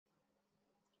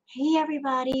Hey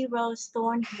everybody, Rose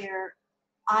Thorn here.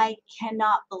 I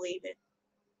cannot believe it.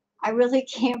 I really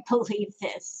can't believe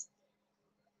this.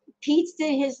 Pete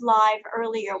did his live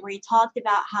earlier where he talked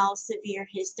about how severe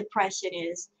his depression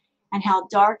is and how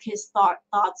dark his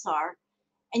thoughts are.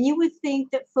 And you would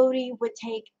think that Foodie would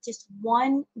take just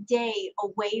one day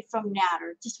away from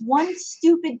Natter, just one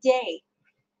stupid day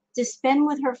to spend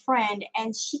with her friend,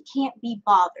 and she can't be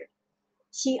bothered.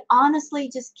 She honestly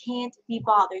just can't be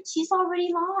bothered. She's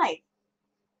already live.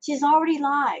 She's already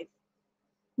live.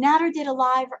 Natter did a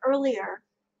live earlier,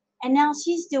 and now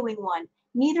she's doing one.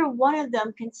 Neither one of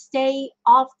them can stay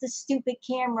off the stupid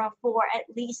camera for at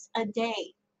least a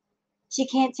day. She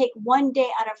can't take one day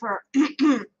out of her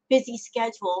busy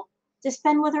schedule to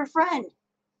spend with her friend.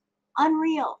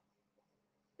 Unreal.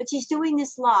 But she's doing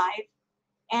this live,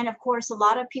 and of course, a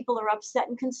lot of people are upset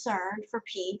and concerned for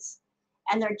Pete's,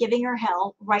 and they're giving her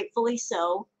hell, rightfully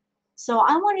so. So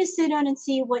I wanted to sit down and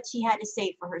see what she had to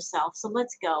say for herself. So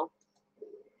let's go.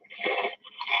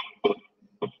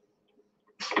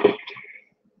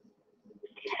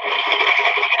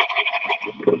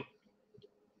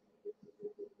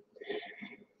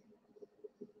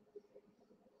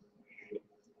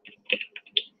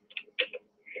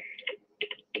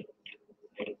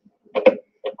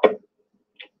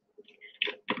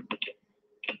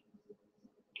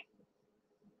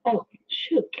 Oh,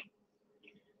 shoot.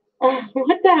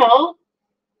 What the hell?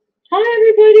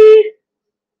 Hi,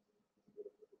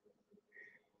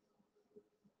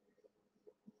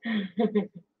 everybody.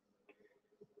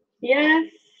 Yes,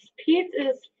 Pete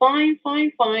is fine,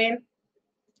 fine, fine.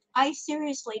 I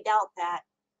seriously doubt that.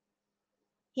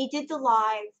 He did the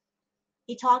live.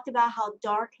 He talked about how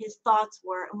dark his thoughts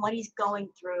were and what he's going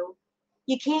through.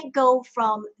 You can't go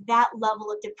from that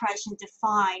level of depression to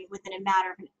fine within a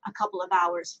matter of a couple of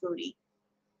hours, Foodie.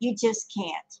 You just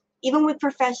can't. Even with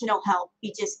professional help,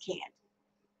 you just can't.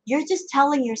 You're just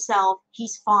telling yourself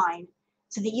he's fine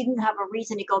so that you can have a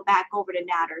reason to go back over to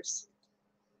Natters.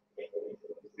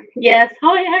 Yes,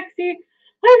 hi, Hexy.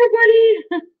 Hi,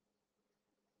 everybody.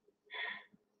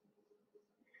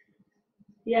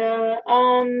 Yeah,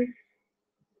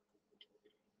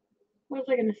 what was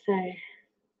I gonna say?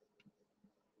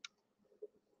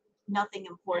 Nothing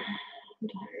important. I'm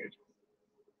tired.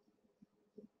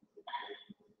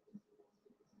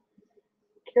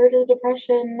 Cured his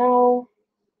depression? No,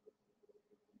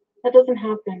 that doesn't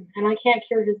happen. And I can't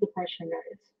cure his depression,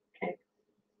 guys. Okay?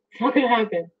 It's not gonna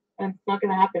happen. And it's not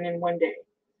gonna happen in one day.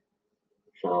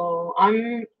 So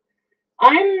I'm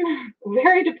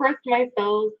very depressed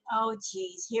myself. Oh,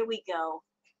 geez, here we go.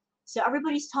 So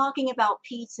everybody's talking about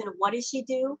pizza, and what does she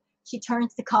do? She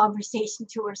turns the conversation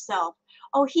to herself.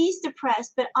 Oh, he's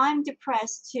depressed, but I'm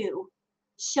depressed too.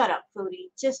 Shut up, Foodie.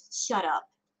 Just shut up.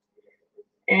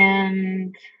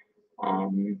 And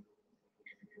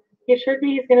he assured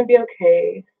me he's gonna be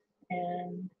okay.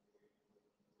 And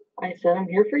I said, I'm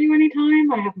here for you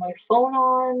anytime. I have my phone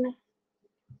on.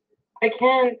 I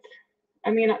can't,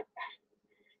 I mean, I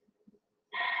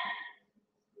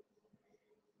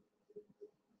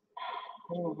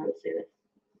don't know how to say this.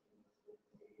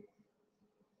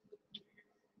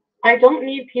 I don't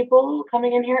need people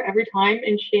coming in here every time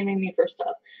and shaming me for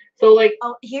stuff. So, like,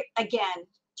 Oh, here again,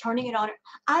 turning it on.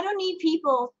 I don't need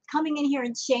people coming in here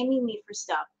and shaming me for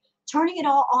stuff. Turning it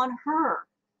all on her.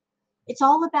 It's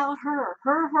all about her.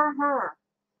 Her.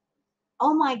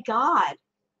 Oh my God.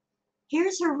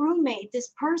 Here's her roommate, this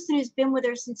person who's been with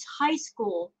her since high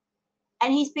school.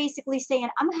 And he's basically saying,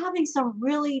 I'm having some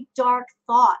really dark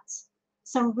thoughts.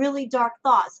 Some really dark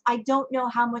thoughts. I don't know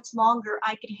how much longer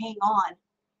I could hang on.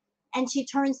 And she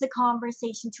turns the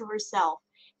conversation to herself.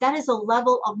 That is a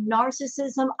level of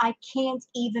narcissism I can't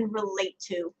even relate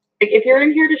to. if you're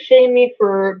in here to shame me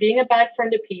for being a bad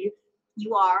friend to Pete,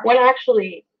 You are? when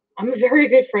actually I'm a very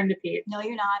good friend to Pete. No,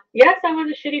 you're not. Yes, I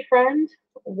was a shitty friend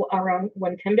around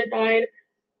when Timbit died.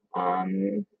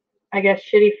 I guess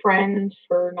shitty friend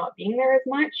for not being there as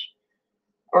much,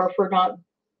 or for not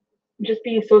just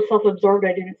being so self-absorbed.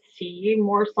 I didn't see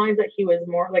more signs that he was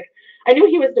more like, I knew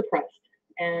he was depressed,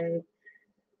 and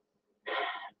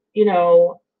you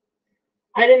know,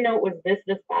 I didn't know it was this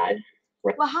bad.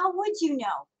 Well, how would you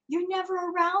know? You're never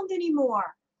around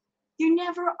anymore. You're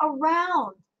never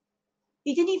around.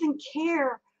 You didn't even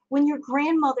care when your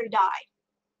grandmother died.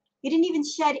 You didn't even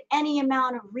shed any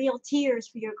amount of real tears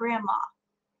for your grandma.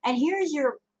 And here's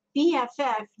your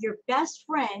BFF, your best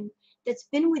friend that's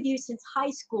been with you since high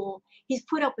school. He's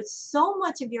put up with so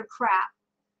much of your crap.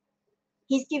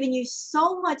 He's given you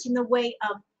so much in the way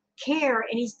of care,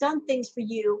 and he's done things for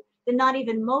you that not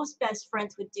even most best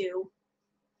friends would do.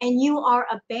 And you are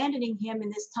abandoning him in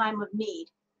this time of need.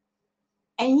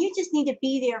 and you just need to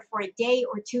be there for a day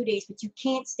or 2 days, but you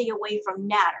can't stay away from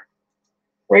Natter.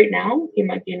 Right now, he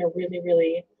might be in a really,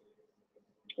 really,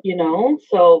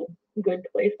 so good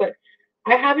place. But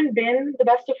I haven't been the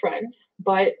best of friends,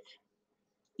 but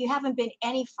You haven't been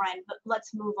any friend, but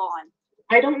let's move on.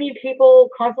 I don't need people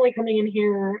constantly coming in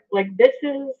here. Like, this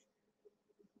is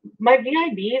my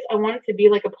VIBs. I want it to be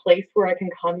like a place where I can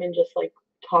come and just like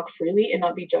talk freely and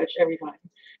not be judged every time.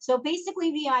 So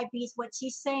basically, VIPs, what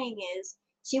she's saying is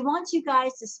she wants you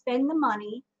guys to spend the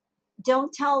money.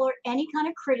 Don't tell her any kind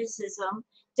of criticism.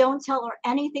 Don't tell her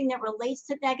anything that relates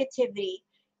to negativity.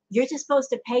 You're just supposed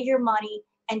to pay your money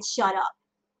and shut up.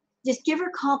 Just give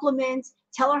her compliments.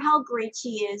 Tell her how great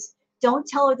she is. Don't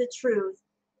tell her the truth.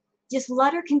 Just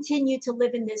let her continue to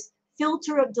live in this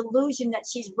filter of delusion that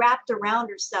she's wrapped around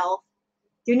herself.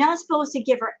 You're not supposed to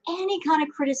give her any kind of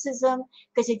criticism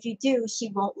because if you do, she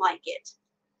won't like it.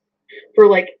 For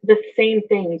like the same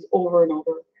things over and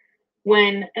over.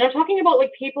 And I'm talking about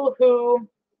like people who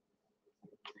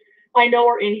I know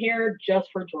are in here just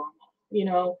for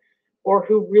drama, or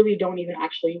who really don't even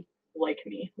actually like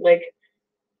me. Like,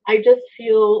 I just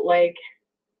feel like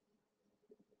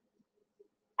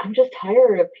I'm just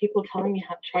tired of people try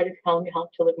to tell me how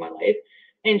to live my life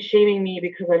and shaming me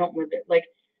because I don't live it. Like,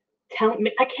 tell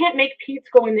me, I can't make Pete's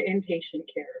go into inpatient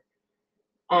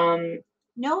care.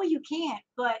 No, you can't,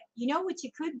 but you know what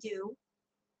you could do?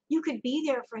 You could be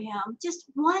there for him just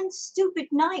one stupid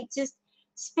night. Just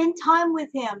spend time with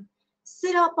him.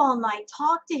 Sit up all night.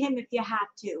 Talk to him if you have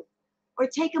to. Or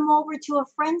take him over to a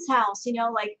friend's house,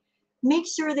 like make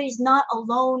sure that he's not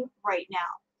alone right now.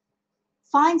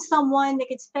 Find someone that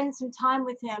could spend some time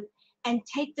with him and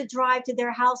take the drive to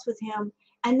their house with him.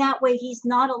 And that way he's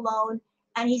not alone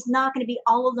and he's not going to be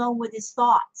all alone with his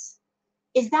thoughts.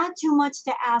 Is that too much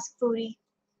to ask, Foodie?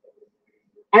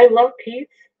 I love Pete.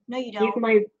 No, you He's don't.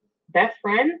 my best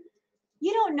friend.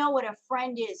 You don't know what a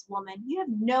friend is, woman. You have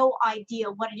no idea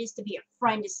what it is to be a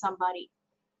friend to somebody.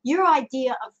 Your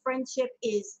idea of friendship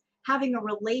is having a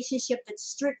relationship that's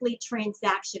strictly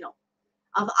transactional.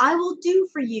 Of I will do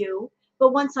for you,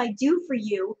 but once I do for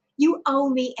you, you owe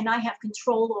me and I have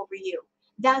control over you.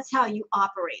 That's how you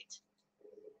operate.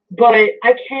 But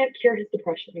I can't cure his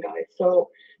depression, guys.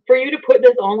 So for you to put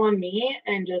this all on me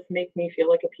and just make me feel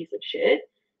like a piece of shit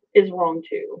is wrong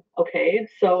too. Okay?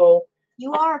 So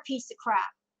You are a piece of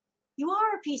crap. You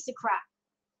are a piece of crap.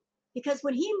 Because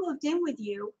when he moved in with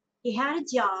you, he had a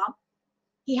job,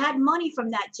 he had money from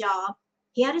that job,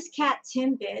 he had his cat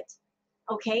Timbit,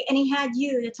 okay, and he had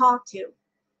you to talk to.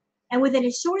 And within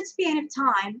a short span of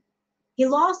time, he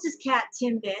lost his cat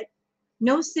Timbit.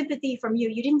 No sympathy from you.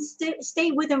 You didn't stay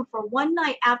with him for one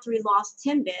night after he lost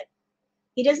Timbit.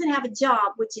 He doesn't have a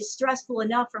job, which is stressful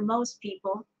enough for most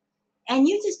people. And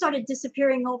you just started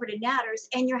disappearing over to Natters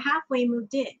and you're halfway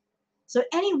moved in. So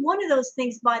any one of those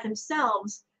things by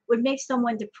themselves would make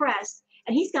someone depressed.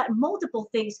 And he's got multiple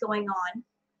things going on,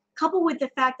 coupled with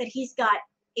the fact that he's got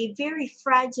a very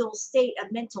fragile state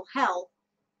of mental health,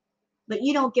 but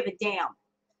you don't give a damn.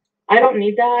 I don't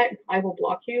need that. I will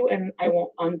block you and I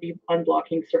won't be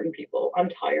unblocking certain people. I'm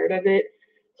tired of it.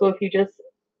 So if you just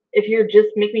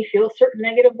make me feel a certain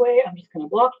negative way, I'm just gonna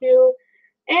block you.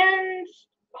 And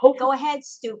hopefully Go ahead,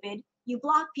 stupid. You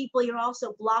block people, you're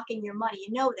also blocking your money.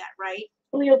 You know that, right?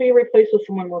 you'll be replaced with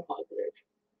someone more positive.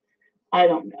 I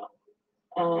don't know.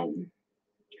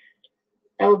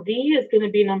 LD is gonna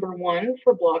be number one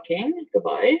for blocking.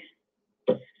 Goodbye.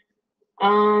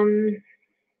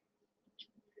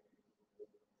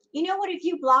 You know what? If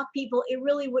you block people, it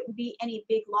really wouldn't be any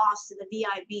big loss to the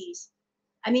VIBs.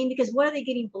 I mean, because what are they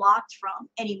getting blocked from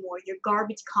anymore? Your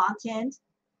garbage content?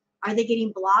 Are they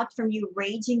getting blocked from you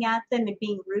raging at them and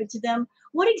being rude to them?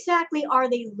 What exactly are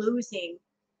they losing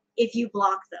if you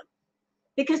block them?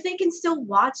 Because they can still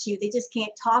watch you, they just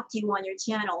can't talk to you on your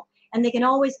channel, and they can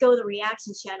always go to the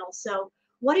reaction channel. So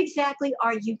what exactly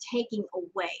are you taking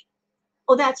away?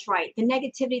 Oh, that's right, the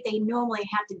negativity they normally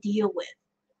have to deal with.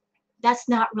 That's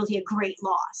not really a great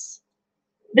loss.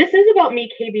 This is about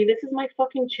me, KB. This is my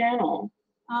fucking channel.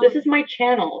 This is my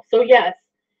channel. So yes,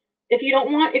 if you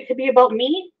don't want it to be about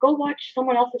me, go watch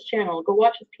someone else's channel. Go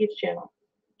watch his Pete's channel.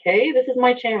 Okay? This is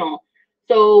my channel.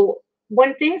 So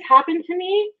when things happen to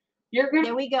me, you're gonna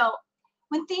There we go.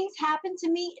 When things happen to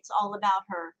me, it's all about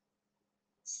her.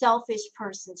 Selfish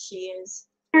person she is.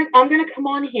 I'm gonna come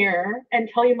on here and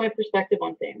tell you my perspective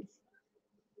on things.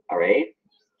 All right?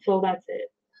 So that's it.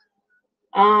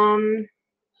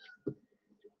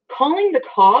 Calling the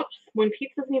cops when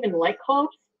Pete doesn't even like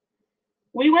cops.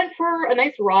 We went for a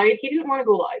nice ride. He didn't want to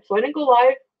go live, so I didn't go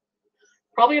live.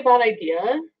 Probably a bad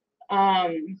idea.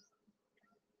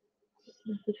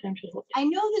 I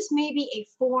know this may be a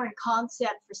foreign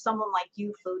concept for someone like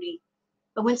you, Foodie,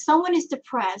 but when someone is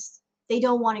depressed, they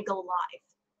don't want to go live.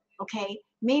 Okay?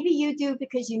 Maybe you do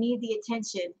because you need the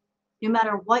attention, no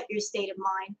matter what your state of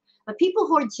mind. But people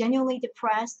who are genuinely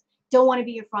depressed don't want to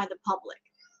be in front of the public.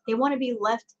 They want to be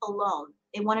left alone.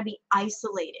 They want to be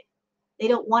isolated. They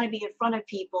don't want to be in front of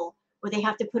people where they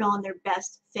have to put on their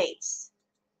best face.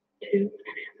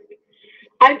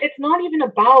 It's not even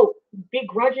about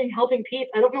begrudging helping Pete.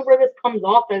 I don't know where this comes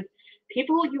off as.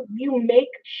 People, you make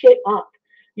shit up.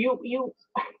 You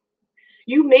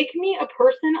you make me a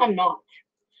person I'm not.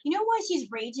 You know why she's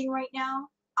raging right now?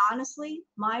 Honestly,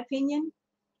 my opinion.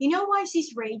 You know why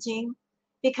she's raging?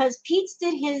 Because Pete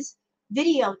did his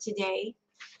video today,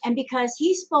 and because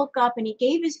he spoke up and he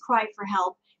gave his cry for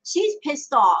help, she's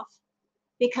pissed off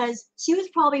because she was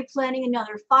probably planning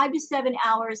another 5 to 7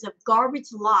 hours of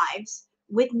garbage lives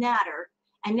with Natter.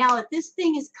 And now that this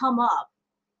thing has come up,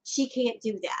 she can't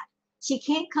do that. She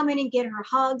can't come in and get her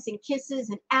hugs and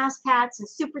kisses and ass pats and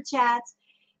super chats.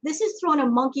 This has thrown a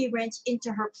monkey wrench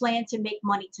into her plan to make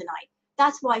money tonight.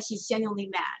 That's why she's genuinely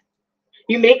mad.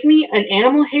 You make me an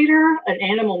animal hater, an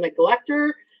animal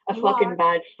neglector, a You fucking are.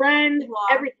 bad friend, You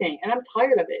are. everything. And I'm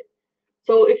tired of it.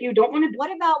 So if you don't want to.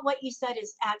 What about what you said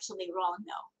is actually wrong,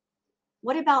 though?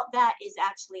 What about that is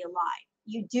actually a lie?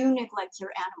 You do neglect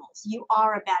your animals. You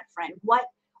are a bad friend.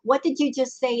 What did you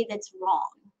just say that's wrong?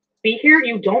 Be here,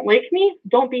 you don't like me?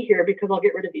 Don't be here because I'll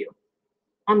get rid of you.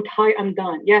 I'm tired. I'm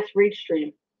done. Yes, rage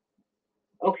stream.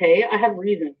 Okay, I have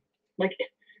reason. Like,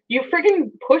 you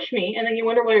freaking push me and then you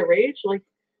wonder why I rage? Like,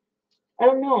 I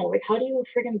don't know. Like, how do you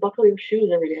freaking buckle your shoes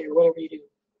every day or whatever you do?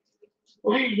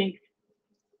 Like,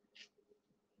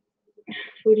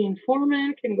 Foodie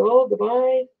informant can go.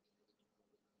 Goodbye.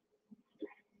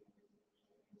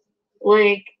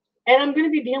 Like, and I'm going to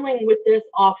be dealing with this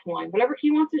offline. Whatever he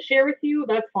wants to share with you,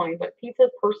 that's fine. But Pizza's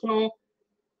personal,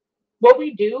 what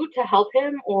we do to help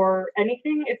him or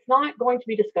anything, it's not going to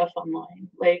be discussed online.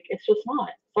 Like, it's just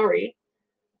not. Sorry.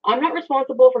 I'm not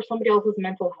responsible for somebody else's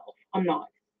mental health. I'm not.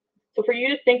 So for you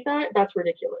to think that, that's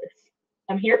ridiculous.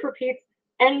 I'm here for Pete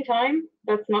anytime.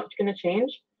 That's not going to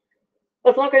change.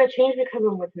 That's not going to change because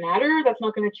I'm with Natter. That's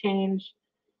not going to change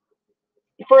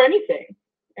for anything.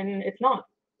 And it's not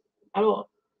at all.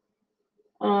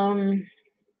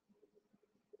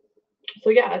 So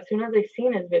yeah, as soon as I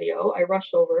seen his video, I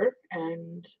rushed over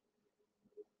and.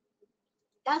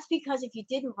 That's because if you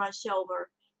didn't rush over,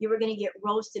 you were going to get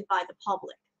roasted by the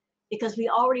public. Because we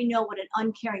already know what an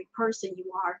uncaring person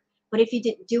you are. But if you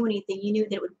didn't do anything, you knew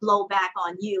that it would blow back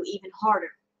on you even harder.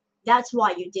 That's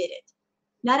why you did it.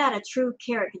 Not out of true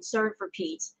care and concern for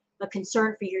Pete, but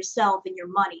concern for yourself and your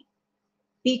money.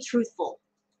 Be truthful.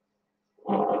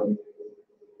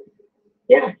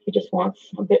 Yeah, he just wants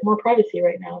a bit more privacy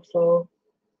right now. So,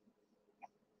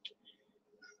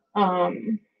 well,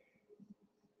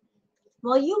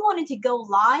 you wanted to go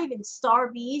live and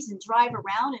Starbucks and drive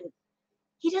around, and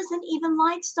he doesn't even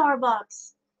like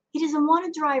Starbucks. He doesn't want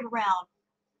to drive around.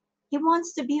 He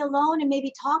wants to be alone and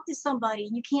maybe talk to somebody,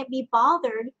 and you can't be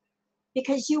bothered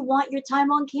because you want your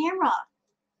time on camera.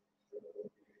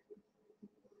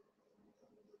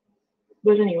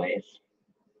 But anyways,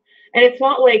 and it's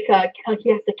not like he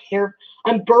has to care.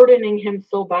 I'm burdening him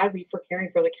so badly for caring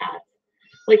for the cats.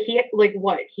 Like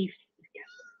what? He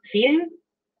feeding?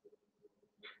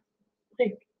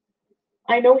 Like,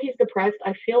 I know he's depressed.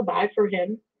 I feel bad for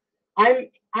him.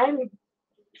 I'm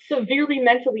severely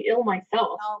mentally ill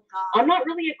myself. Oh, God. I'm not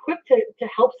really equipped to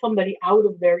help somebody out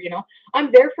of there,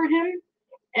 I'm there for him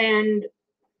and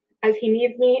as he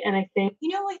needs me, and I think.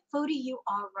 You know what, Foodie, you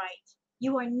are right.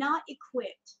 You are not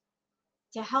equipped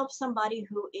to help somebody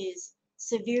who is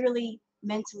severely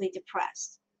mentally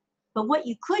depressed. But what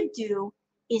you could do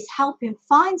is help him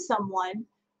find someone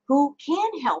who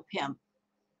can help him.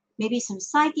 Maybe some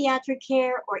psychiatric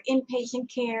care or inpatient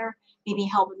care, maybe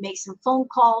help him make some phone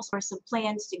calls or some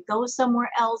plans to go somewhere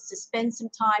else to spend some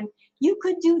time. You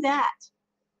could do that.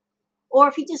 Or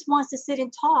if he just wants to sit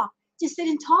and talk, just sit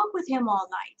and talk with him all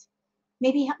night.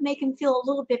 Maybe make him feel a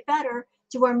little bit better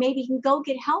to where maybe he can go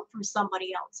get help from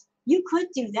somebody else. You could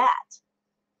do that.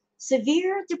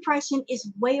 Severe depression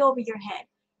is way over your head.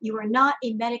 You are not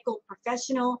a medical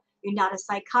professional. You're not a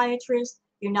psychiatrist.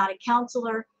 You're not a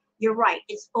counselor. You're right.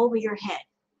 It's over your head.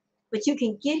 But you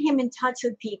can get him in touch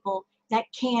with people that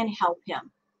can help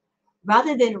him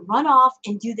rather than run off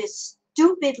and do this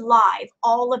stupid live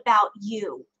all about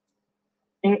you.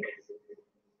 I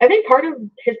think part of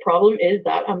his problem is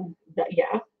that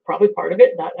probably part of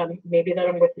it that maybe that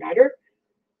I'm with Natter,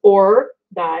 or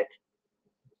that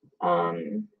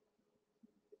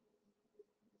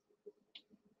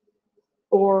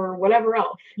or whatever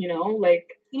else, like,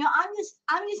 I'm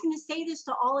just going to say this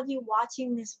to all of you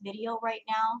watching this video right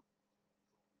now.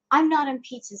 I'm not in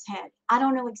Pete's head. I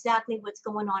don't know exactly what's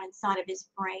going on inside of his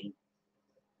brain.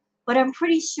 But I'm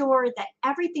pretty sure that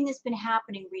everything that's been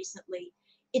happening recently,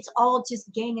 it's all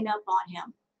just ganging up on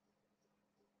him.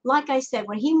 Like I said,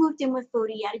 when he moved in with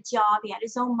Foodie, he had a job, he had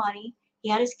his own money, he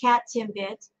had his cat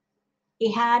Timbit,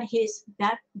 he had his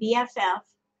BFF,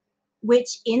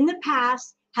 which in the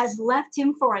past has left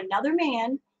him for another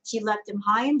man. She left him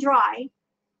high and dry.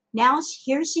 Now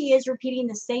here she is repeating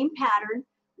the same pattern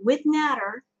with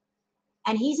Natter,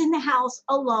 and he's in the house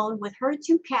alone with her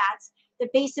two cats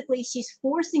that basically she's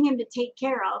forcing him to take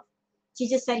care of. She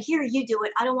just said, here, you do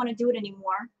it. I don't want to do it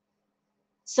anymore.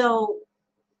 So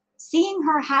seeing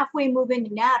her halfway move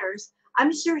into Natter's,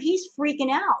 I'm sure he's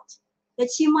freaking out that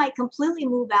she might completely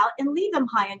move out and leave him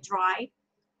high and dry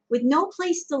with no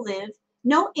place to live,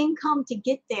 no income to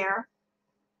get there.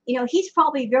 He's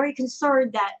probably very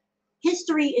concerned that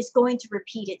history is going to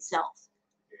repeat itself.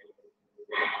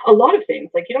 a lot of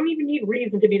things. Like, you don't even need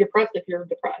reason to be depressed if you're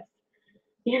depressed,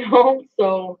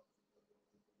 So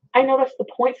I know that's the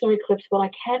point, Snowy Clips, but I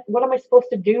can't. What am I supposed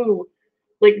to do?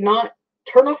 Like, not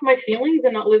turn off my feelings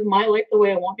and not live my life the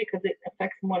way I want because it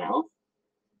affects someone else?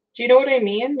 Do you know what I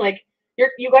mean? Like,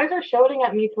 you guys are shouting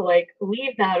at me to, like,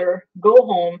 leave Natter, go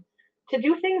home, to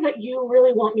do things that you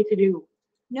really want me to do.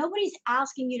 Nobody's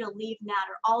asking you to leave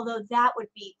Natter, although that would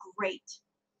be great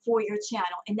for your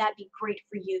channel and that'd be great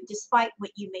for you, despite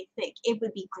what you may think. It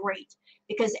would be great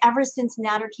because ever since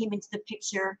Natter came into the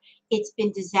picture, it's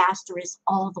been disastrous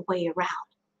all the way around.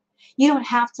 You don't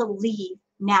have to leave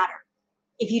Natter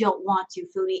if you don't want to,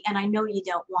 Foodie, and I know you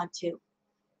don't want to.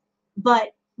 But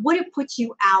would it put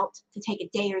you out to take a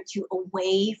day or two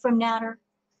away from Natter?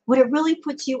 Would it really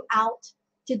put you out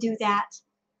to do that?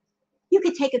 You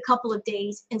could take a couple of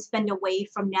days and spend away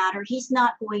from Natter. He's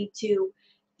not going to,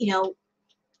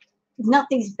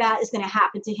 nothing's bad is going to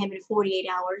happen to him in 48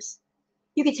 hours.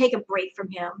 You could take a break from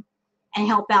him and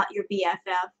help out your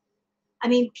BFF. I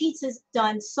mean, Pizza's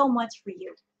done so much for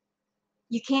you.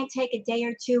 You can't take a day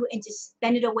or two and just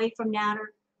spend it away from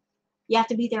Natter. You have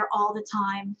to be there all the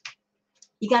time.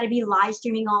 You got to be live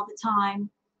streaming all the time.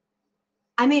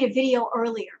 I made a video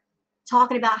earlier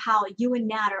talking about how you and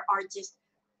Natter are just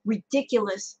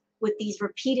ridiculous with these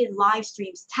repeated live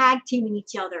streams, tag teaming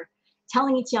each other,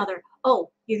 telling each other, oh,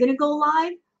 you're going to go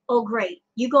live? Oh, great.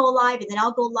 You go live and then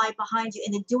I'll go live behind you,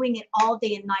 and then doing it all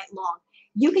day and night long.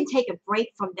 You can take a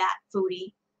break from that,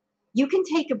 Foodie. You can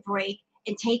take a break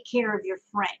and take care of your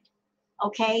friend,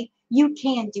 okay? You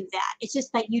can do that. It's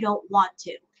just that you don't want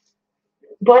to.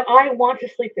 But I want to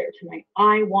sleep there tonight.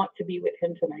 I want to be with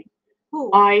him tonight. Who?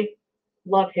 I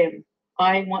love him.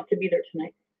 I want to be there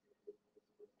tonight.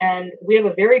 And we have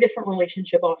a very different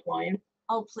relationship offline.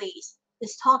 Oh, please.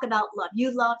 Let's talk about love.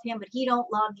 You love him, but he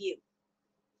don't love you.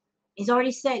 He's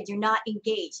already said you're not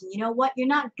engaged. And you know what? You're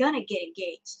not going to get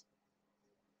engaged.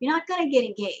 You're not going to get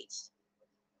engaged.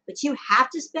 But you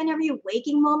have to spend every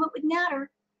waking moment with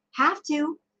Natter. Have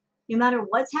to. No matter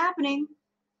what's happening.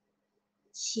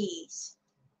 Jeez.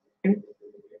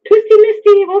 Twisty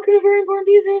Misty, welcome to Very Important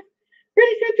Pieces.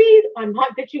 Ready, set, peas. I'm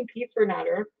not ditching Pete for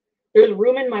Natter. There's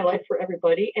room in my life for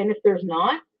everybody. And if there's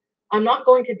not, I'm not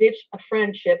going to ditch a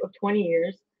friendship of 20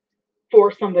 years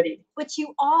for somebody. But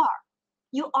you are.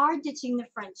 You are ditching the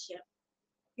friendship.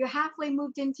 You're halfway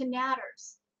moved into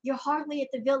Natter's. You're hardly at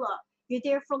the villa. You're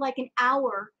there for like an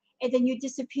hour and then you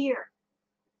disappear.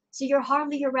 So you're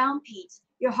hardly around Pete.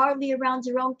 You're hardly around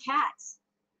your own cats.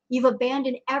 You've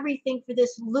abandoned everything for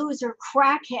this loser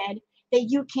crackhead that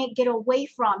you can't get away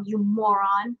from, you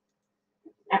moron.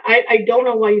 I don't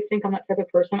know why you think I'm that type of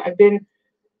person. I've been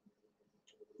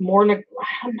more,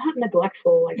 I'm not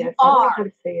neglectful, I guess. I don't know how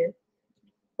to say it.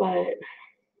 But.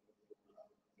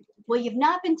 Well, you've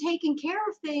not been taking care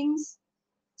of things.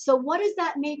 So what does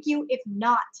that make you if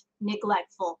not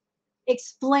neglectful?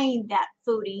 Explain that,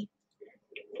 Foodie.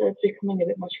 That's becoming a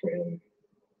bit much for him.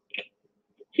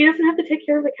 He doesn't have to take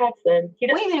care of the cats then.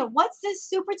 Wait a minute, what's this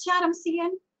super chat I'm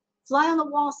seeing? Fly on the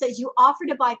Wall says you offered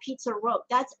to buy pizza rope.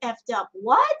 That's effed up.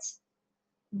 What?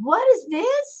 What is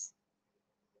this?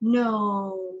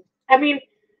 No. I mean,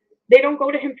 they don't go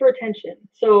to him for attention.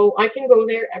 So I can go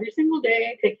there every single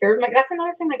day, take care of my, that's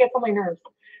another thing that gets on my nerves.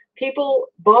 People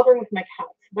bothering with my cats.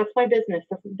 That's my business.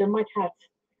 They're my cats.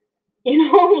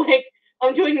 Like,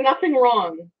 I'm doing nothing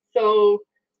wrong. So,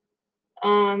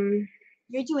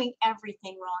 you're doing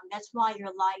everything wrong. That's why your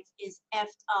life is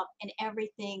effed up and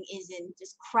everything is in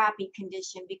just crappy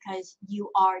condition because you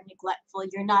are neglectful.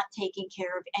 You're not taking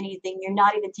care of anything. You're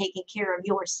not even taking care of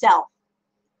yourself.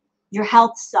 Your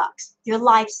health sucks. Your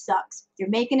life sucks. You're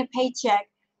making a paycheck,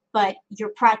 but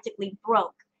you're practically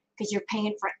broke because you're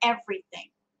paying for everything.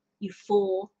 You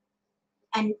fool.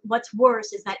 And what's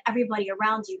worse is that everybody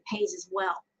around you pays as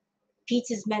well.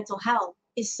 Pete's mental health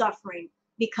is suffering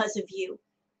because of you.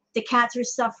 The cats are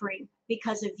suffering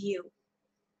because of you.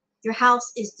 Your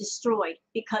house is destroyed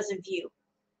because of you.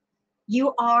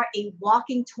 You are a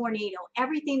walking tornado.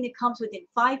 Everything that comes within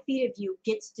 5 feet of you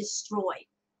gets destroyed.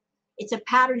 It's a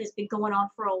pattern that's been going on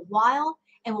for a while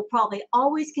and will probably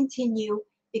always continue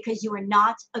because you are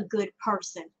not a good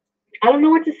person. I don't know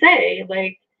what to say.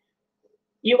 Like,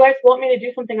 you guys want me to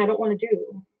do something I don't want to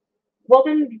do. Well,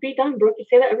 then be done, Brooke. You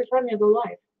say that every time you go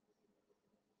live.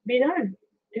 Be done.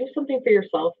 Do something for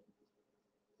yourself.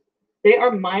 They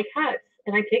are my cats,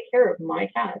 and I take care of my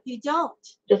cats. You don't.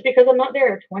 Just because I'm not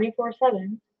there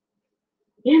 24/7.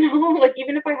 You know, like,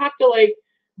 even if I have to, like,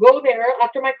 go there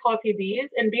after my coffee bees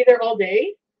and be there all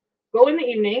day, go in the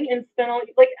evening and spend all,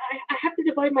 like, I have to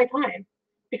divide my time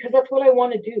because that's what I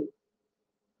want to do.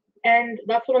 And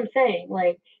that's what I'm saying.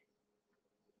 Like,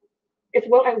 it's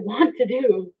what I want to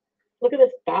do. Look at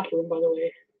this bathroom, by the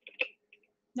way.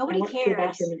 Nobody I want to see cares. the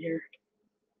bathroom in here.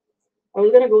 I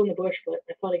was gonna go in the bush, but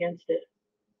I fought against it.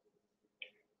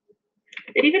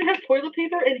 It even has toilet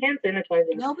paper and hand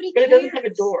sanitizer, Nobody but it cares. doesn't have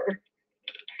a door.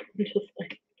 I'm just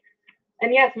like,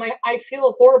 and yes, I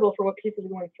feel horrible for what people are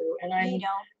going through, and I'm You know,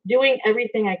 doing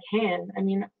everything I can. I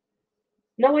mean,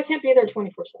 no, I can't be there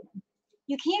 24/7.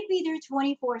 you can't be there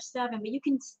 24/7, but you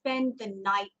can spend the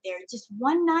night there. Just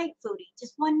one night, Foodie.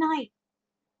 Just one night.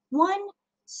 One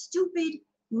stupid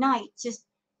night. Just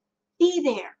be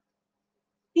there.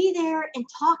 Be there and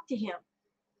talk to him.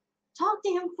 Talk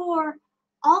to him for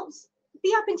all,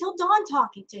 be up until dawn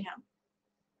talking to him.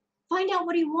 Find out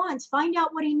what he wants. Find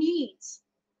out what he needs.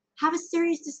 Have a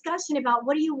serious discussion about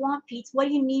what do you want, Pete? What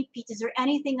do you need, Pete? Is there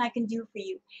anything I can do for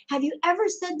you? Have you ever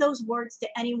said those words to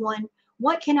anyone?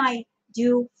 What can I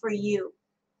do for you?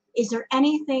 Is there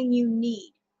anything you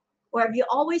need? Or have you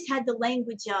always had the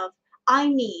language of, I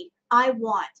need, I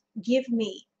want, give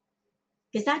me?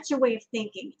 Because that's your way of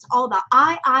thinking. It's all about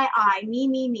I,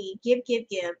 me, give, give,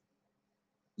 give.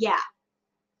 Yeah.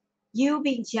 You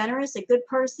being generous, a good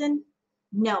person?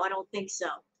 No, I don't think so.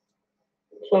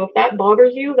 So if that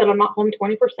bothers you that I'm not home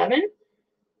 24/7,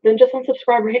 then just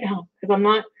unsubscribe right now because I'm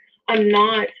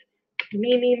not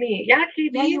me. Yeah,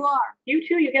 KB, Yeah, you are. you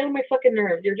too. You get on my fucking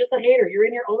nerves. You're just a hater. You're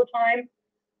in here all the time,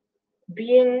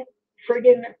 being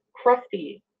friggin'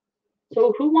 crusty.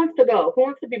 So who wants to go? Who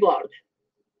wants to be blocked?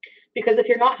 Because if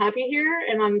you're not happy here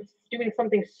and I'm doing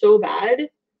something so bad,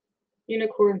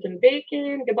 unicorns and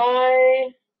bacon,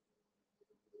 goodbye.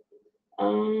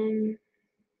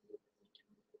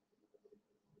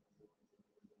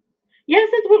 Yes,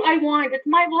 it's what I want. It's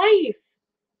my life.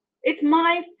 It's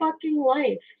my fucking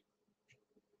life.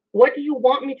 What do you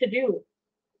want me to do?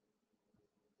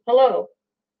 Hello.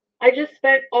 I just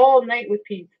spent all night with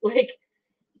Pete. Like,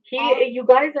 you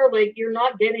guys are like, you're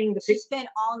not getting the She picture. spent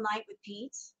all night with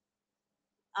Pete.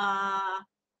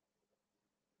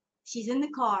 She's in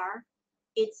the car.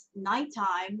 It's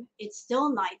nighttime. It's still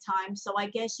nighttime. So I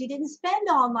guess she didn't spend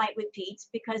all night with Pete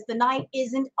because the night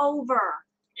isn't over.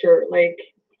 Sure, like,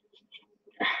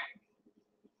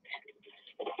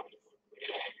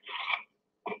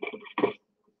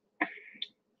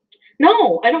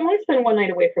 no, I don't want to spend one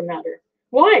night away from Nader.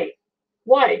 Why?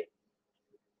 Why?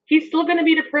 He's still going to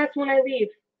be depressed when I leave.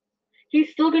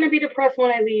 He's still going to be depressed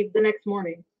when I leave the next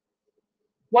morning.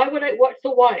 Why would I? What?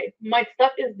 So why? My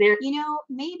stuff is there. You know,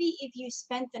 maybe if you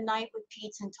spent the night with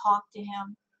Pete and talked to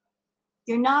him,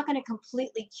 you're not going to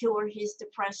completely cure his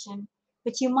depression,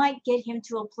 but you might get him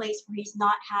to a place where he's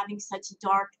not having such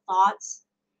dark thoughts.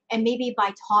 And maybe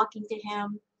by talking to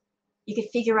him, you could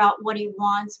figure out what he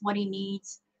wants, what he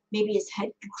needs. Maybe his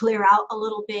head could clear out a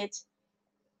little bit,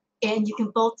 and you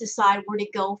can both decide where to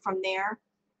go from there.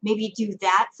 Maybe do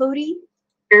that, Foodie.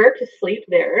 There to sleep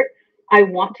there. I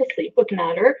want to sleep with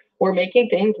Nader. We're making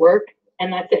things work,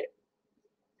 and that's it.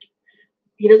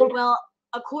 He doesn't. Well,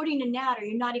 according to Nader,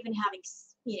 you're not even having,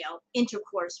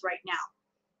 intercourse right now.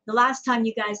 The last time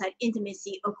you guys had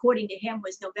intimacy, according to him,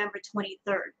 was November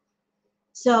 23rd.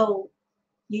 So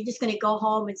you're just going to go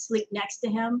home and sleep next to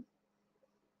him.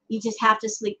 You just have to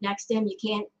sleep next to him. You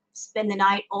can't spend the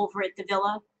night over at the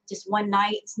villa, just one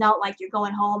night. It's not like you're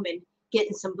going home and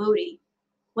getting some booty.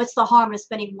 What's the harm of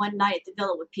spending one night at the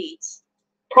villa with Pete?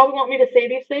 Probably want me to say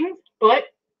these things, but,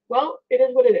 well, it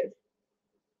is what it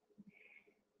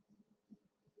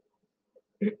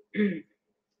is.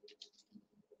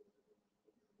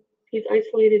 He's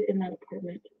isolated in that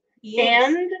apartment.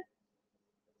 Yes.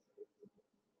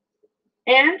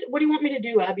 And what do you want me to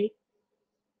do, Abby?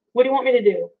 What do you want me to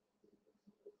do?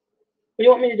 What do you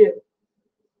want me to do?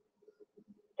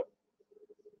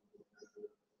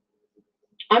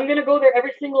 I'm gonna go there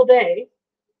every single day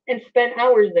and spend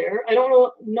hours there. I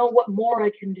don't know what more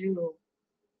I can do.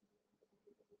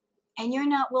 And you're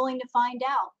not willing to find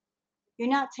out. You're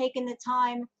not taking the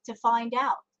time to find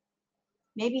out.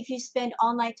 Maybe if you spend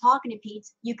all night talking to Pete,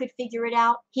 you could figure it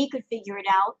out. He could figure it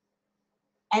out.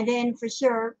 And then for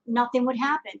sure, nothing would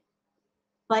happen.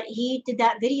 But he did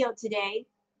that video today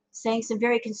saying some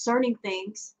very concerning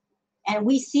things. And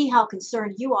we see how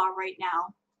concerned you are right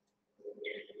now.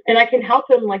 And I can help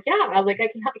him. Like, yeah, like I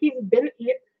can help.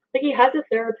 Like he has a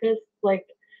therapist. Like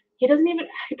he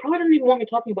probably doesn't even want me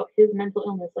talking about his mental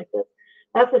illness like this.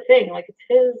 That's the thing. Like it's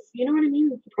his. You know what I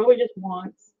mean? He probably just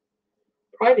wants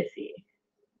privacy.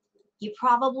 He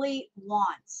probably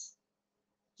wants.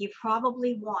 He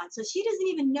probably wants. So she doesn't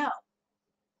even know.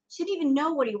 She doesn't even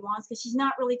know what he wants because she's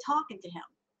not really talking to him.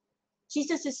 She's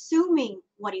just assuming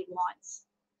what he wants.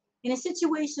 In a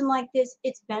situation like this,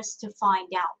 it's best to find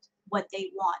out what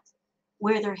they want,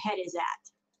 where their head is at.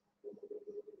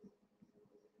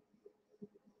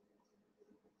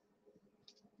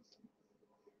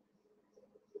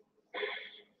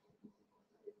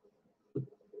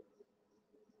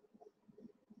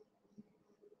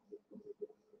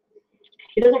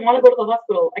 He doesn't want to go to the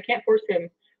hospital. I can't force him.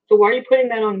 So why are you putting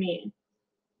that on me?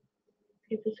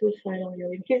 He's a suicidal.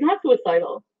 He's not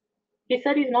suicidal. He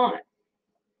said he's not.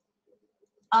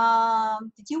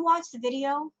 Did you watch the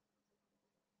video?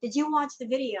 Did you watch the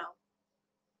video?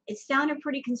 It sounded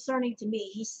pretty concerning to me.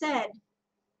 He said,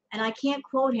 and I can't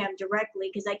quote him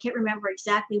directly because I can't remember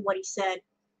exactly what he said,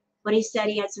 but he said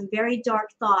he had some very dark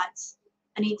thoughts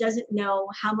and he doesn't know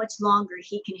how much longer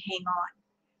he can hang on.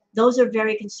 Those are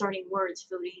very concerning words,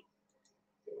 Foodie.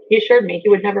 He assured me he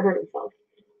would never hurt himself.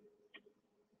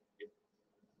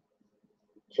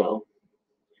 So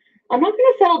I'm not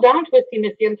gonna settle down, Twisty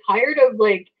Misty. I'm tired of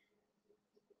like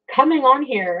coming on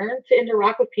here to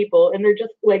interact with people and they're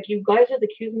just like, you guys just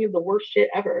accuse me of the worst shit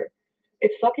ever.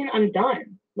 It's fucking, I'm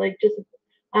done. Like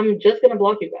I'm just gonna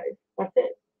block you guys. That's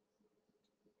it.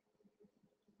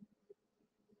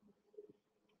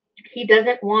 He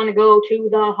doesn't want to go to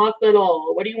the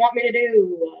hospital. What do you want me to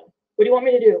do? What do you want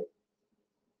me to do?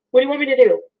 What do you want me to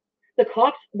do? The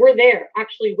cops were there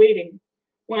actually waiting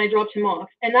when I dropped him off,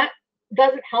 and that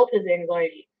doesn't help his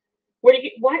anxiety. Why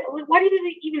did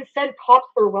they even send cops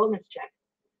for a wellness check?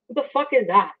 What the fuck is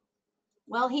that?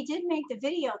 Well, he did make the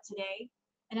video today,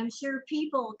 and I'm sure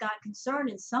people got concerned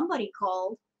and somebody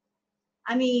called.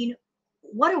 I mean,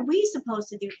 what are we supposed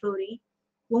to do, Foodie?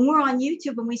 When we're on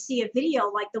YouTube and we see a video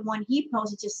like the one he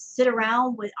posted, just sit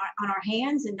around on our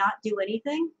hands and not do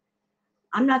anything?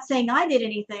 I'm not saying I did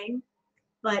anything,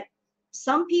 but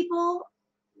some people,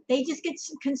 they just get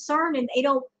concerned and they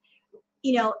don't,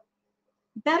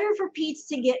 better for Pete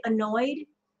to get annoyed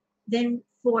than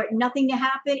for nothing to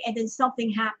happen and then something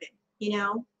happen.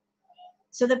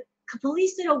 So the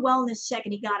police did a wellness check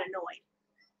and he got annoyed.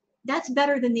 That's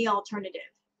better than the alternative.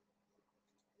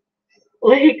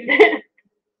 Like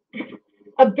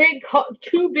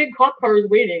two big cop cars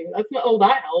waiting. That's not. Oh,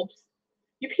 that helps.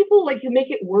 You people you make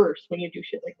it worse when you do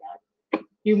shit like that.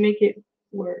 You make it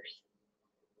worse.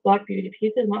 Black Beauty,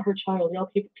 Pete is not her child.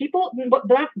 Y'all people,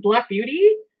 Black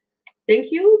Beauty.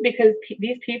 Thank you, because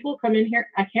these people come in here.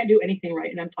 I can't do anything right,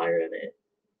 and I'm tired of it.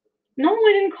 No,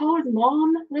 I didn't call his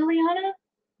mom, Liliana.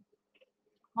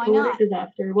 Why not?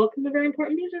 Disaster. Welcome to Very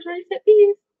Important Users Ready Set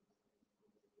Bees.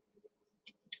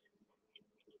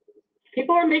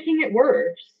 People are making it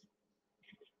worse.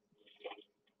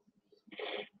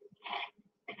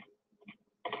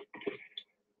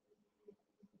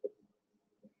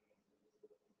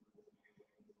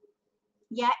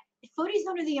 Yeah, Foodie's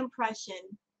under the impression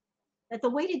that the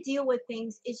way to deal with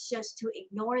things is just to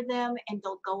ignore them and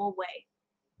they'll go away.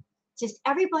 Just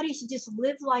everybody should just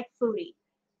live like Foodie.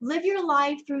 Live your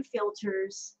life through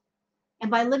filters.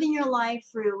 And by living your life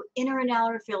through inner and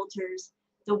outer filters,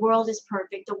 the world is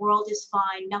perfect. The world is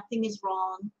fine. Nothing is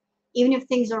wrong. Even if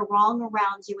things are wrong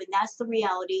around you, and that's the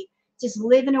reality, just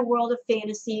live in a world of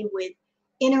fantasy with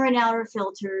inner and outer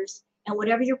filters, and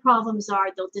whatever your problems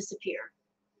are, they'll disappear.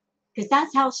 Because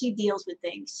that's how she deals with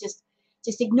things. Just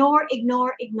ignore,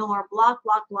 ignore, ignore, block,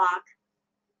 block, block.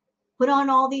 Put on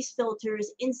all these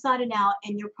filters inside and out,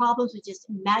 and your problems would just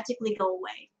magically go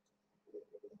away.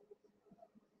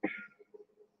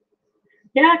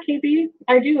 Yeah, KB,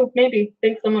 I do maybe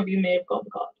think some of you may have called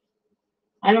the cops.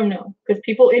 I don't know, because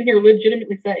people in here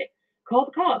legitimately say, call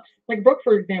the cops. Like Brooke,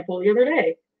 for example, the other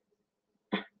day.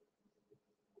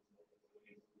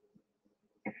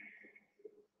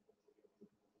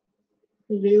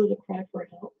 It was a cry for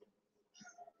help.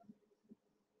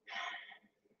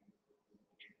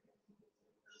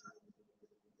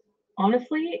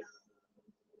 honestly,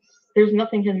 there's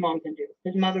nothing his mom can do.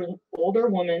 His mother's an older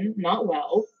woman, not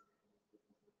well.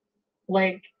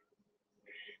 Like,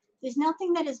 There's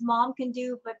nothing that his mom can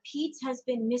do, but Pete has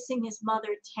been missing his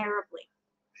mother terribly.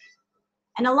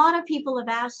 And a lot of people have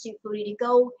asked you, Foodie, to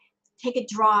go take a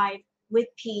drive with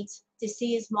Pete to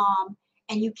see his mom,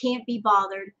 and you can't be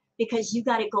bothered because you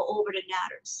got to go over to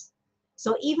Natters.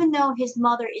 So even though his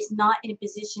mother is not in a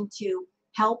position to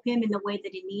help him in the way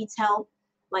that he needs help,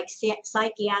 like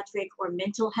psychiatric or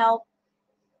mental help,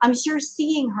 I'm sure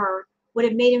seeing her would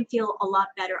have made him feel a lot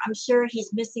better. I'm sure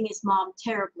he's missing his mom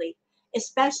terribly,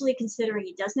 especially considering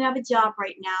he doesn't have a job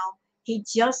right now. He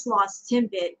just lost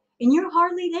Timbit, and you're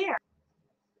hardly there.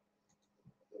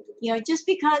 Just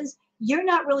because you're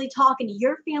not really talking to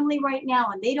your family right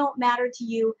now and they don't matter to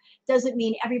you doesn't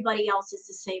mean everybody else is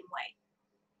the same way.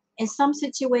 In some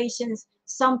situations,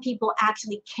 some people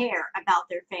actually care about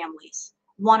their families,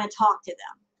 want to talk to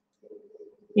them.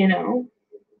 you know,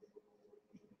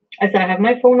 I said, I have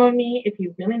my phone on me if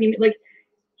you really need me. Like,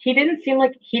 he didn't seem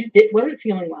like wasn't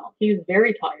feeling well. He was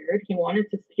very tired.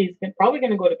 He's probably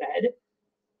going to go to bed.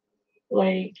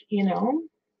 Like,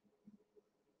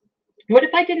 what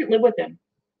if I didn't live with him?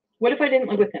 What if I didn't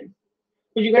live with him?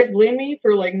 Would you guys blame me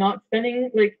for like not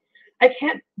spending, like, I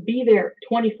can't be there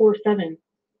 24/7.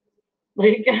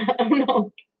 Like, I don't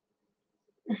know.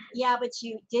 Yeah, but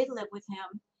you did live with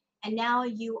him, and now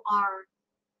you are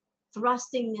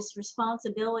thrusting this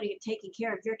responsibility of taking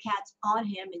care of your cats on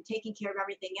him and taking care of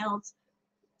everything else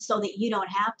so that you don't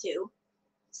have to.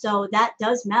 So that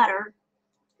does matter.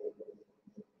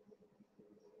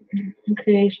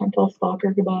 Okay, Chantal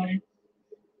Stalker, goodbye.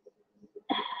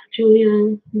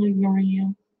 Julia, I'm ignoring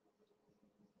you.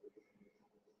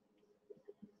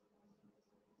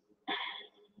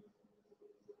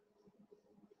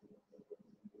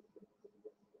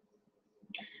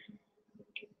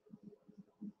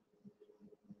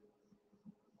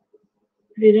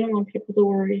 If you didn't want people to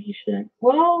worry, he shouldn't.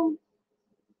 Well,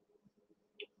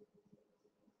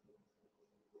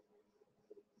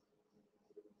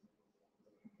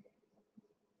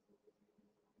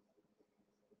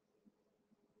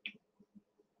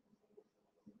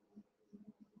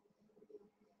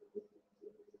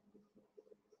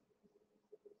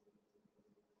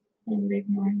 I'm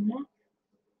ignoring that.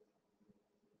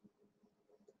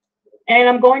 And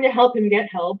I'm going to help him get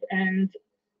help. And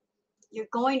You're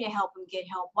going to help him get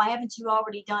help. Why haven't you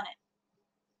already done it?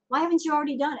 Why haven't you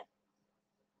already done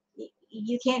it?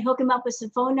 You can't hook him up with some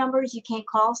phone numbers. You can't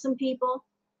call some people.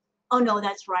 Oh, no,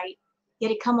 that's right. You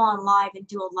got to come on live and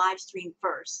do a live stream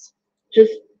first.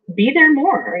 just be there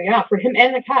more, yeah, for him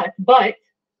and the cats. But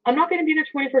I'm not going to be there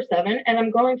 24/7, and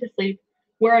I'm going to sleep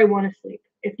where I want to sleep.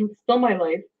 It's still my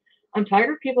life. I'm tired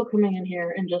of people coming in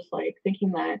here and just like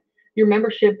thinking that your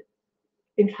membership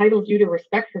entitles you to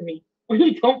respect from me when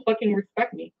you don't fucking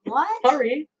respect me. What?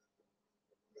 Sorry.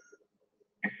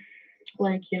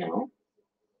 Like,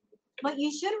 But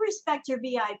you should respect your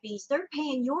VIPs. They're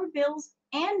paying your bills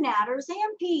and Natters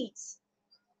and Pete's.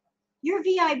 Your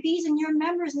VIPs and your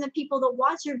members and the people that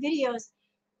watch your videos,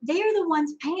 they're the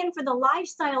ones paying for the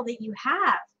lifestyle that you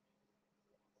have.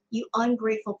 You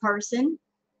ungrateful person.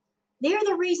 They're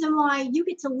the reason why you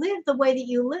get to live the way that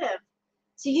you live.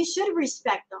 So you should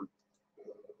respect them.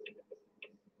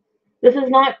 This is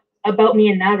not about me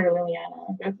and Natter,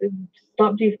 Liliana.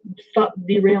 Stop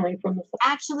derailing from the.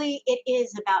 Actually, it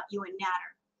is about you and Natter.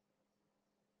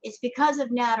 It's because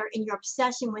of Natter and your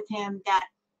obsession with him that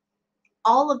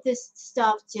all of this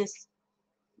stuff just,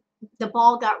 the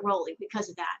ball got rolling because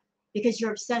of that. Because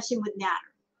your obsession with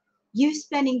Natter. You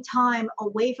spending time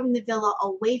away from the villa,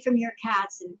 away from your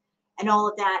cats and all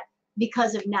of that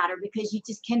because of Natter, because you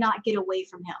just cannot get away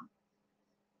from him.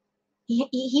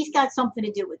 He's got something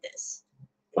to do with this.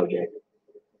 Okay.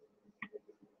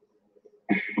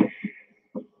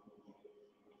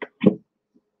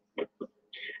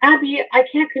 Abby, I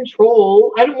can't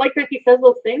control. I don't like that he says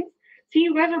those things. See,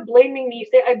 you guys are blaming me.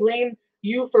 Say I blame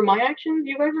you for my actions.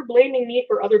 You guys are blaming me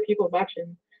for other people's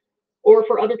actions or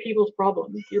for other people's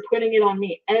problems. You're putting it on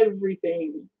me.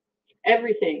 Everything.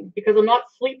 Everything. Because I'm not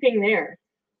sleeping there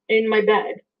in my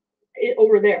bed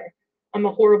over there. I'm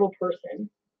a horrible person.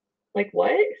 Like,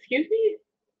 what? Excuse me?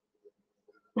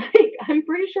 Like, I'm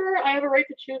pretty sure I have a right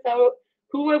to choose out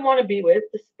who I want to be with,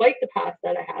 despite the past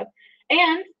that I have.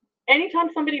 And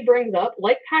anytime somebody brings up,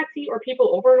 like Patsy or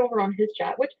people over and over on his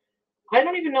chat, which I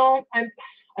don't even know, I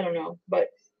don't know, but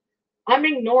I'm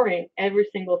ignoring every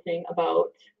single thing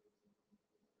about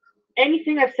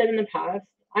anything I've said in the past.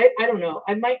 I don't know.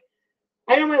 I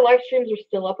know my live streams are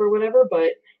still up or whatever,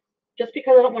 but just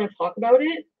because I don't want to talk about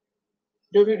it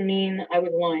doesn't mean I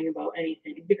was lying about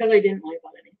anything, because I didn't lie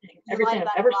about anything. You Everything lied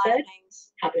I've about a ever lot of said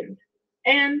things. happened.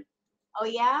 And Oh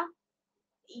yeah?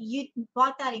 You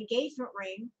bought that engagement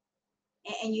ring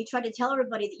and you tried to tell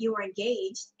everybody that you were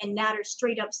engaged, and Natter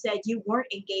straight up said you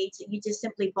weren't engaged, that you just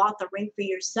simply bought the ring for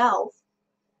yourself.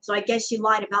 So I guess you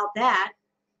lied about that.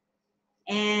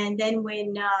 And then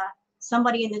when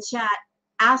somebody in the chat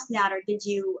asked Natter, did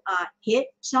you hit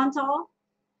Chantal?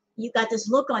 You got this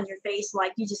look on your face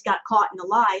like you just got caught in a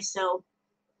lie. So,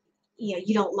 you know,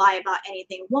 you don't lie about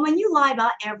anything. Woman, you lie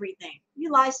about everything.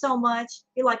 You lie so much,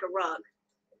 you're like a rug.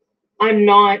 I'm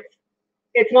not,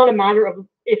 it's not a matter of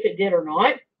if it did or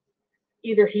not.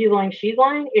 Either he's lying, she's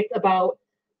lying. It's about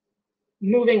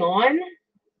moving on,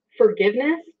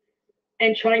 forgiveness,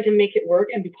 and trying to make it work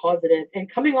and be positive. And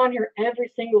coming on here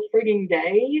every single frigging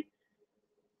day,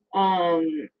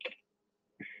 um,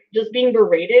 just being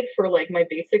berated for like my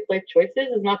basic life choices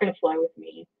is not going to fly with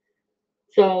me.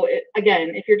 So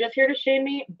again, if you're just here to shame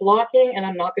me, blocking, and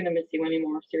I'm not going to miss you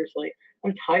anymore. Seriously,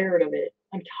 I'm tired of it.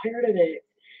 I'm tired of it.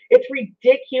 It's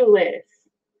ridiculous.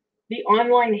 The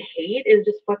online hate is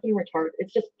just fucking retarded.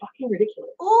 It's just fucking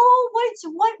ridiculous. Oh, wait.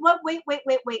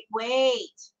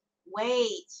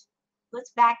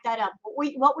 Let's back that up.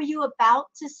 What were you about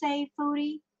to say,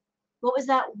 Foodie? What was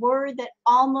that word that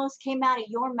almost came out of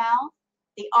your mouth?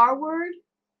 The R word?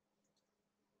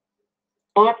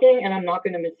 Blocking, and I'm not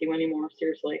going to miss you anymore.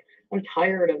 Seriously, I'm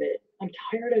tired of it. I'm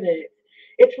tired of it.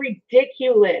 It's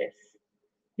ridiculous.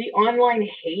 The online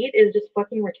hate is just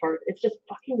fucking retarded. It's just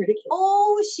fucking ridiculous.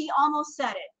 Oh, she almost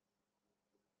said it.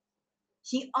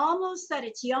 She almost said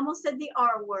it. She almost said the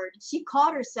R word. She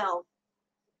caught herself.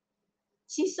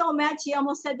 She's so mad she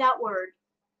almost said that word.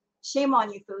 Shame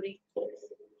on you, Foodie.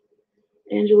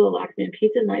 Angela Lackman,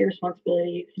 pizza is not your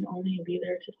responsibility. You can only be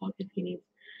there to talk if he needs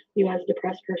you as a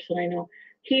depressed person. I know.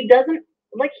 He doesn't,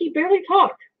 like, he barely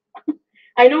talked.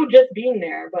 I know just being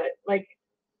there, but like.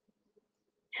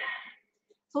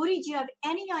 Foodie, do you have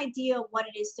any idea what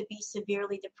it is to be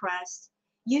severely depressed?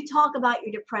 You talk about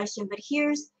your depression, but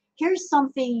here's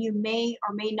something you may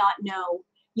or may not know.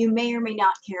 You may or may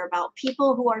not care about.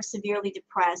 People who are severely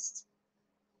depressed,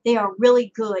 they are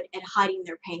really good at hiding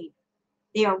their pain.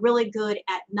 They are really good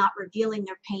at not revealing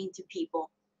their pain to people.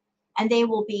 And they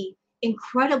will be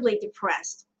incredibly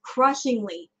depressed,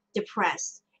 crushingly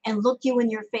depressed, and look you in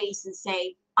your face and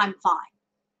say, I'm fine.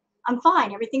 I'm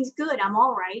fine. Everything's good. I'm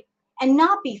all right. And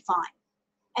not be fine.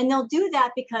 And they'll do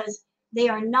that because they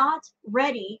are not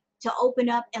ready to open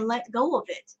up and let go of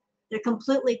it. They're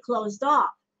completely closed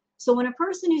off. So when a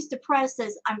person who's depressed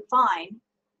says, I'm fine,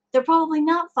 they're probably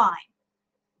not fine.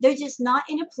 They're just not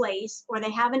in a place where they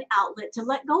have an outlet to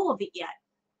let go of it yet.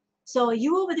 So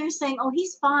you over there saying, oh,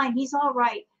 he's fine, he's all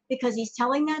right, because he's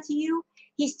telling that to you.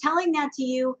 He's telling that to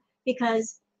you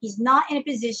because he's not in a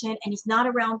position and he's not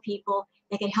around people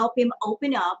that can help him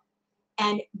open up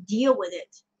and deal with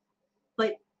it.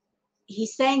 But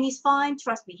he's saying he's fine.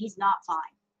 Trust me, he's not fine.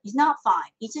 He's not fine.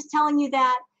 He's just telling you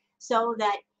that so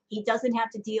that he doesn't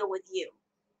have to deal with you.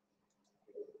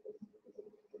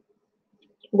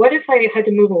 What if I had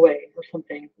to move away or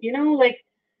something? You know, like,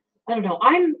 I don't know.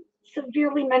 I'm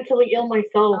severely mentally ill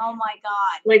myself. Oh my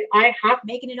God. Like, I have.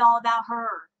 Making it all about her.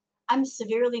 I'm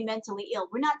severely mentally ill.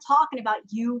 We're not talking about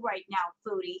you right now,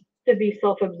 Foodie. To be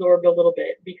self-absorbed a little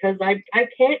bit because I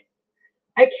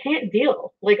can't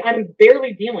deal. Like, I'm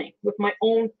barely dealing with my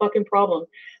own fucking problems.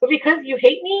 But because you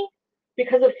hate me,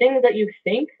 because of things that you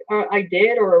think I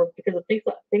did, or because of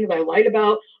things I lied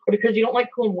about, or because you don't like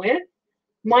who I'm with,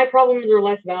 my problems are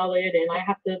less valid, and I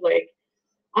have to, like,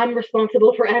 I'm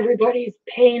responsible for everybody's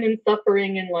pain and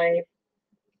suffering in life.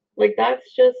 Like, that's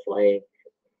just like,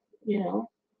 you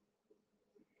know,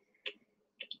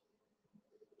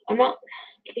 I'm not.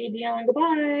 Okay, Dion,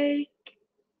 goodbye.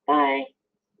 Bye.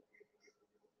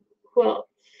 Who else?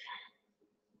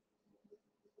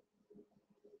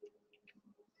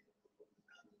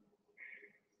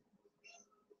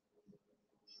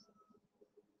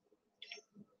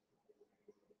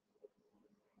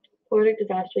 Poetic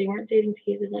disaster. You weren't dating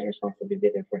Pete. It's not your responsibility to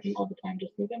be there for him all the time.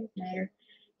 Just move in with Natter.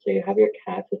 So you have your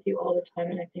cats with you all the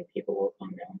time, and I think people will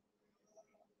calm down.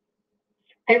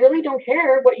 I really don't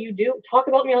care what you do. Talk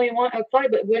about me all you want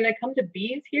outside, but when I come to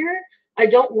bees here, I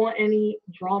don't want any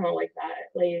drama like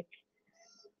that. Like,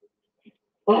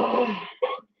 oh.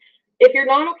 If you're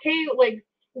not okay, like,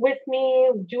 with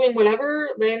me doing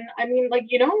whatever, then I mean, like,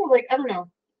 you know, like, I don't know.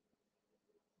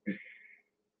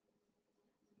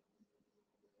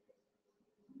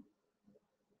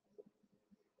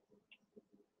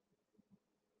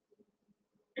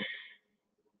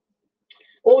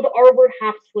 Oh, the R word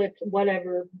half slipped,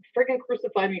 whatever. Freaking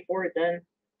crucify me for it then.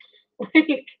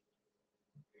 Like,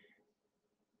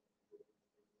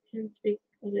 him speak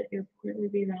of it, your point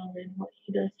would be valid. What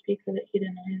he does speak of it, he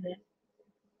denies it.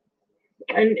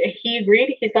 And he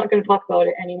agreed he's not going to talk about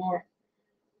it anymore.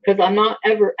 Because I'm not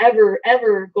ever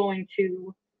going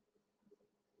to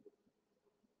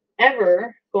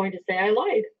say I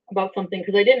lied about something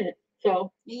because I didn't.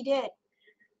 So He did.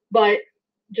 but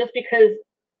just because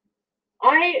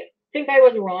I think I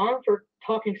was wrong for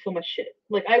talking so much shit.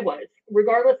 Like I was,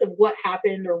 regardless of what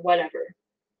happened or whatever,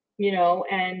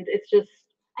 and it's just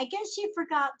I guess she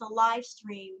forgot the live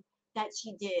stream that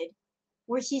she did,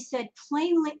 where she said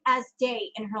plainly as day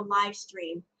in her live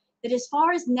stream that as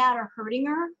far as Natter hurting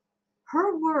her,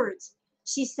 her words,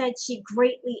 she said she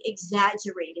greatly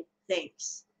exaggerated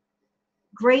things.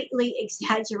 Greatly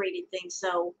exaggerated things.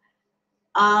 So,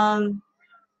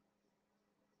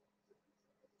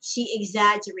 she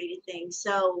exaggerated things.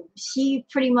 So she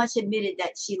pretty much admitted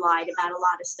that she lied about a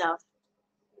lot of stuff.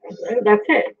 that's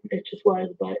it. It just was,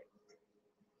 but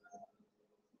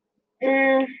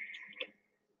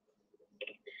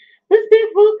Elizabeth,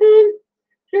 welcome.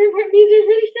 Very important music,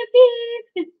 really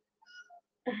stepping.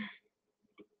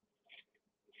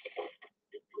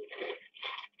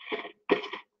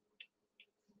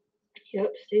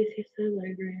 Yep, Stacy says I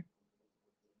agree.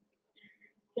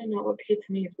 I don't know what Pete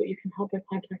needs, but you can help by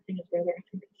contacting his brother. I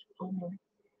think it's fun.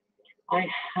 I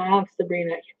have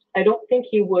Sabrina. I don't think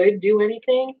he would do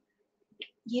anything.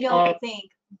 You don't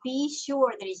think? Be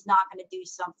sure that he's not going to do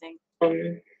something.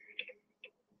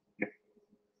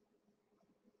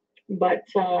 But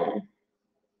can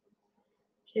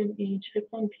you check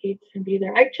on Pete's and be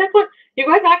there? I check on you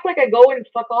guys. Act like I go and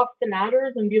fuck off to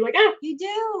Natters and be like, you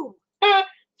do.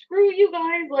 Screw you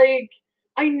guys. Like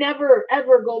I never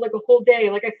ever go like a whole day.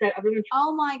 Like I said, I've been.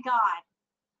 Oh my God,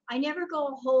 I never go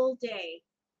a whole day.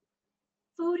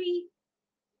 Foodie,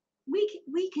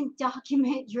 we can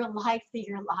document your life through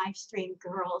your live stream,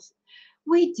 girls.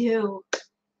 We do.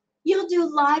 You'll do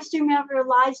live stream after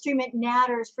live stream at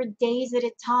Natters for days at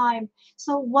a time.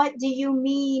 So what do you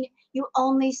mean you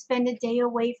only spend a day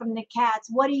away from the cats?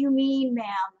 What do you mean, ma'am?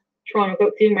 Toronto,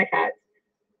 go seeing my cats.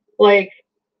 Like,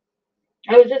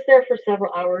 I was just there for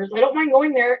several hours. I don't mind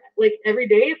going there like every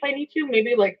day if I need to.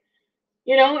 Maybe like,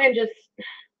 and just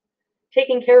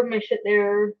taking care of my shit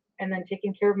there, and then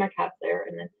taking care of my cats there,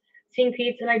 and then seeing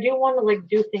Pete. And I do want to like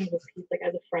do things with Pete, like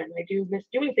as a friend. I do miss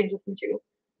doing things with him too.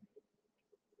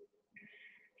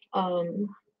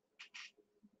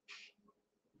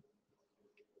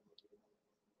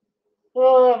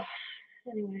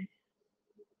 Anyway,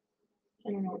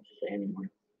 I don't know what to say anymore.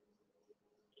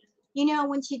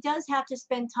 When she does have to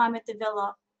spend time at the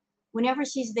villa, whenever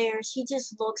she's there, she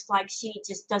just looks like she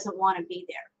just doesn't want to be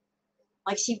there.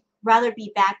 Like she'd rather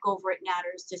be back over at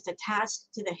Natter's, just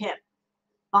attached to the hip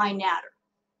by Natter.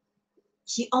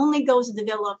 She only goes to the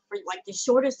villa for like the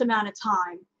shortest amount of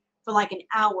time, for like an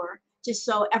hour, just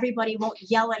so everybody won't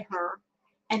yell at her.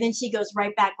 And then she goes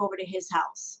right back over to his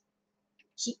house.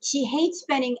 She hates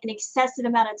spending an excessive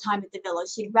amount of time at the villa.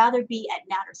 She'd rather be at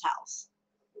Natter's house.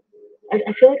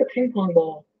 I feel like a ping pong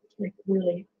ball. Like,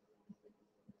 really.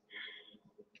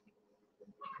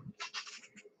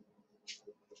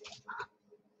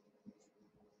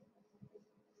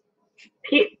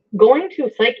 Going to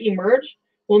Psych Emerge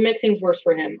will make things worse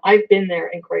for him. I've been there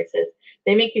in crisis.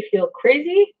 They make you feel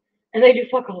crazy, and they do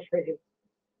fuck all for you.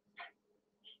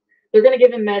 They're going to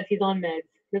give him meds. He's on meds.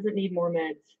 He doesn't need more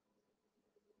meds.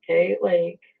 Okay?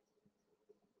 Like,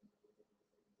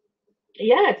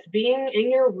 yes, being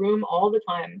in your room all the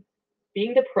time,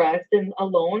 being depressed and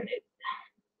alone,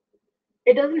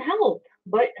 it doesn't help.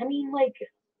 But, I mean, like,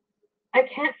 I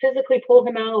can't physically pull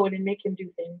him out and make him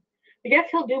do things. I guess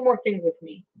he'll do more things with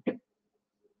me.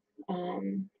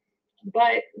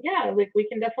 But yeah, like we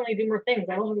can definitely do more things.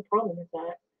 I don't have a problem with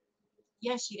that.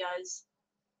 Yes, she does.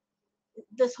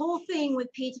 This whole thing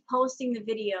with Pete posting the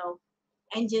video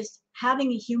and just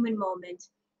having a human moment,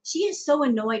 she is so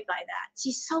annoyed by that.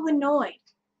 She's so annoyed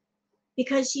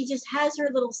because she just has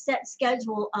her little set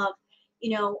schedule of,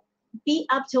 be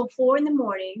up till 4 in the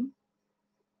morning,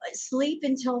 sleep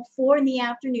until 4 in the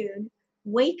afternoon,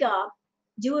 wake up,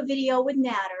 do a video with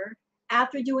Natter.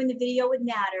 After doing the video with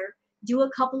Natter, do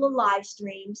a couple of live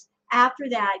streams. After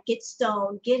that, get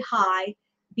stoned, get high,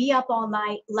 be up all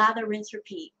night, lather, rinse,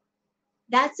 repeat.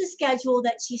 That's the schedule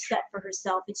that she set for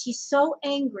herself. And she's so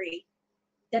angry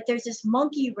that there's this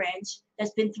monkey wrench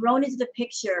that's been thrown into the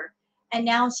picture. And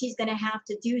now she's going to have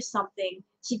to do something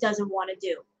she doesn't want to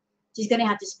do. She's going to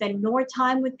have to spend more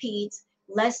time with Pete,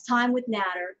 less time with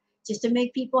Natter, just to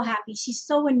make people happy. She's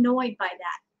so annoyed by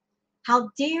that.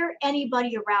 How dare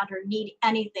anybody around her need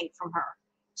anything from her?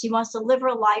 She wants to live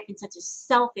her life in such a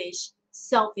selfish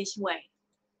way.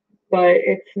 But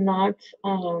it's not,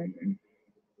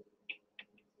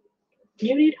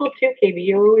 you need help too, KB.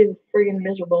 You're always friggin'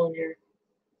 miserable in here.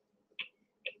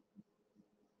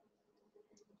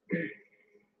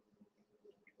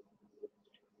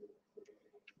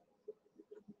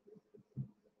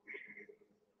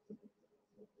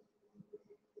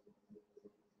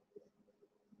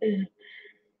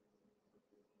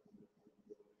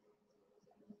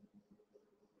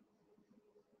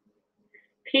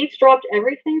 Pete's dropped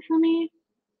everything for me?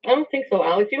 I don't think so,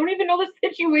 Alex. You don't even know the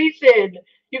situation.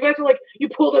 You guys are like, you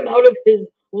pulled him out of his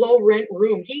low rent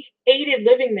room. He hated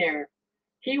living there.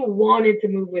 He wanted to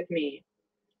move with me.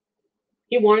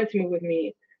 He wanted to move with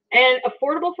me. And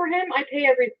affordable for him, I pay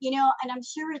every. You know, and I'm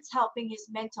sure it's helping his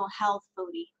mental health,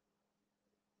 Foodie,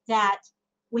 that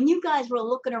when you guys were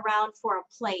looking around for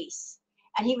a place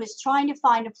and he was trying to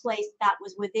find a place that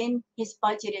was within his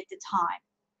budget at the time,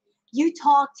 you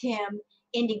talked him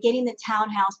into getting the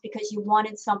townhouse because you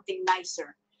wanted something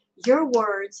nicer. Your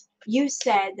words, you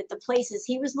said that the places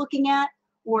he was looking at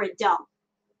were a dump,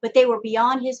 but they were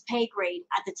beyond his pay grade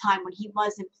at the time when he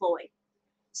was employed.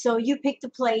 So you picked a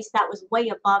place that was way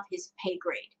above his pay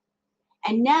grade.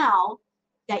 And now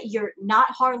that you're not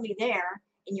hardly there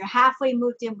and you're halfway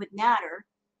moved in with Natter,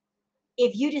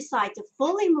 if you decide to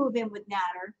fully move in with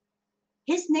Natter,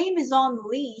 his name is on the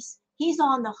lease. He's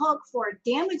on the hook for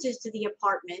damages to the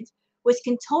apartment, which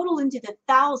can total into the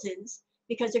thousands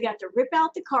because they're going to have to rip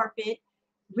out the carpet,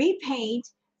 repaint,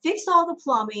 fix all the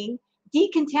plumbing,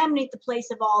 decontaminate the place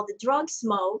of all the drug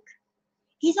smoke.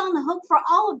 He's on the hook for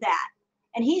all of that.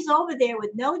 And he's over there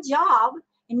with no job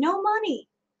and no money.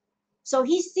 So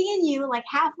he's seeing you like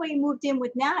halfway moved in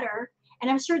with Natter. And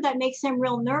I'm sure that makes him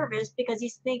real nervous because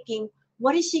he's thinking,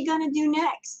 what is she going to do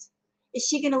next? Is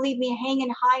she going to leave me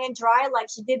hanging high and dry like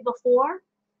she did before?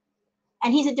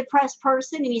 And he's a depressed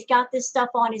person and he's got this stuff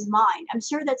on his mind. I'm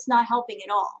sure that's not helping at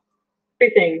all.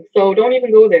 Everything. So don't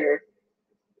even go there.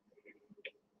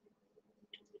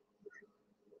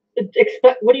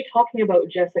 What are you talking about,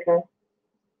 Jessica?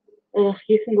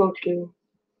 You can go too.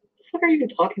 What are you even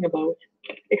talking about?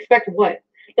 Expect what?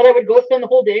 That I would go spend the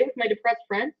whole day with my depressed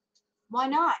friend? Why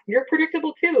not? You're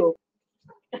predictable too.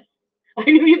 I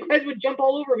knew you guys would jump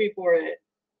all over me for it.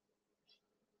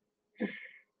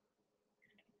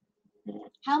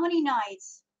 How many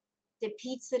nights did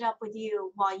Pete sit up with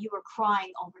you while you were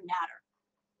crying over Natter?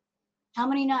 How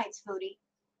many nights, Foodie?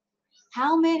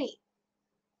 How many?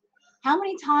 How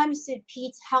many times did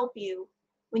Pete help you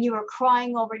when you were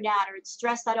crying over Natter and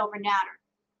stressed out over Natter?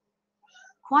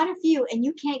 Quite a few, and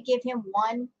you can't give him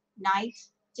one night,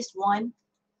 just one.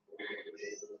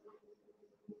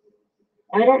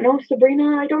 I don't know,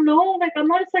 Sabrina. I don't know. Like, I'm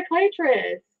not a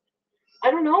psychiatrist.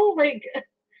 I don't know. Like,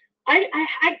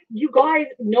 you guys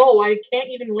know I can't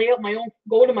even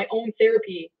go to my own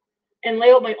therapy and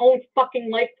lay out my own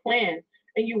fucking life plan.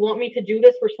 And you want me to do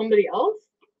this for somebody else?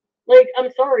 Like,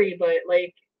 I'm sorry, but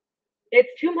like, it's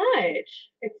too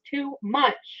much. It's too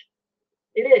much.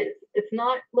 It is. It's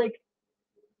not like,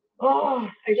 oh,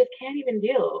 I just can't even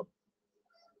deal.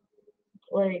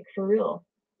 Like, for real.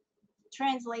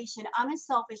 Translation, I'm a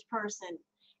selfish person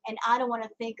and I don't want to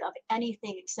think of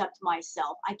anything except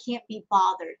myself. I can't be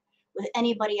bothered with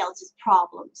anybody else's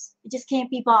problems. I just can't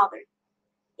be bothered.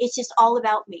 It's just all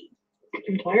about me.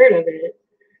 I'm tired of it.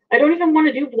 I don't even want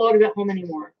to do vlogs at home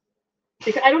anymore.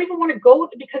 Because I don't even want to go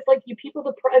because like you people,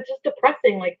 it's just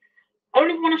depressing. Like I don't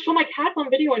even want to show my cats on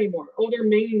video anymore. Oh, they're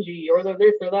mangy or they're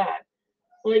this or that.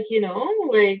 Like,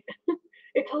 like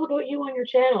it's all about you on your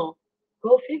channel.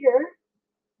 Go figure.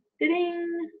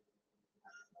 Ding.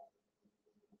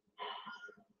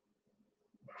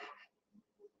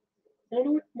 I don't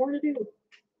know what more to do.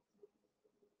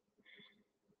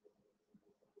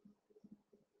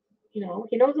 He knows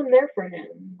I'm there for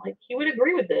him. Like he would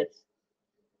agree with this.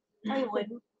 No, he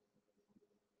wouldn't.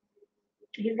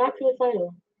 He's not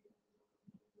suicidal.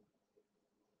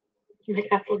 My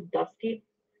cat's look dusty.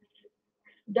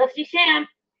 Dusty Sam.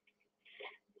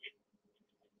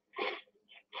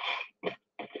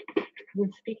 I'm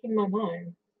speaking my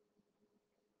mind.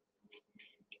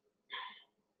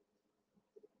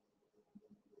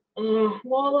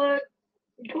 Mala,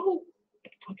 go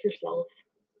fuck yourself.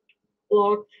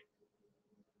 Blocked.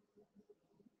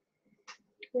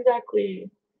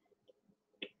 Exactly.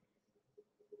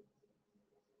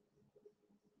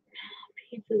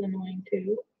 Pizza's annoying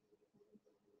too.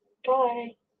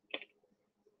 Bye.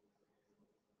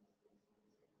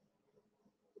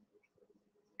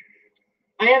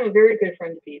 I am a very good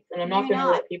friend to Pete, and I'm not gonna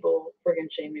let people friggin'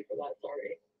 shame me for that.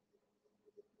 Sorry.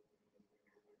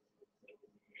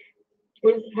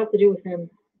 What does it have to do with him?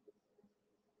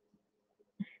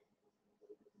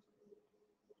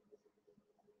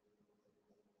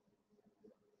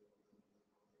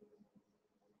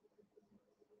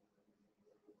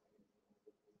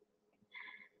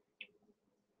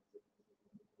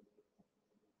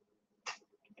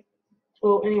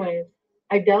 So, anyways,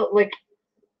 I doubt, like,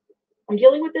 I'm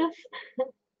dealing with this.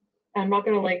 I'm not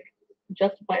gonna, like,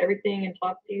 justify everything and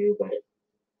talk to you, but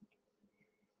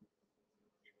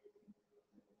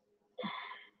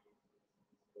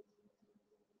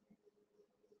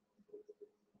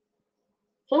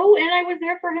so, and I was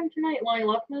there for him tonight, Lonnie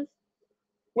Lockness.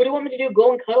 What do you want me to do?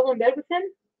 Go and cuddle in bed with him?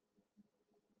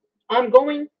 I'm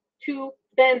going to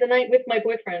spend the night with my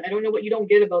boyfriend. I don't know what you don't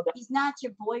get about that. He's not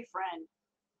your boyfriend.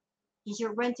 He's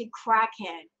your rented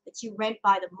crackhead that you rent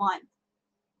by the month.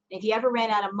 And if you ever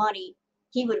ran out of money,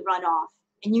 he would run off.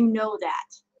 And you know that.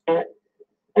 I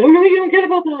don't know what you don't get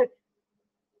about that.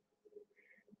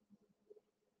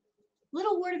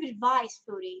 Little word of advice,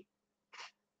 Foodie.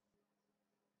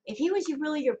 If he was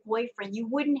really your boyfriend, you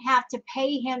wouldn't have to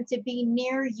pay him to be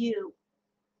near you.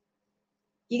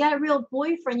 You got a real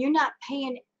boyfriend, you're not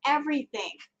paying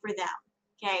everything for them,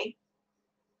 okay?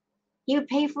 He would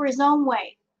pay for his own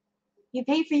way. You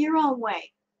pay for your own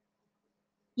way.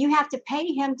 You have to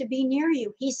pay him to be near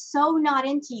you. He's so not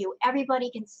into you. Everybody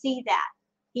can see that.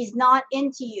 He's not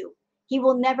into you. He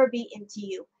will never be into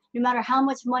you. No matter how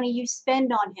much money you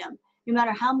spend on him, no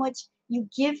matter how much you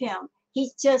give him,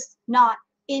 he's just not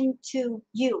into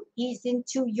you. He's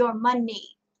into your money.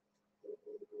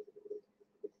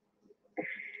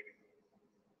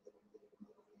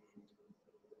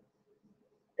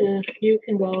 If you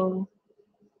can go.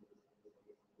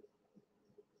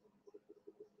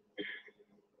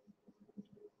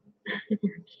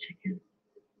 Chicken.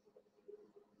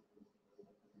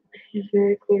 He's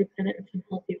very codependent and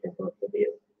unhealthy for both of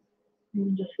you.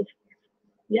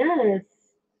 Yes.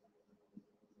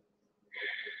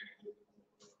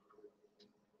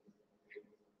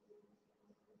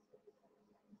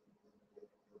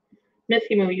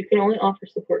 Missy Moo, you can only offer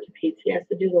support to Pete. He has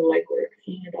to do the legwork.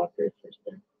 Seeing a doctor is first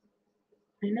step.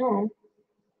 I know.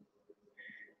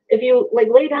 If you like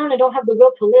lay down and don't have the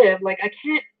will to live, like I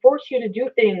can't force you to do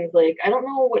things. Like I don't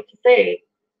know what to say.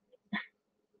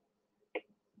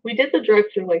 We did the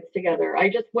drive-through lights together. I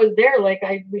just was there. Like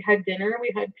we had dinner,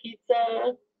 we had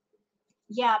pizza.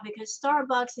 Yeah, because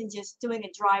Starbucks and just doing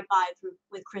a drive-by through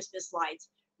with Christmas lights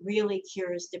really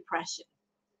cures depression.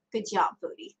 Good job,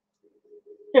 Foodie.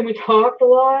 And we talked a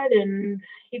lot, and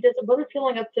he just wasn't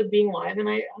feeling up to being live. And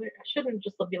I shouldn't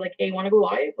just be like, "Hey, want to go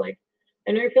live?" Like,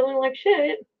 I know you're feeling like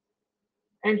shit,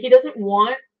 and he doesn't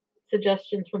want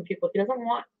suggestions from people. He doesn't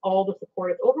want all the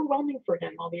support. It's overwhelming for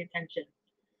him, all the attention.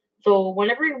 So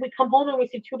whenever we come home and we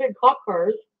see two big cop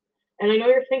cars, and I know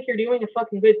you think you're doing a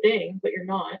fucking good thing, but you're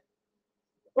not.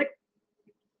 Like,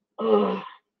 ugh.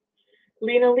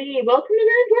 Lena Lee, welcome to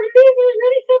Very Important Business.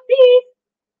 Ready, set, peace.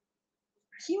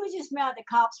 She was just mad the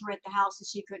cops were at the house and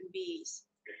she couldn't bees.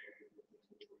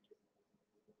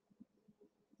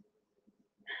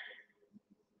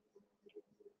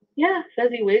 Yeah,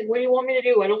 Fezziwig, what do you want me to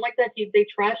do? I don't like that they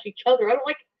trash each other. I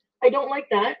don't like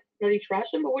that he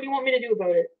trashed him, but what do you want me to do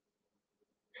about it?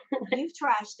 You've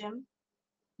trashed him.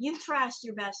 You've trashed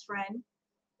your best friend.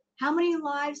 How many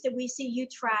lives did we see you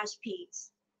trash, Pete?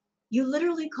 You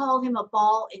literally called him a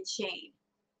ball and chain,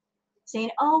 saying,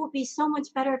 oh, it'd be so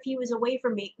much better if he was away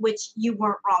from me, which you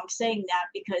weren't wrong saying that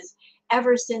because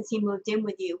ever since he moved in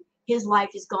with you, his life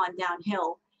has gone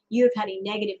downhill. You have had a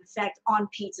negative effect on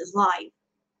Pete's life,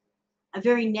 a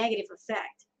very negative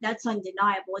effect. That's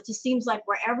undeniable. It just seems like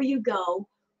wherever you go,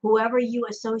 whoever you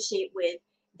associate with,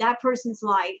 that person's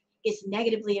life is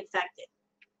negatively affected.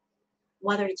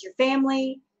 Whether it's your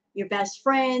family, your best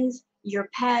friends, your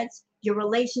pets, your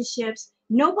relationships,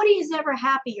 nobody is ever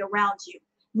happy around you.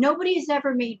 Nobody is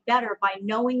ever made better by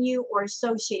knowing you or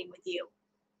associating with you.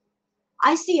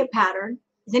 I see a pattern.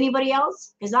 Does anybody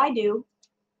else? Because I do.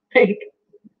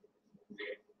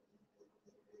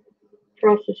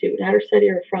 Prostitute. Natter said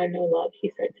you're a friend, no love,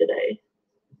 he said today.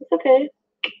 It's okay.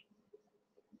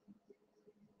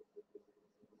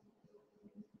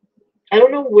 I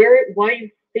don't know why you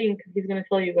think he's going to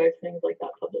tell you guys things like that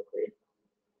publicly.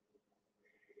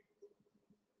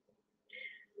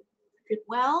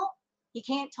 Well, he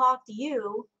can't talk to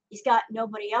you. He's got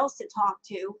nobody else to talk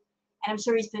to. And I'm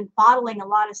sure he's been bottling a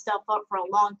lot of stuff up for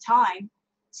a long time.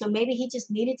 So maybe he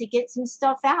just needed to get some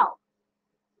stuff out.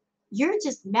 You're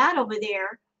just mad over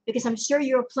there because I'm sure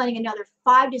you're planning another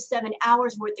 5 to 7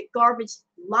 hours worth of garbage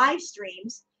live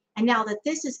streams. And now that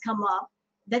this has come up,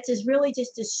 that has really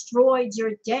just destroyed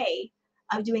your day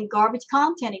I'm doing garbage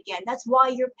content again. That's why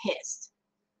you're pissed.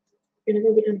 You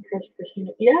never been impressed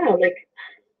person. Yeah, like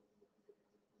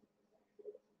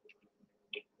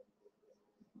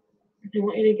they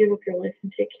want you to give up your life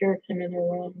and take care of him, and they're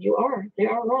wrong. You are. They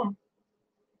are wrong.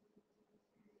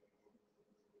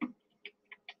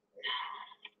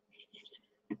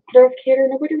 Darth Vader,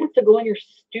 nobody wants to go on your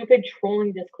stupid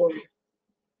trolling Discord.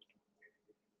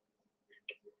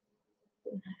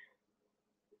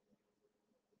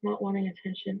 Not wanting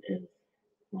attention is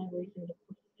my reason to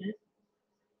post it.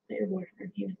 That your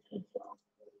boyfriend even says so.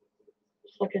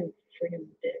 Sucking friggin'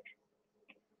 dick.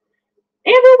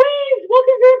 Amber Waves!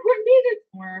 Welcome to Important Music!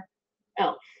 Somewhere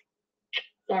else.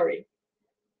 Sorry.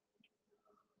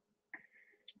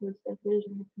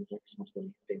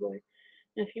 Big boy.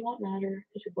 And if you want matter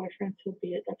as your boyfriend, so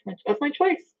be it. That's my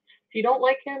choice. If you don't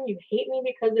like him, you hate me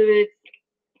because of it.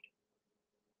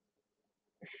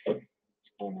 I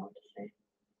don't know what to say.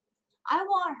 I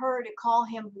want her to call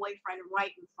him boyfriend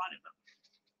right in front of him.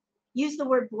 Use the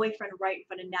word boyfriend right in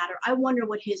front of Natter. I wonder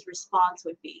what his response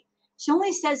would be. She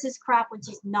only says this crap when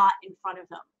she's not in front of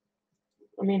him.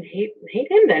 I mean, hate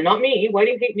him then, not me. Why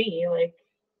do you hate me? Like,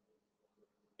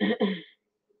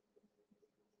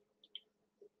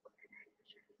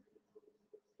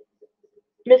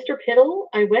 Mr. Piddle,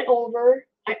 I went over.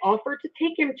 I offered to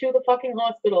take him to the fucking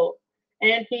hospital,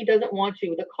 and he doesn't want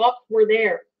to. The cops were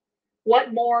there.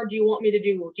 What more do you want me to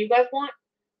do? Do you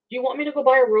want me to go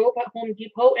buy a rope at Home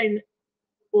Depot and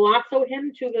lasso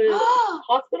him to the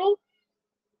hospital?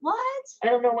 What? I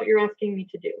don't know what you're asking me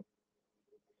to do.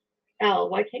 Al,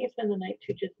 why can't you spend the night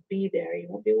to just be there? You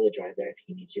won't be able to drive there if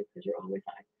he needs you because you're always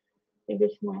high. Think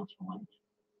there's somewhere else for once.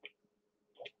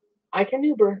 I can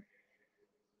Uber.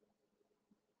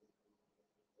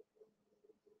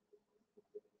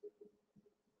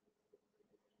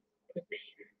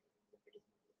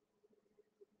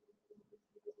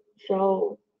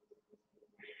 So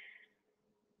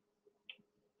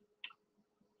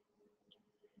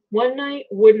one night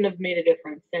wouldn't have made a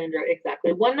difference, Sandra.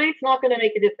 Exactly. One night's not going to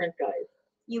make a difference, guys.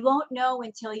 You won't know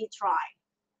until you try.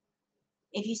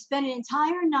 If you spend an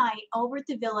entire night over at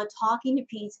the villa talking to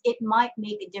Pete, it might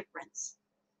make a difference.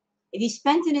 If you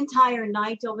spent an entire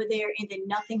night over there and then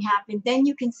nothing happened, then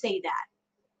you can say that.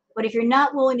 But if you're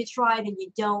not willing to try, then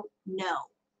you don't know.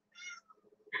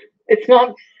 It's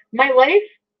not my life.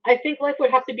 I think life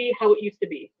would have to be how it used to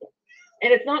be.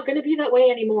 And it's not going to be that way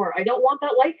anymore. I don't want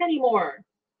that life anymore.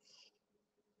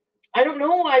 I don't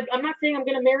know. I'm not saying I'm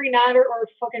going to marry Nader or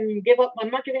fucking give up.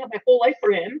 I'm not giving up my whole life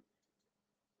for him.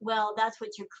 Well, that's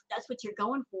what you're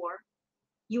going for.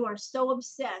 You are so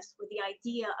obsessed with the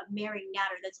idea of marrying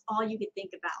Nader. That's all you could think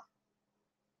about.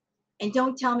 And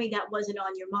don't tell me that wasn't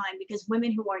on your mind, because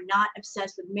women who are not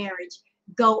obsessed with marriage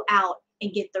go out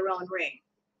and get their own ring.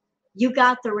 You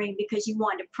got the ring because you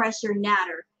wanted to pressure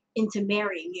Nader into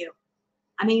marrying you.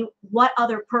 I mean, what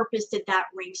other purpose did that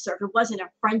ring serve? It wasn't a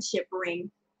friendship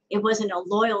ring. It wasn't a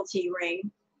loyalty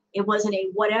ring. It wasn't a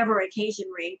whatever occasion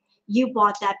ring. You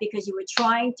bought that because you were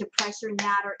trying to pressure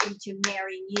Nader into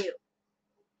marrying you.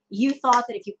 You thought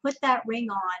that if you put that ring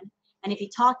on and if you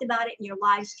talked about it in your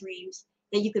live streams,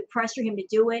 that you could pressure him to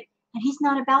do it. And he's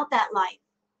not about that life.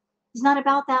 He's not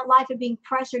about that life of being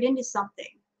pressured into something.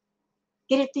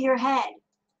 Get it through your head.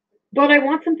 But I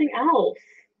want something else.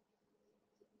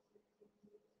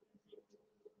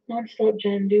 Non-stop,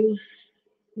 Jen. Do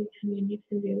what you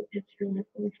can do. It's your life.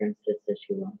 My friend says that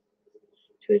she wants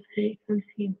to his hate.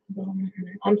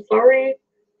 I'm sorry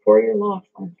for your loss,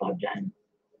 non-stop, Jen.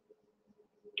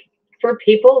 For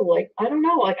people, like, I don't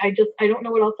know. Like, I don't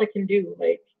know what else I can do.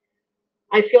 Like,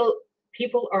 I feel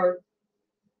people are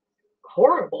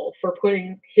horrible for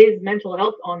putting his mental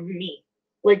health on me.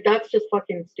 Like, that's just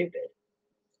fucking stupid.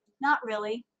 Not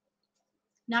really.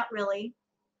 Not really.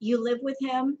 You live with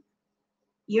him.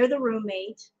 You're the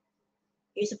roommate.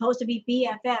 You're supposed to be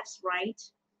BFFs, right?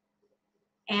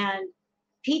 And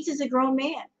Pete is a grown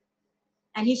man,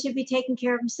 and he should be taking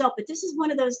care of himself. But this is one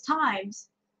of those times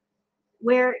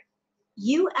where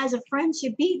you as a friend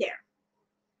should be there.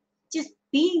 Just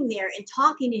being there and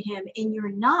talking to him, and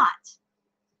you're not.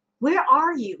 Where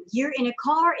are you? You're in a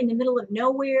car in the middle of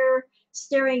nowhere,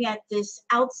 staring at this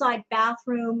outside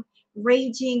bathroom,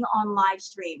 raging on live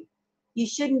stream. You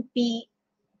shouldn't be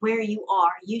where you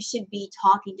are. You should be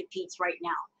talking to Pete right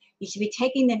now. You should be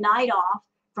taking the night off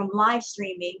from live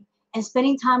streaming and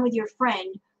spending time with your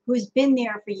friend who's been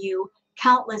there for you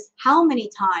countless, how many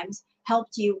times,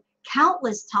 helped you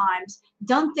countless times,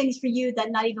 done things for you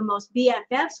that not even most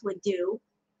BFFs would do.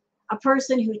 A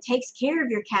person who takes care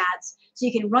of your cats so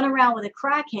you can run around with a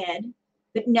crackhead.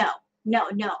 But no.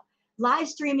 Live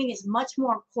streaming is much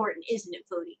more important, isn't it,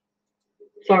 Foodie?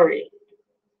 Sorry.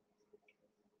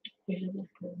 He's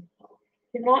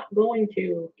not going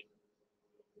to.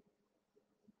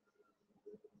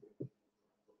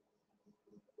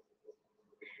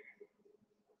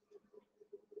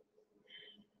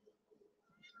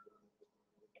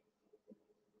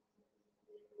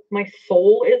 My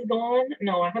soul is gone?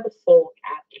 No, I have a soul,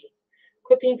 Kathy.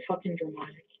 Quit being fucking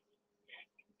dramatic.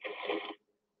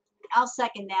 I'll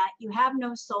second that. You have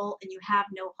no soul and you have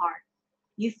no heart.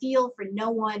 You feel for no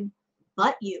one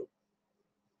but you.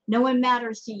 No one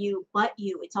matters to you but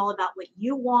you. It's all about what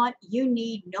you want, you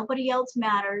need. Nobody else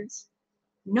matters.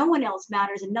 No one else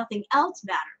matters and nothing else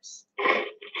matters.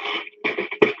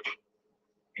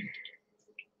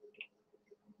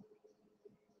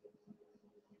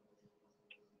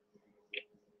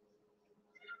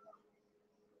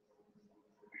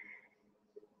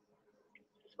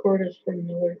 Discord is for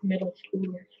middle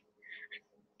schoolers.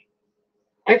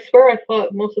 I swear I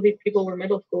thought most of these people were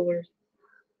middle schoolers.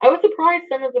 I was surprised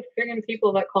some of the friggin'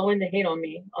 people that call in to hate on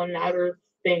me on Outer's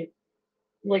thing.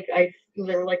 Like,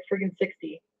 they're like friggin'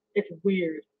 60. It's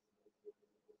weird.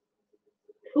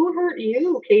 Who hurt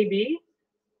you, KB?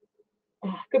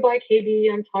 Oh, goodbye,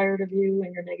 KB. I'm tired of you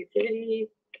and your negativity.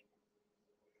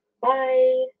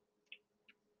 Bye.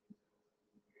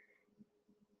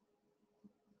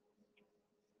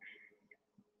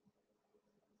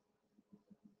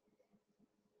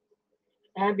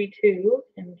 Abby too.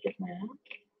 And get my ass.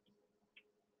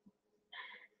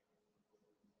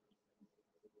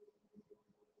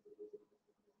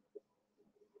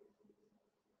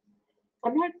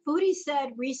 I'm not. Foodie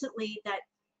said recently that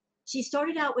she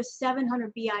started out with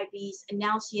 700 BIBs and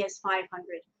now she has 500,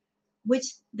 which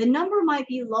the number might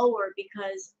be lower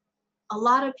because a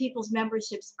lot of people's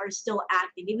memberships are still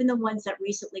active, even the ones that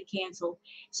recently canceled.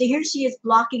 So here she is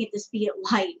blocking at the speed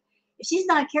of light. If she's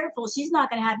not careful, she's not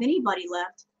going to have anybody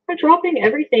left. I'm dropping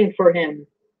everything for him.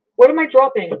 What am I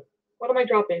dropping? What am I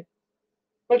dropping?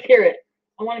 Let's hear it.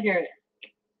 I want to hear it.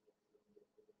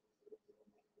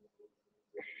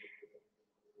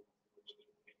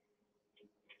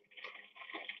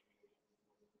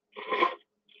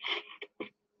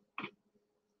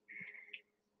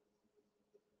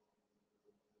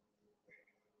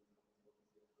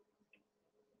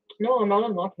 No, I'm not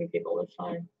unlocking people this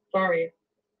time. Sorry.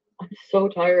 I'm so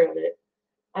tired of it.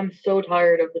 I'm so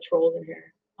tired of the trolls in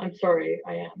here. I'm sorry,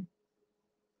 I am.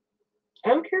 I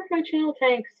don't care if my channel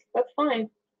tanks. That's fine.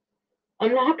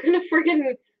 I'm not gonna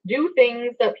friggin' do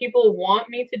things that people want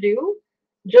me to do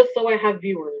just so I have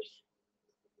viewers.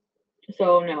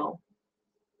 So no.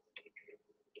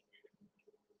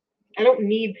 I don't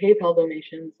need PayPal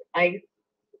donations.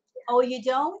 Oh, you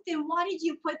don't? Then why did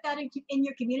you put that in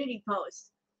your community post?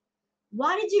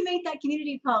 Why did you make that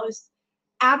community post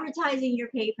advertising your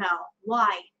PayPal?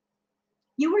 Why?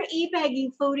 You were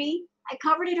e-begging, Foodie. I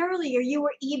covered it earlier. You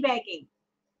were e-begging.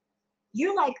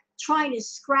 You're like trying to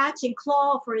scratch and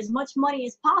claw for as much money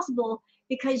as possible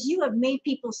because you have made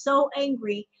people so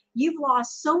angry. You've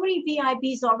lost so many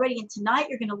VIBs already, and tonight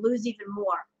you're going to lose even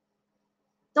more.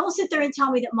 Don't sit there and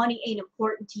tell me that money ain't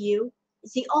important to you.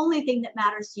 It's the only thing that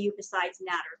matters to you besides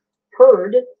Natter.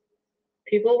 heard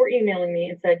people were emailing me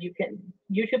and said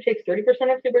YouTube takes 30%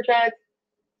 of super chats.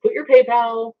 Put your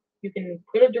PayPal. You can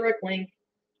put a direct link.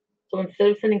 So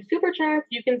instead of sending super chats,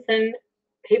 you can send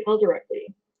PayPal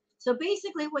directly. So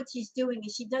basically what she's doing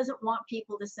is she doesn't want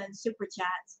people to send super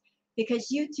chats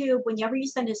because YouTube, whenever you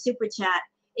send a super chat,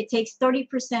 it takes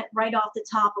 30% right off the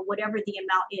top of whatever the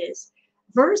amount is.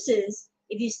 Versus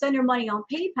if you send her money on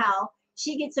PayPal,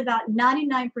 she gets about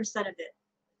 99% of it.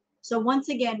 So once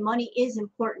again, money is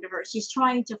important to her. She's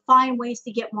trying to find ways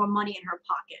to get more money in her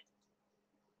pocket.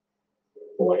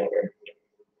 Whatever.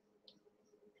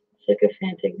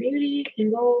 Sycophantic beauty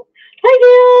can go.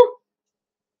 Hi, Gail!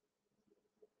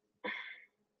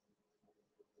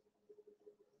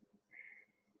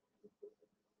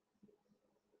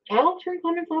 I'll turn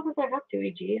comments off if I have to,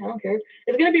 EG. I don't care.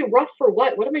 It's gonna be rough for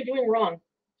what? What am I doing wrong?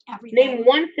 Everything. Name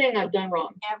one thing I've done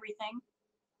wrong. Everything.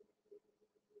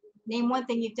 Name one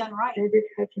thing you've done right. Every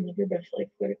catch and live your best life.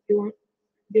 What if you want?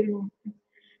 Give it all.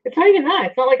 It's not even that.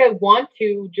 It's not like I want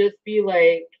to just be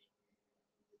like,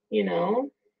 you know.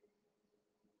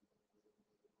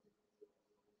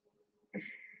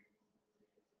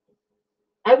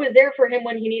 I was there for him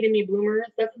when he needed me, bloomers.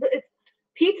 It's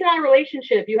Pete's not a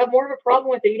relationship. You have more of a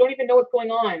problem with it. You don't even know what's going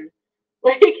on.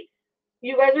 Like,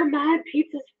 you guys are mad.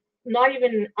 Pete's is not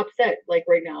even upset, like,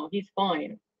 right now. He's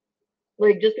fine.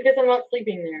 Like, just because I'm not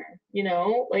sleeping there, you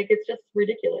know? Like, it's just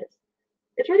ridiculous.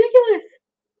 It's ridiculous.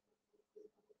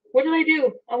 What did I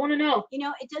do? I want to know.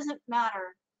 It doesn't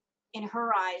matter in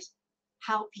her eyes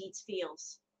how Pete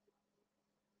feels.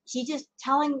 She's just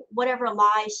telling whatever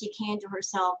lies she can to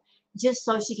herself just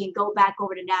so she can go back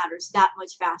over to Natters that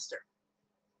much faster.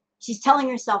 She's telling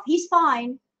herself he's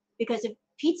fine, because if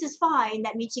Pizza's fine,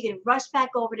 that means she can rush back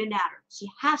over to Natter. She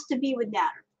has to be with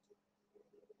Natter.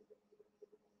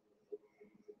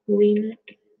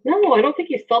 No, I don't think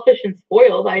he's selfish and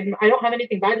spoiled. I don't have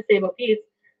anything bad to say about Pete.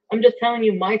 I'm just telling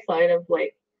you my side of,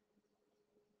 like,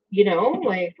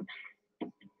 like,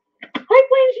 high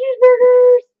plain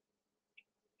cheeseburgers.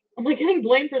 I'm like getting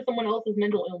blamed for someone else's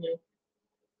mental illness.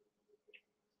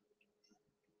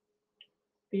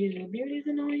 Visual Beauty's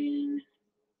annoying.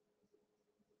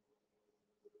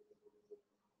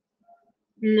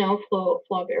 No,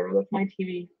 flop error. That's my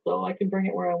TV, so I can bring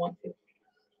it where I want to.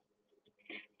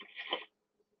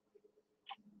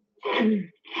 Do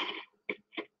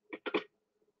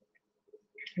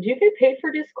you get paid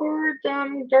for Discord,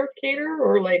 Darth Cater,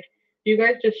 or like do you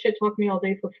guys just shit talk me all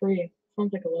day for free?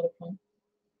 Sounds like a lot of fun.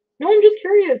 No, I'm just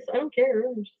curious. I don't care.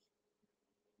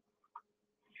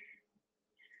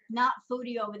 Not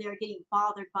Foodie over there getting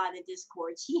bothered by the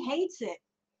Discord. She hates it.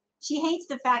 She hates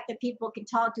the fact that people can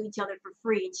talk to each other for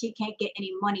free and she can't get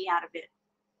any money out of it.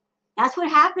 That's what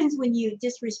happens when you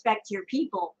disrespect your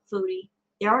people, Foodie.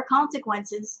 There are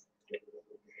consequences.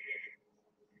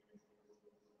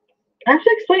 I have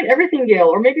to explain everything, Gail,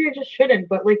 or maybe I just shouldn't,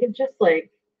 but like it's just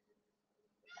like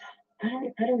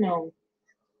I don't know.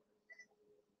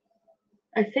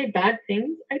 I say bad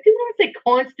things. I do not say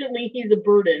constantly he's a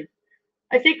burden.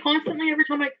 I say constantly every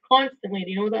time constantly.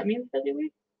 Do you know what that means,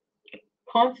 Fezziwee?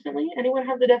 Constantly? Anyone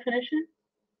have the definition?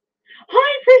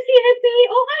 Hi, Prissy Hippie!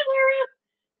 Oh, hi, Laura!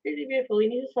 Crazy Beautiful, you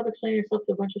need to stop explaining yourself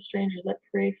to a bunch of strangers that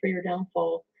pray for your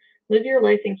downfall. Live your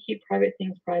life and keep private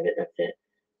things private. That's it.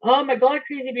 Oh my god,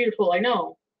 Crazy Beautiful, I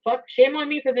know. Fuck, shame on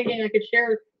me for thinking I could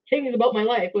share things about my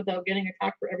life without getting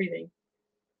attacked for everything.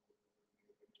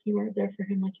 You weren't there for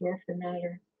him like you are for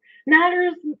Natter.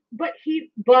 Natter's, he's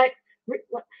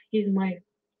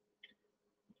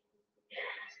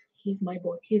my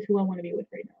boy. He's who I want to be with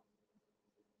right now.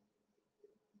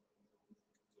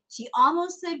 She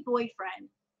almost said boyfriend.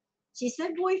 She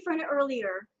said boyfriend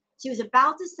earlier. She was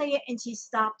about to say it and she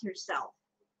stopped herself.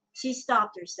 She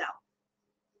stopped herself.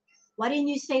 Why didn't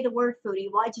you say the word, Foodie?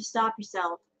 Why'd you stop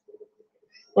yourself?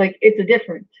 Like, it's a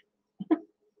different.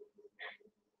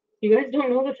 You guys don't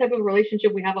know the type of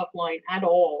relationship we have offline at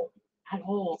all. At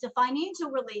all. It's a financial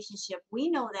relationship. We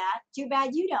know that. Too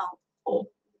bad you don't. Oh.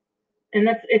 And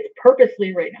it's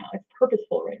purposely right now. It's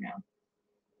purposeful right now.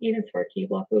 Eden's for key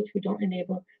block those who don't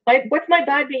enable. What's my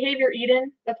bad behavior,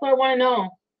 Eden? That's what I want to know.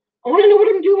 I want to know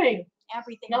what I'm doing.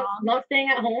 Everything wrong. Not staying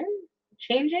at home,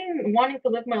 changing, wanting to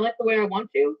live my life the way I want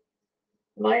to.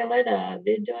 Violetta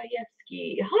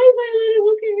Vidoyevsky. Hi, Violetta.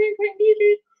 Welcome here, great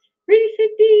users. Pretty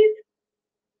sick bees.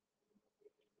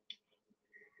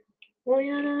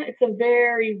 Liana, it's a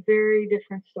very, very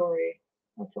different story.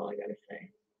 That's all I gotta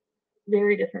say.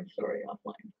 Very different story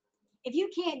offline. If you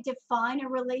can't define a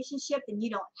relationship, then you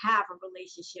don't have a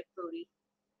relationship, Foodie.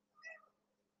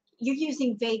 You're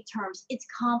using vague terms. It's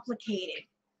complicated.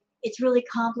 It's really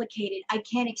complicated. I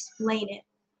can't explain it.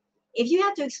 If you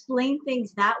have to explain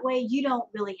things that way, you don't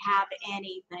really have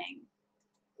anything.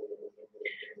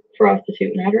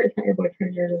 Prostitute, Natter is not your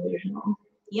boyfriend, you're delusional.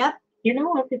 Yep. You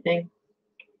know everything.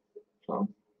 So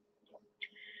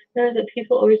there's that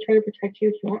people always try to protect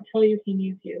you. He won't tell you he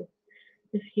needs you.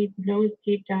 If he knows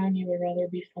deep down you would rather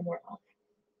be somewhere else.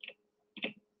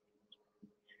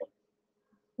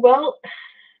 Well,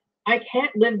 I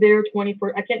can't live there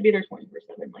 24. I can't be there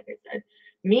 24/7, like I said.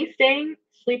 Me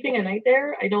sleeping a night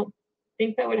there, I don't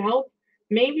think that would help.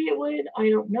 Maybe it would. I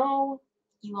don't know.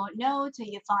 You won't know till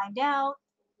you find out.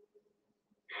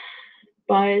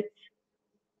 But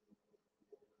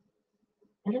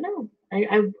I don't know.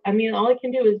 I mean, all I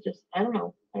can do is just I don't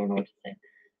know. I don't know what to say.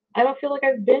 I don't feel like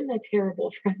I've been a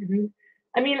terrible friend.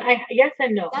 I mean, yes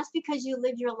and no. That's because you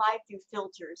live your life through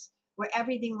filters where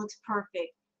everything looks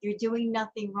perfect. You're doing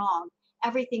nothing wrong.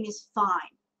 Everything is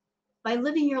fine. By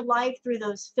living your life through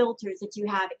those filters that you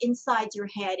have inside your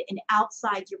head and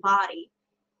outside your body,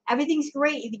 everything's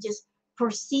great. You can just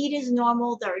proceed as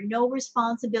normal. There are no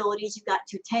responsibilities you got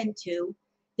to tend to.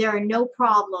 There are no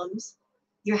problems.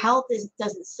 Your health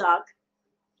doesn't suck.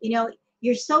 You know,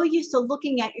 you're so used to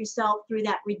looking at yourself through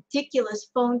that ridiculous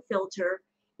phone filter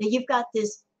that you've got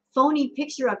this phony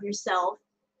picture of yourself.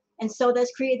 And so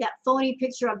that's created that phony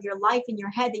picture of your life in your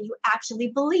head that you actually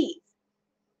believe.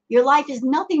 Your life is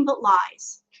nothing but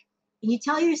lies. And you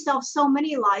tell yourself so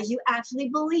many lies, you actually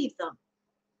believe them.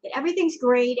 That everything's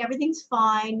great, everything's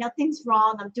fine, nothing's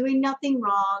wrong, I'm doing nothing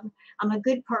wrong, I'm a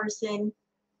good person.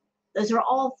 Those are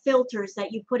all filters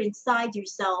that you put inside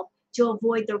yourself to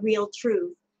avoid the real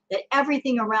truth, that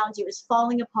everything around you is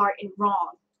falling apart and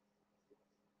wrong.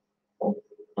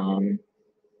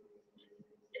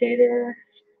 Tater,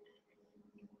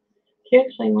 can't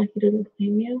explain why he doesn't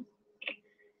claim you.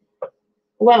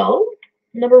 Well,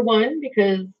 number one,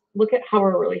 because look at how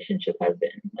our relationship has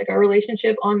been. Like, our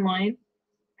relationship online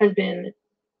has been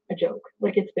a joke.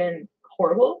 Like, it's been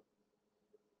horrible.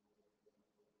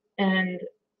 And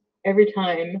every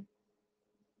time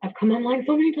I've come online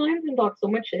so many times and talked so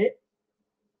much shit,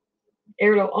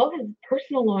 aired out all his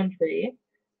personal laundry.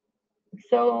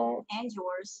 So, And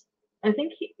yours. I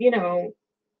think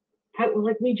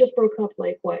like, we just broke up,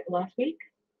 like, what, last week?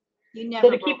 You never.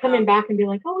 So to keep coming back and be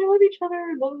like, oh, we love each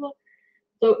other, blah blah blah.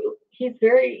 So he's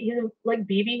like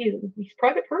BB. He's a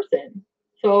private person.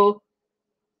 So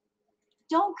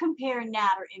don't compare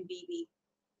Natter and BB.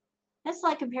 That's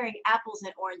like comparing apples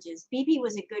and oranges. BB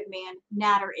was a good man.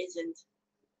 Natter isn't.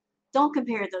 Don't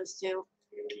compare those two.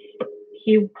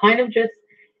 He kind of just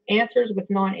answers with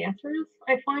non-answers,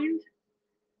 I find.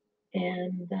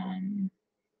 And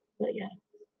but yeah.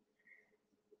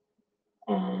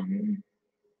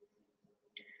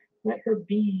 Let her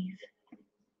be.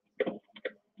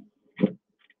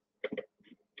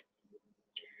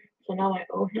 So now I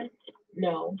owe him?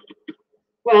 No.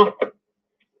 Well,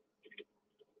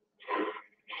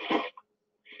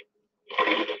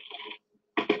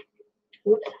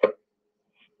 whoops.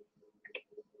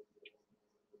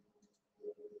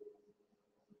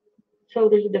 So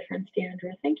there's a difference,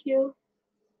 Deandra. Thank you.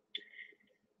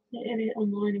 Edit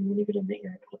online and leave it admit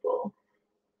you're a couple.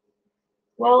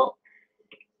 Well,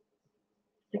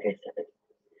 like I said,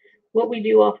 what we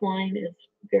do offline is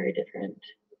very different.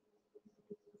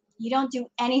 You don't do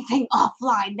anything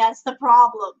offline. That's the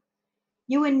problem.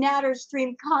 You and Natter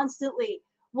stream constantly.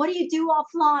 What do you do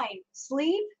offline?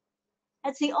 Sleep?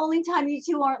 That's the only time you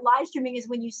two aren't live streaming is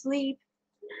when you sleep.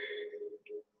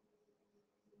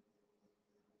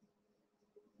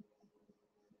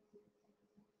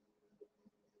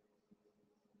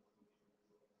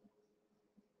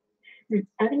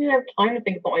 I didn't even have time to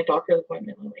think about my doctor's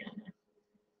appointment,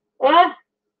 Liliana.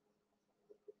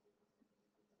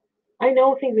 I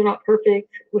know things are not perfect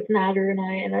with Natter and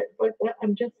I, but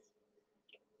I'm just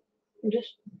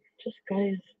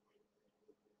guys.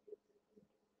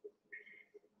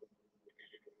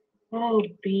 Oh,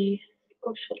 B.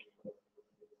 Oh, shit.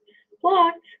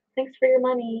 Blocked. Thanks for your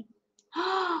money.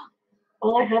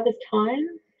 All I have is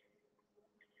time.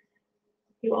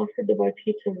 You offered to buy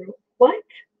pizza. What?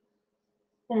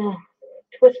 Oh,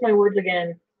 twist my words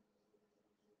again.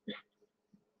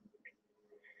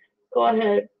 Go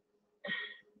ahead.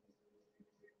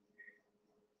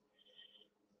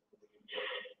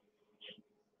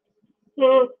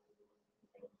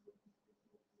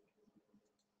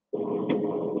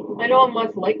 I know I'm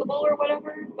less likable or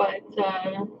whatever, but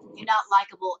you're not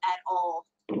likable at all.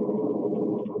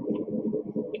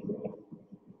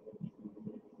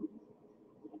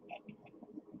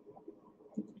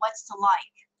 What's to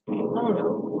like? I don't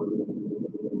know.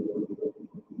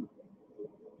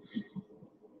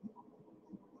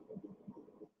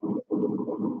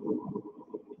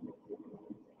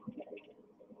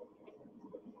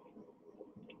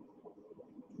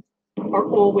 Are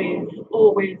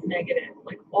always negative.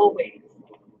 Like, always.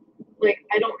 Like,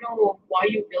 I don't know why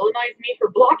you villainize me for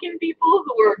blocking people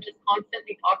who are just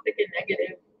constantly toxic and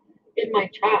negative in my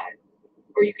chat.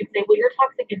 Or you could say, well, you're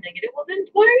toxic and negative. Well, then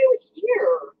why are you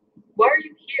here? Why are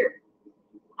you here?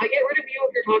 I get rid of you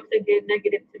if you're toxic and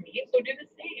negative to me, so do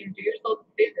the same. Do yourself a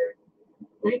favor.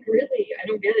 Like, really, I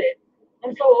don't get it.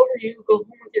 I'm so over you. Go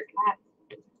home with your cats.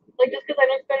 Like, just because I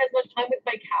don't spend as much time with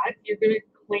my cats, you're going to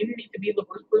claim me to be the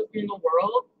worst person in the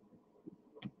world?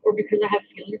 Or because I have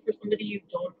feelings for somebody you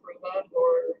don't approve of?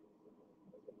 Or,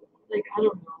 like, I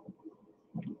don't know.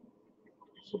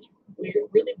 It's just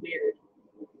weird, really weird.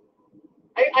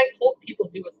 I hope people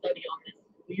do a study on this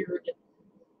weird.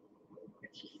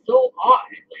 It's just so odd.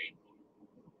 Like,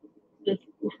 this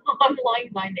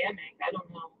online dynamic. I don't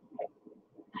know.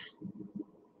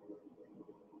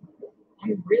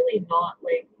 I'm really not,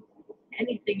 like,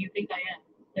 anything you think I am.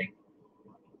 Like,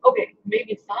 okay,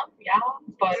 maybe some, yeah,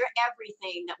 but you're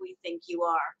everything that we think you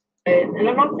are. And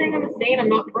I'm not saying I'm a saint, I'm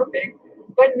not perfect,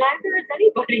 but neither is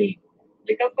anybody.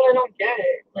 Like, that's what I don't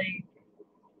get. Like,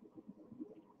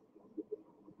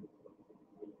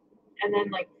 and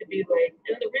then, like, to be like,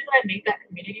 and the reason I made that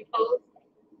community post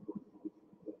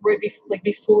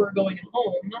before going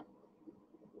home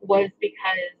was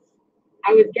because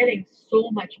I was getting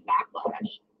so much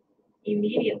backlash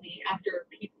immediately after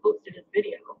Pete posted his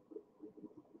video.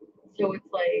 So it's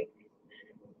like,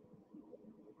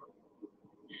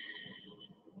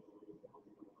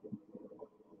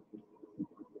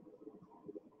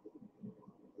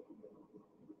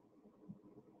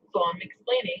 So I'm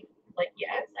explaining, like,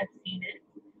 yes, I've seen it.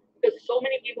 Because so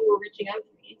many people were reaching out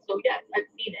to me. So yes, I've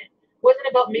seen it. It wasn't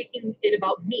about making it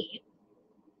about me.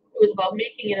 It was about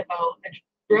making it about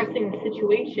addressing the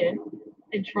situation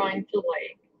and trying to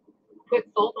like put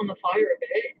salt on the fire a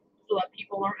bit so that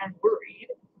people aren't as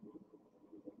worried.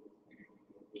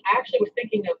 I actually was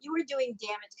thinking of You were doing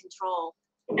damage control.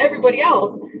 everybody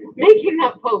else making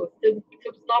that post to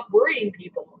stop worrying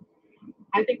people.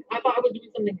 I thought I was doing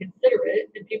something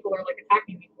considerate, and people are like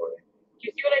attacking me for it. Do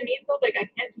you see what I mean? Though, like I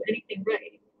can't do anything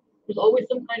right. There's always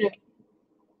some kind of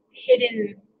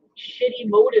hidden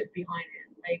shitty motive behind it.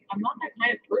 Like I'm not that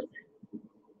kind of person.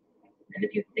 And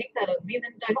if you think that of me,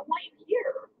 then I don't want you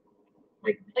here.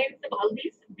 Like plain and simple. At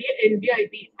least be in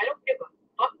VIPs. I don't give a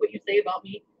fuck what you say about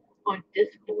me on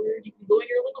Discord. You can go in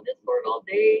your little Discord all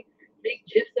day, make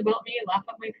gifs about me, laugh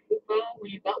at my fupa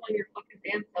when you got one your fucking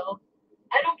damn self.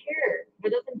 I don't care.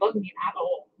 It doesn't bug me at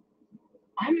all.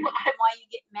 I'm Why you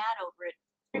get mad over it?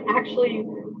 actually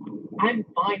I'm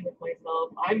fine with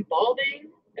myself. I'm balding.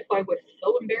 If I was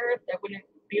so embarrassed, I wouldn't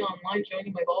be online showing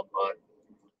you my bald spot.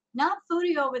 Not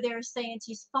Foodie over there saying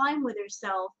she's fine with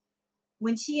herself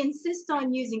when she insists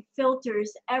on using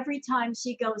filters every time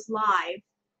she goes live.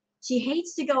 She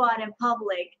hates to go out in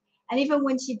public, and even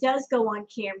when she does go on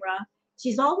camera,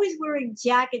 she's always wearing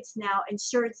jackets now and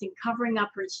shirts and covering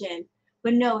up her chin.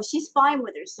 But no, she's fine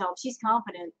with herself. She's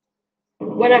confident.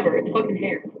 Whatever, it's fucking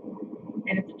hair.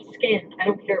 And it's skin. I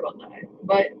don't care about that.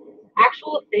 But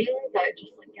actual things that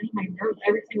just like get on my nerves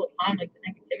every single time, like the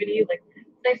negativity, like it's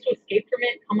nice to escape from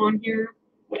it, come on here,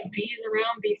 be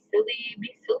around, be silly,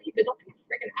 but don't be a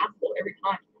freaking asshole every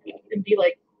time. And be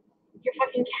like, you're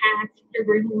fucking cats, you're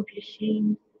going to be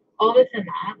ashamed, all this and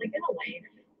that. Like, get a life.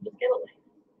 Just get a life.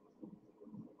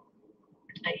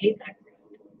 I hate that crap.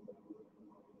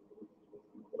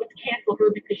 Let's cancel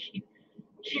her because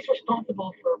she's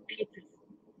responsible for Pete's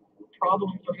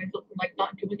problems or mental, like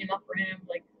not doing enough for him.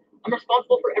 Like, I'm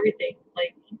responsible for everything.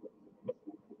 Like,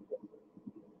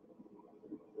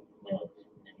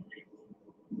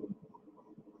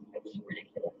 it's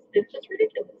ridiculous. It's just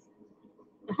ridiculous.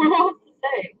 I don't know what to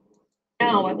say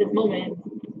now at this moment.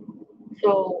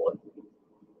 So,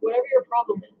 whatever your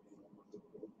problem is,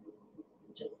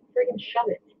 just friggin' shove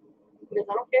it because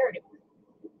I don't care anymore.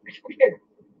 I don't care.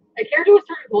 I care to a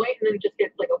certain point, and then it just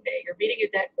gets like, okay, you're beating a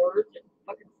dead horse, and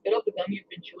fucking spit out the gum you've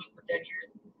been chewing for 10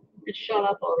 years, and shut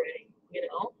up already. You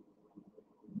know?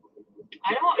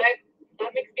 I don't.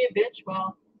 That makes me a bitch.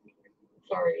 Well,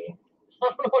 sorry. I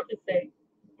don't know what to say.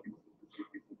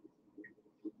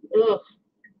 Ugh.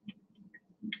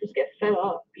 Just get fed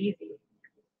up, easy.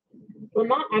 I'm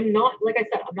not, like I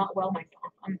said, I'm not well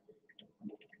myself. I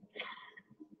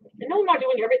know I'm not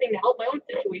doing everything to help my own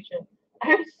situation. I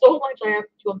have so much I have to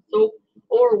do. I'm so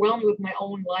overwhelmed with my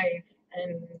own life.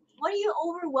 And What are you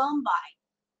overwhelmed by?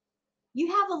 You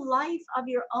have a life of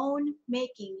your own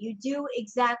making. You do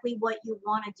exactly what you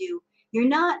want to do. You're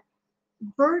not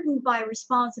burdened by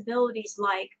responsibilities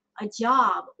like a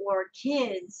job or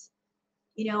kids,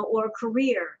 or a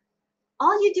career.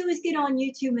 All you do is get on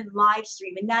YouTube and live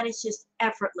stream, and that is just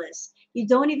effortless. You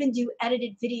don't even do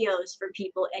edited videos for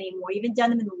people anymore. You haven't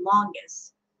done them in the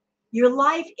longest. Your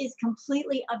life is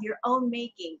completely of your own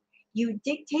making. You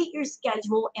dictate your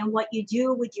schedule and what you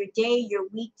do with your day, your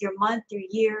week, your month, your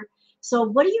year. So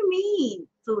what do you mean,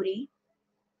 Foodie?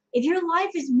 If your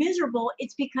life is miserable,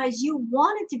 it's because you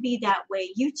want it to be that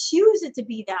way. You choose it to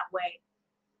be that way.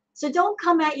 So don't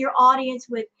come at your audience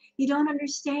with, you don't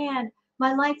understand.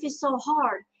 My life is so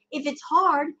hard. If it's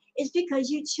hard, it's because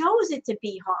you chose it to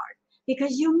be hard,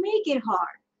 because you make it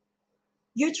hard.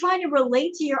 You're trying to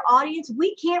relate to your audience.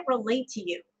 We can't relate to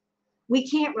you. We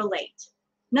can't relate.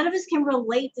 None of us can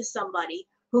relate to somebody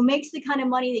who makes the kind of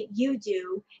money that you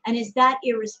do and is that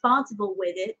irresponsible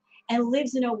with it and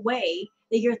lives in a way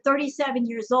that you're 37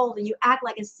 years old and you act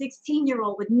like a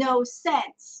 16-year-old with no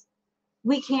sense.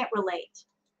 We can't relate.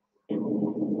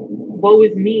 woe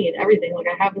is me and everything. Like,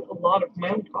 I have a lot of my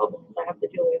own problems I have to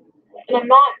deal with. And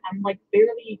I'm like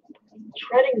barely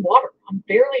treading water. I'm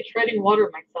barely treading water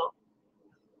myself,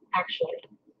 actually.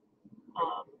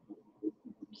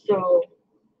 So,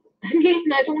 I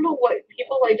mean, I don't know what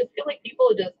I just feel like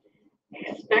people just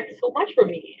expect so much from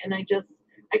me. And I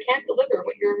can't deliver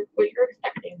what you're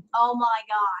expecting. Oh my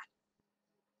God.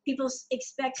 People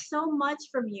expect so much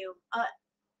from you.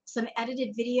 Some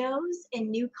edited videos and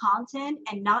new content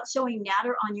and not showing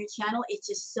natter on your channel is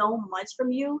just so much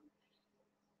from you.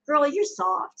 Girl, you're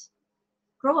soft.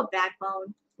 Grow a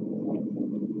backbone.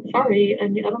 Sorry,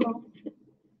 and I don't know.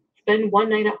 Spend one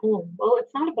night at home. Well,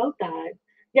 it's not about that.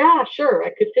 Yeah, sure,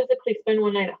 I could physically spend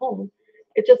one night at home.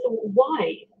 It's just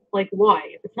why? Like, why?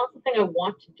 If it's not something I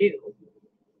want to do,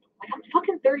 like, I'm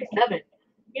fucking 37.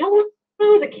 You know, when I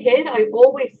was a kid, I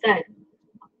always said,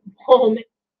 oh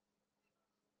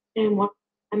man, when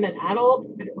I'm an adult,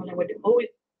 when I would always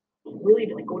really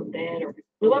like go to bed or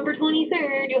November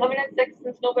 23rd, you haven't had sex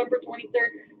since November 23rd.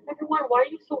 Everyone, why are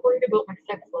you so worried about my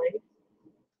sex life?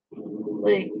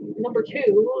 Like, number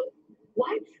two,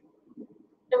 what?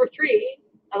 Number three,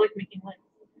 I like making lists.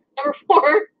 Number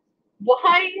four,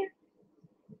 why?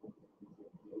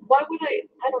 Why would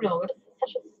I don't know. It's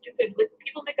such a stupid, like,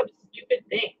 people make up stupid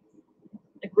things.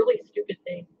 Like, really stupid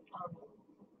things.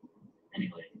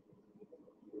 Anyway.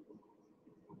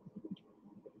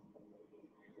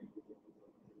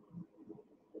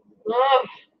 Ugh.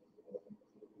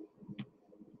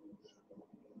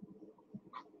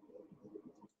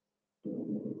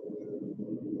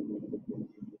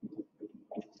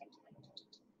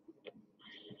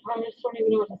 I just don't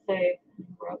even know what to say.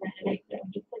 I have a headache.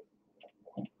 I'm just like,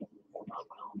 oh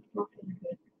well, not feeling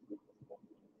good.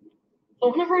 So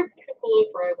whenever I pull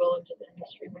over, I will into the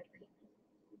industry, my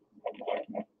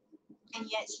friend. And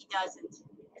yet she doesn't.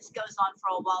 This goes on for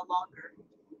a while longer.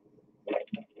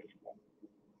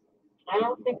 I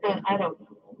don't think that, I don't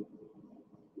know.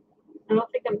 I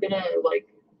don't think I'm gonna, like,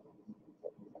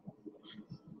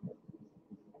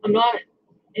 I'm not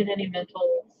in any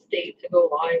mental state to go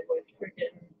live with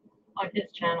freaking on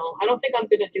his channel. I don't think I'm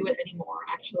gonna do it anymore,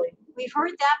 actually. We've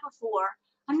heard that before.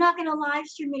 I'm not going to live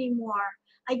stream anymore.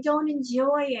 I don't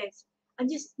enjoy it. I'm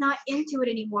just not into it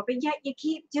anymore. But yet you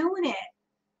keep doing it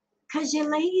because you're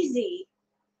lazy.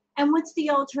 And what's the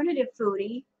alternative,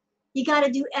 Foodie? You got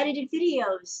to do edited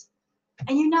videos.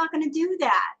 And you're not going to do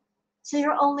that. So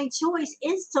your only choice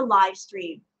is to live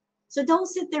stream. So don't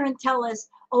sit there and tell us,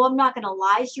 oh, I'm not going to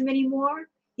live stream anymore.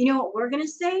 You know what we're going to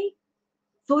say?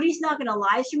 Foodie's not going to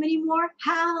live stream anymore.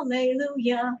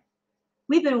 Hallelujah.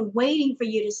 We've been waiting for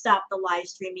you to stop the live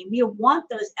streaming. We want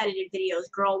those edited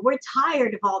videos, girl. We're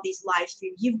tired of all these live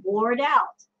streams. You've wore it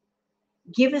out.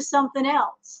 Give us something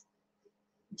else.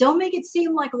 Don't make it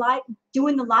seem like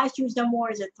doing the live streams no more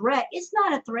is a threat. It's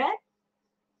not a threat.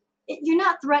 You're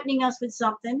not threatening us with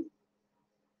something.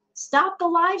 Stop the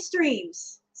live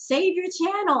streams. Save your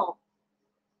channel.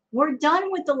 We're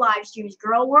done with the live streams,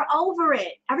 girl. We're over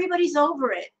it. Everybody's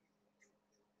over it.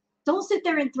 Don't sit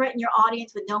there and threaten your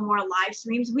audience with no more live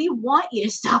streams. We want you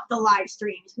to stop the live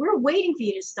streams. We're waiting for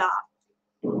you to stop.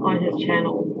 On his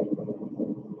channel.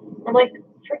 I'm like,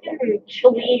 freaking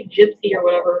Chili Gypsy or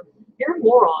whatever. You're a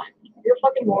moron. You're a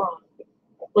fucking moron.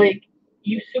 Like,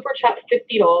 you super chat $50.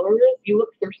 You look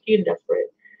thirsty and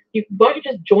desperate. Why don't you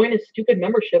just join a stupid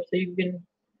membership so you can.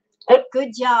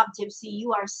 Good job, Gypsy.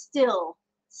 You are still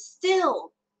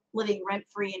living rent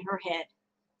free in her head.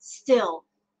 Still.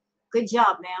 Good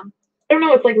job, ma'am. I don't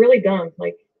know. It's like really dumb.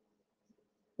 Like,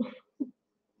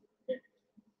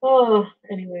 oh,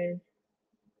 anyways.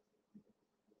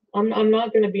 I'm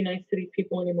not gonna be nice to these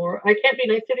people anymore. I can't be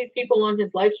nice to these people on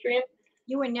his live stream.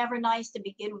 You were never nice to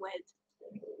begin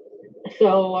with.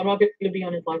 So I'm not gonna be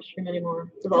on his live stream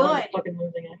anymore. Because I'm fucking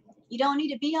losing it. You don't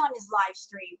need to be on his live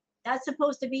stream. That's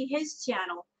supposed to be his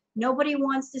channel. Nobody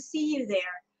wants to see you there.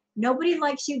 Nobody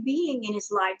likes you being in his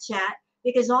live chat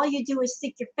because all you do is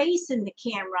stick your face in the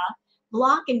camera,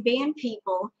 block and ban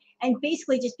people, and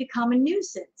basically just become a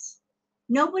nuisance.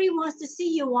 Nobody wants to see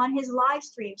you on his live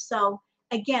stream. So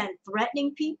again,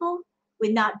 threatening people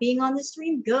with not being on the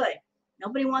stream, good.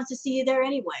 Nobody wants to see you there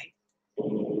anyway.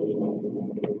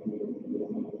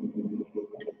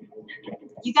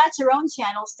 You got your own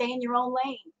channel, stay in your own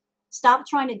lane. Stop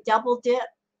trying to double dip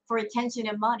for attention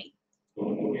and money.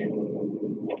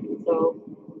 So,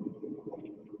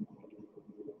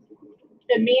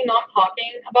 and me not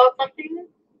talking about something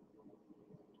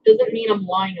doesn't mean I'm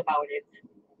lying about it.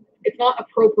 It's not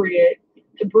appropriate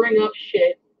to bring up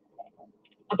shit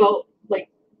about like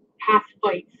past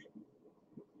fights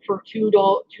for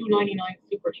 $2.99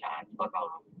 super chat. Fuck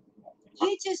off.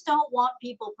 You just don't want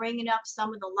people bringing up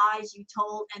some of the lies you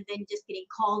told and then just getting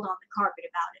called on the carpet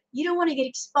about it. You don't want to get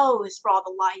exposed for all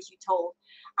the lies you told.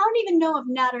 I don't even know if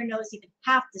Natter knows even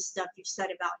half the stuff you've said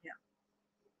about him.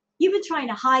 You've been trying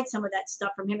to hide some of that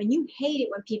stuff from him, and you hate it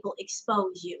when people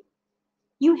expose you.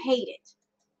 You hate it.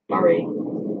 Sorry.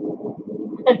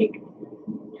 Like,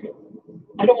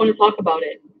 I don't want to talk about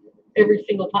it every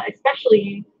single time,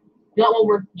 especially not when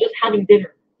we're just having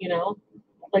dinner, you know?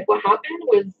 Like, what happened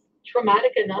was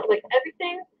traumatic enough. Like,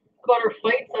 everything about our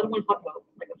fights, I don't want to talk about.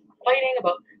 Like, fighting,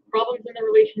 about problems in the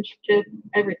relationship,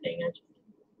 everything.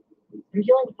 I'm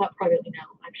dealing with that privately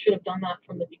now. I should have done that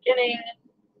from the beginning.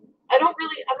 I'm not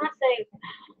saying.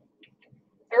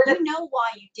 You know why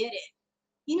you did it.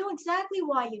 You know exactly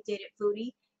why you did it,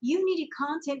 Foodie. You needed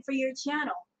content for your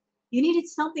channel. You needed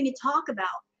something to talk about.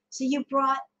 So you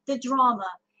brought the drama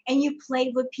and you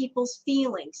played with people's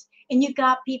feelings and you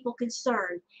got people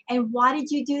concerned. And why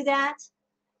did you do that?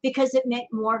 Because it meant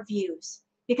more views,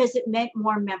 because it meant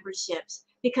more memberships,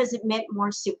 because it meant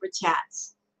more super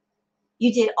chats.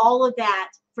 You did all of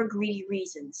that for greedy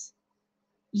reasons.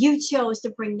 You chose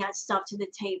to bring that stuff to the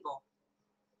table.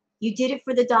 You did it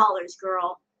for the dollars,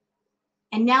 girl.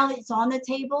 And now that it's on the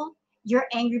table, you're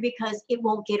angry because it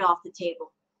won't get off the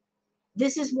table.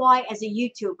 This is why, as a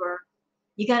YouTuber,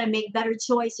 you got to make better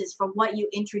choices for what you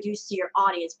introduce to your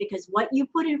audience, because what you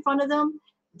put in front of them,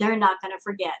 they're not going to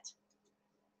forget.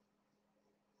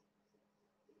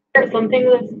 There's something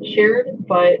that's shared,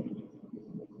 but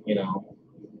you know,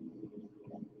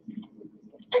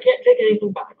 I can't take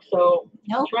anything back. So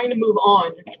Nope. trying to move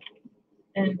on.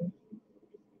 And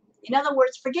in other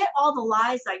words, forget all the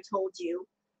lies I told you.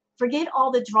 Forget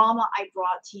all the drama I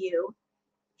brought to you.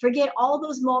 Forget all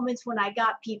those moments when I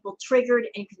got people triggered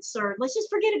and concerned. Let's just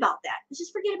forget about that. Let's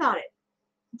just forget about it.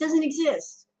 It doesn't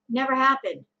exist. Never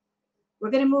happened.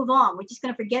 We're going to move on. We're just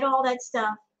going to forget all that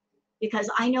stuff because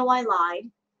I know I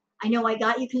lied. I know I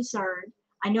got you concerned.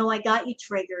 I know I got you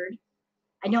triggered.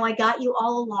 I know I got you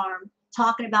all alarmed,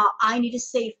 talking about I need a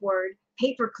safe word,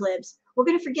 paper clips. We're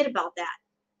going to forget about that.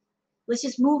 Let's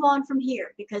just move on from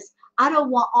here because I don't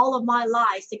want all of my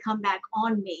lies to come back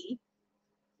on me.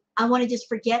 I want to just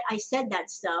forget I said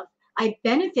that stuff. I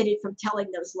benefited from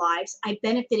telling those lies. I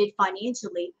benefited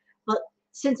financially. But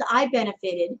since I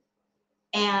benefited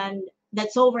and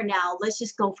that's over now, let's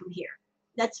just go from here.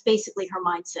 That's basically her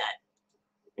mindset.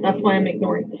 that's why I'm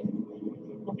ignoring things.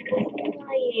 I'm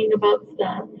lying about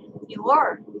stuff. You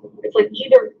are. It's like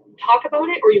either talk about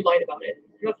it or you lied about it.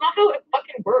 And that's not how it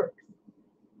fucking works.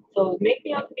 So make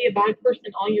me out to be a bad person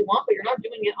all you want, but you're not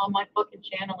doing it on my fucking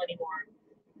channel anymore.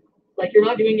 Like you're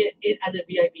not doing it as a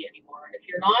VIB anymore. If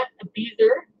you're not a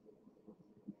beezer,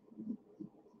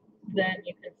 then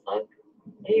you can suck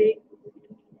a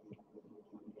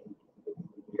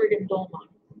friggin' dolma.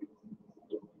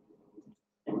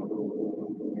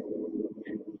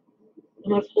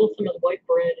 And that's wholesome as white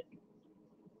bread.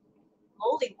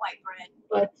 Moldy white bread.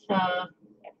 But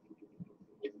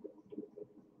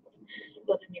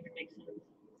doesn't even make sense.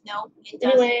 No, it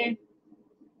doesn't. Anyway.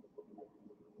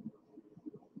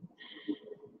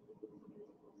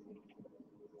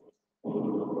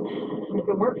 If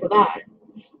it weren't for that,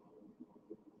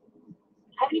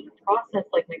 I haven't even processed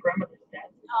like my grandmother's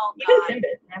death. Oh Even God.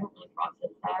 Timbit, I haven't really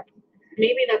processed that.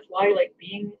 Maybe that's why like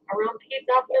being around kids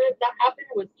after that happened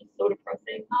was just so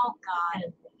depressing. Oh God.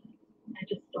 And I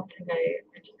just don't think I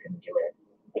just couldn't do it.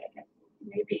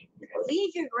 Maybe.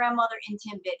 Leave your grandmother and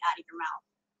Timbit out of your mouth.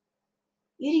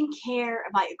 You didn't care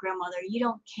about your grandmother. You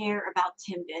don't care about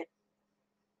Timbit.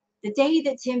 The day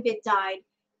that Timbit died,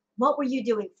 what were you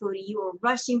doing, Foodie? You were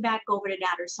rushing back over to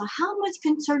Natter. So how much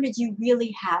concern did you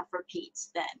really have for Pete's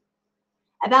then?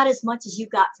 About as much as you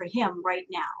got for him right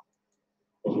now.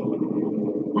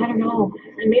 I don't know.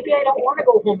 And maybe I don't want to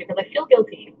go home because I feel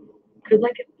guilty. Because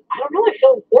like I don't know, I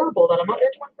feel horrible that I'm not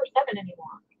there 24/7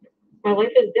 anymore. My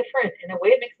life is different. In a way,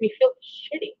 it makes me feel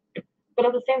shitty. But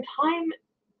at the same time,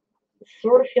 it's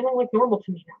sort of feeling like normal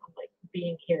to me now. Like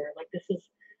being here. Like this is.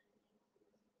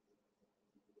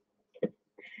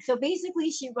 So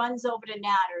basically, she runs over to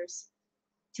Natter's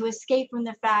to escape from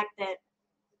the fact that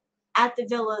at the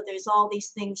villa, there's all these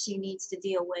things she needs to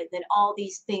deal with and all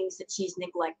these things that she's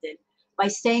neglected. By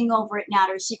staying over at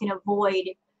Natter's, she can avoid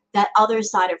that other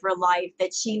side of her life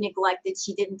that she neglected,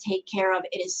 she didn't take care of,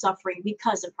 and is suffering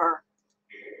because of her.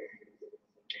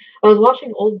 I was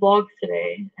watching old vlogs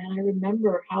today, and I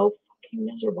remember how fucking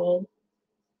miserable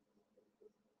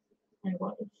I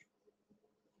was.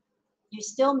 You're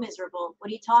still miserable. What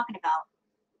are you talking about?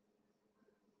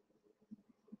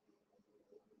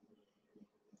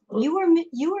 You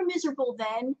were miserable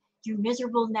then. You're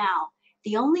miserable now.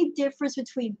 The only difference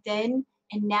between then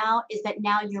and now is that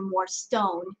now you're more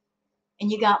stoned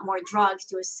and you got more drugs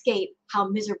to escape how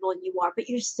miserable you are, but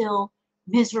you're still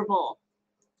miserable.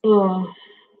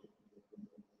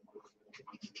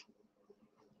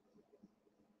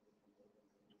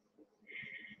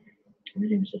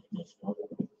 Everything's just messed up.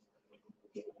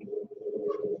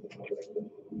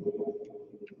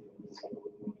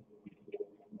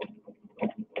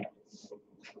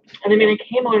 And I mean, I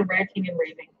came on ranting and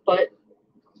raving, but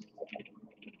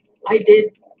I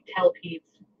did tell Pete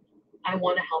I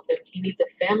want to help him. He needs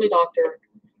a family doctor.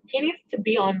 He needs to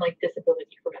be on like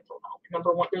disability for mental health.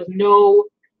 Number one, there's no.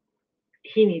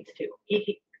 He needs to.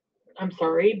 I'm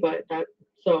sorry, but that.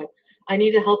 So I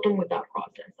need to help him with that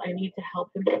process. I need to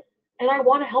help him, and I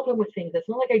want to help him with things. It's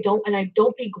not like I don't, and I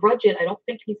don't begrudge it. I don't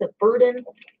think he's a burden.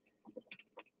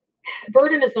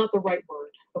 Burden is not the right word.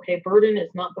 Okay, burden is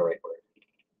not the right word.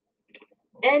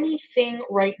 Anything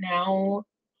right now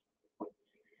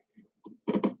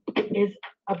is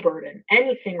a burden.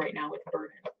 Anything right now is a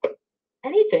burden.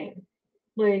 Anything.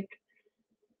 Like,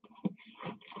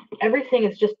 everything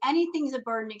is just. Anything's a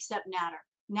burden except Natter.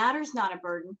 Natter's not a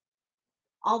burden.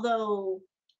 Although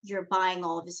you're buying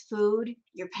all of his food,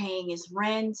 you're paying his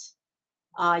rent,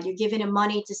 you're giving him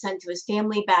money to send to his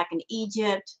family back in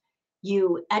Egypt,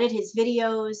 you edit his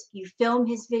videos, you film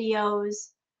his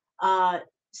videos.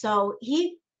 So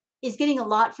he is getting a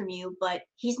lot from you, but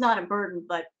he's not a burden,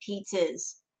 but Pete's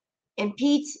is. And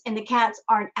Pete's and the cats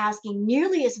aren't asking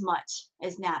nearly as much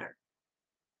as Natter.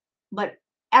 But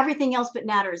everything else but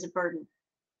Natter is a burden.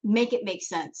 Make it make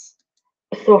sense.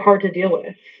 So hard to deal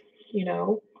with, you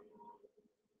know?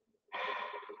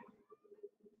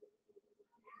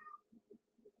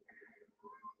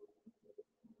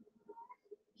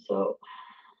 So,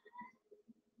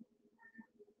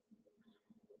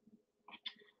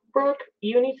 Brooke,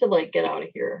 you need to, like, get out of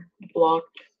here.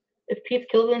 Blocked. If Pete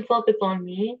kills himself, it's on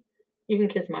me. You can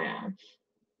kiss my ass.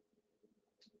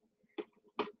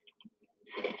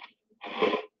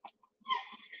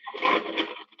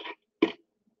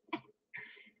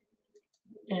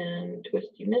 And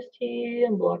Twisty Misty,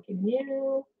 I'm blocking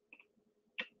you.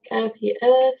 Kathy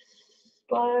S.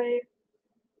 Bye.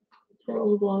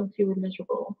 Several blogs, you were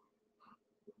miserable.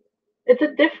 It's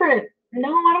a different. No,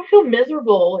 I don't feel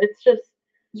miserable. It's just.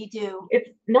 You do.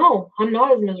 No, I'm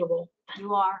not as miserable.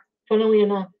 You are. Funnily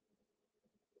enough.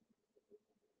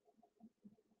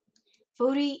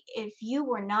 Foodie, if you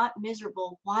were not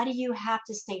miserable, why do you have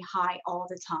to stay high all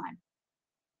the time?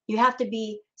 You have to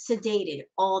be sedated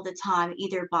all the time,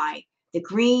 either by the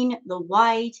green, the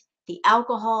white, the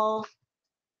alcohol.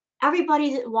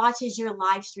 Everybody that watches your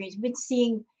live streams, been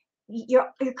seeing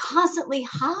you're constantly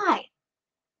high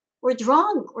or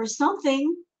drunk or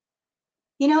something.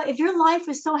 You know, if your life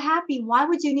was so happy, why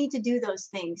would you need to do those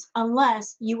things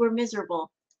unless you were miserable?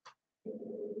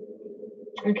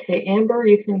 Okay, Amber,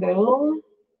 you can go.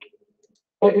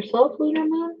 About yourself, Lunar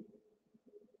Moon?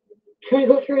 Can we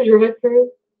go through a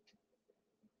drive-through?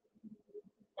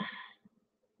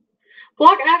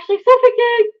 Block Ashley,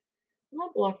 suffocate! I'm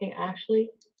not blocking Ashley.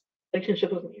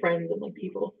 Relationship with friends and like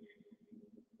people.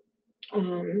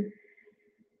 I'm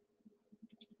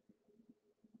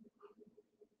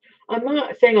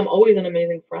not saying I'm always an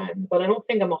amazing friend, but I don't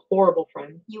think I'm a horrible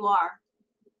friend. You are.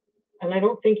 And I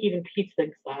don't think even Pete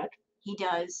thinks that. He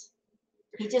does.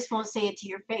 He just won't say it to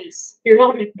your face. You're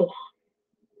not McBlock.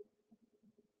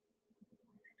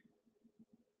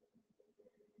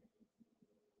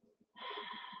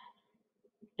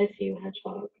 I see you,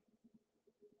 Hedgehog.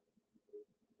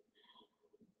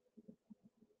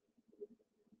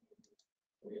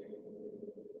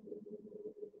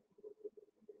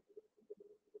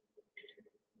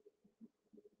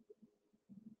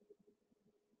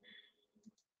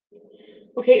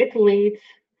 Okay, it's late.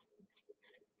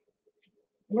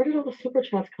 Where did all the super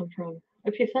chats come from?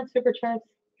 If you sent super chats,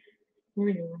 where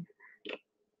are you?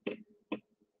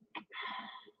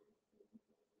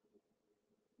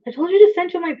 I told you to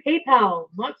send to my PayPal,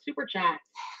 not super chats.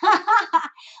 Look at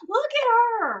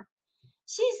her.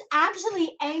 She's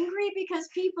actually angry because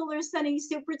people are sending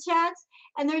super chats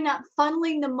and they're not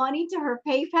funneling the money to her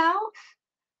PayPal.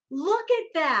 Look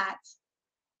at that.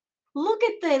 Look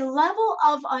at the level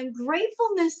of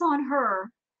ungratefulness on her.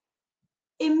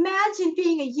 Imagine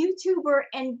being a YouTuber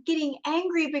and getting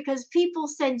angry because people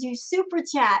send you super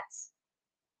chats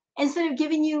instead of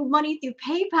giving you money through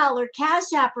PayPal or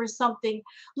Cash App or something.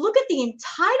 Look at the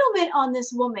entitlement on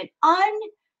this woman.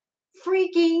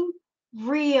 Unfreaking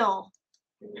real.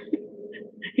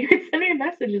 You could send me a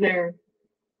message there.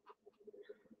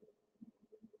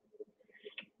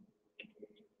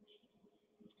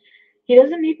 He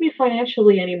doesn't need me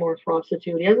financially anymore,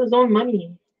 prostitute. He has his own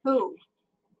money. Who?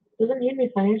 Doesn't need me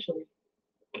financially.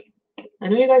 I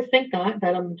know you guys think that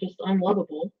I'm just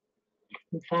unlovable.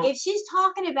 In fact, If she's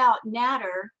talking about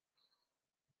Natter,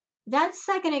 that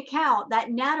second account, that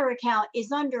Natter account,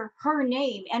 is under her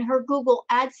name and her Google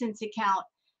AdSense account.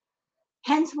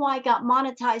 Hence why it got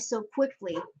monetized so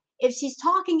quickly. If she's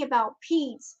talking about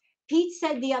Pete's, Pete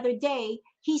said the other day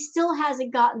he still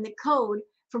hasn't gotten the code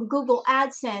from Google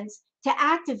AdSense to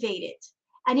activate it.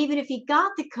 And even if he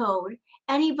got the code,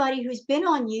 anybody who's been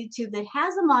on YouTube that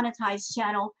has a monetized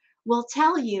channel will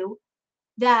tell you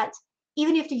that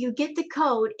even if you get the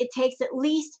code, it takes at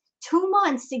least 2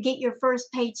 months to get your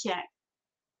first paycheck.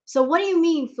 So what do you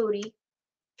mean, Foodie?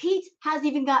 Pete hasn't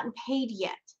even gotten paid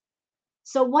yet.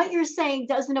 So what you're saying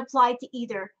doesn't apply to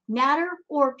either Natter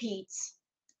or Pete's.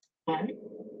 What?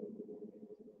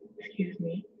 Excuse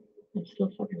me. I'm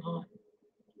still fucking hot.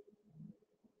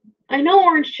 I know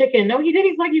Orange Chicken. No, he did.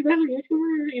 He's like, you guys are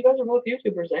YouTubers. You guys are both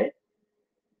YouTubers, eh?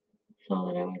 So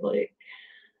then I was like,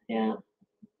 yeah.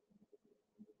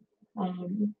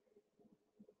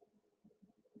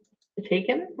 To take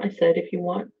him. I said, if you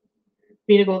want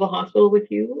me to go to the hospital with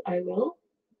you, I will.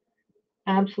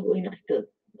 Absolutely not.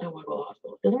 I want to go to the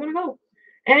hospital. Doesn't want to go.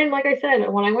 And like I said,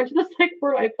 when I went to the psych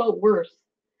ward, I felt worse.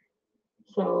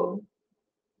 So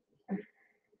I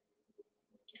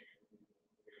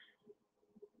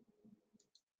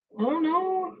don't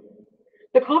know.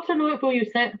 The cops are not who you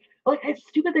sent. Like, it's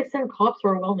stupid they send cops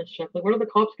for a wellness check. Like, what are the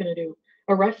cops gonna do?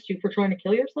 Arrest you for trying to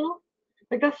kill yourself?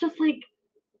 Like, that's just like,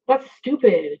 that's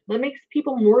stupid. That makes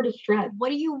people more distressed. What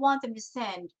do you want them to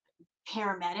send?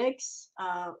 Paramedics?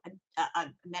 A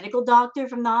medical doctor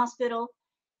from the hospital?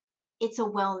 It's a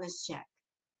wellness check.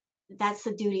 That's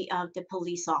the duty of the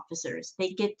police officers. They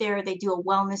get there, they do a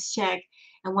wellness check,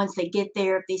 and once they get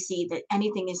there, if they see that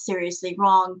anything is seriously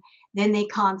wrong, then they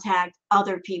contact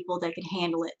other people that can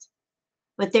handle it.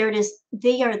 But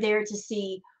they are there to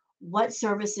see what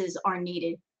services are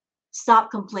needed.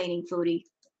 Stop complaining, Foodie.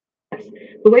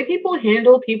 The way people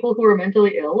handle people who are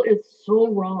mentally ill is so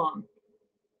wrong.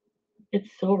 It's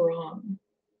so wrong.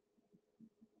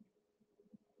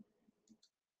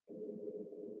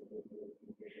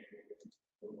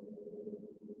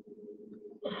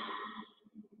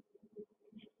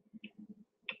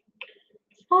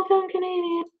 Small town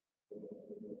Canadian.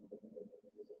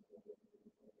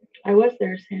 I was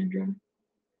there, Sandra.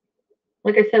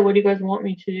 Like I said, what do you guys want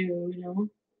me to do? You know?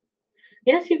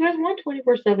 Yes, you guys want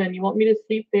 24/7. You want me to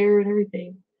sleep there and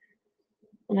everything.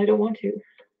 And I don't want to.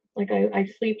 Like, I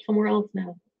sleep somewhere else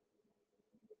now.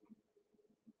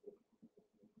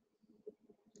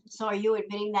 So are you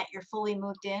admitting that you're fully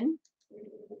moved in?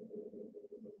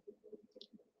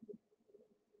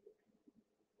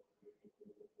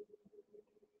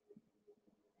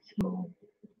 So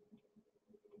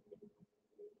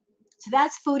So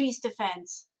that's Foodie's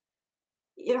defense.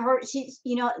 She's,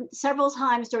 several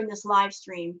times during this live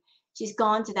stream, she's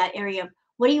gone to that area of,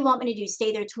 what do you want me to do?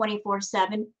 Stay there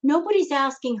 24/7? Nobody's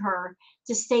asking her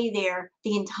to stay there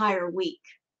the entire week.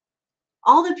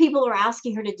 All the people are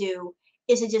asking her to do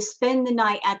is to just spend the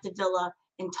night at the villa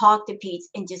and talk to Pete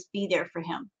and just be there for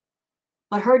him.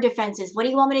 But her defense is, what do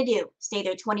you want me to do? Stay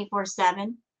there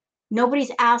 24/7?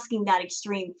 Nobody's asking that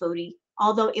extreme, Foodie,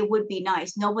 although it would be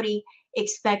nice. Nobody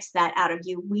expects that out of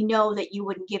you. We know that you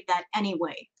wouldn't give that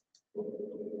anyway.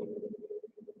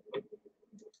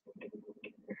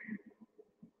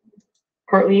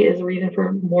 partly is a reason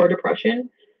for more depression,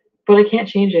 but I can't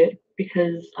change it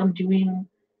because I'm doing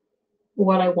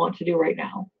what I want to do right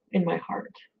now in my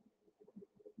heart.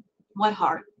 What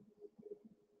heart?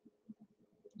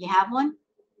 You have one?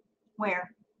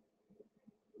 Where?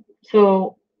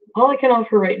 So all I can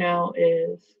offer right now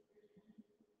is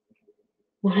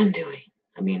what I'm doing.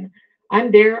 I mean,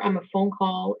 I'm there. I'm a phone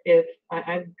call. If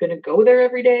I'm going to go there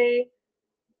every day,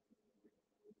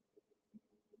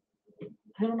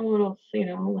 I don't know what else,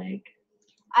 like.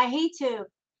 I hate to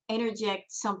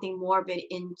interject something morbid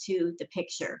into the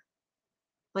picture,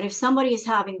 but if somebody is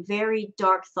having very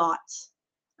dark thoughts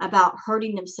about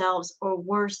hurting themselves or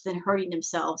worse than hurting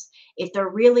themselves, if they're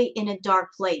really in a dark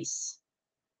place,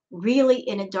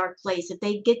 if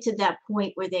they get to that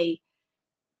point where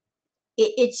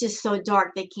it's just so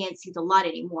dark they can't see the light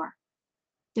anymore,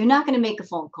 they're not going to make a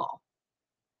phone call.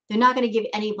 They're not going to give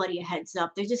anybody a heads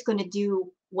up. They're just going to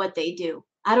do what they do.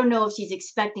 I don't know if she's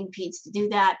expecting Pete to do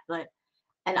that, but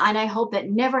and I hope that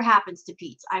never happens to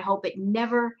Pete. I hope it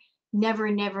never, never,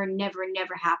 never, never,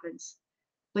 never happens.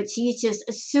 But she's just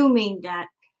assuming that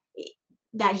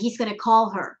he's going to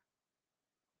call her.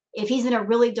 If he's in a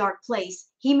really dark place,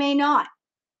 he may not.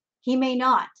 He may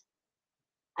not.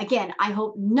 Again, I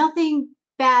hope nothing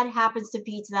bad happens to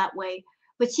Pete that way.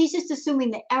 But she's just assuming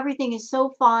that everything is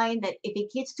so fine that if he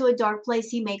gets to a dark place,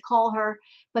 he may call her.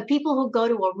 But people who go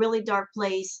to a really dark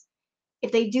place,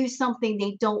 if they do something,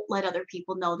 they don't let other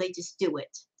people know. They just do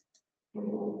it.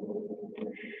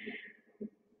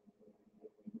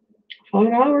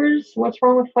 5 hours? What's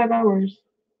wrong with 5 hours?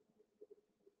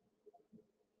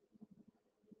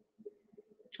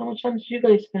 How much time did you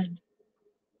guys spend?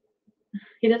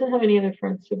 He doesn't have any other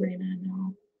friends, Sabrina,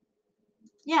 no.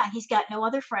 Yeah, he's got no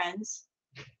other friends.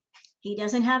 He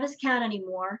doesn't have his cat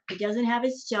anymore. He doesn't have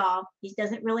his job. He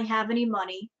doesn't really have any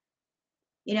money.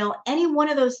 Any one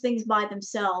of those things by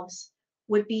themselves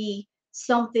would be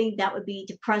something that would be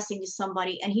depressing to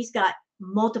somebody. And he's got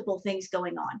multiple things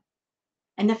going on.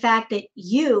 And the fact that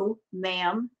you,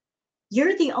 ma'am,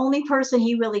 you're the only person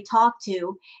he really talked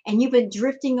to, and you've been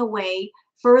drifting away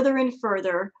further and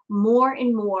further, more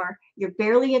and more. You're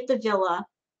barely at the villa,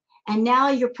 and now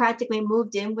you're practically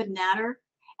moved in with Natter,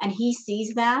 and he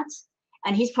sees that,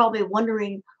 and he's probably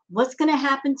wondering what's going to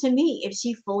happen to me if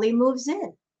she fully moves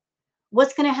in.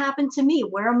 What's going to happen to me?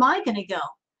 Where am I going to go?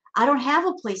 I don't have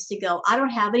a place to go. I don't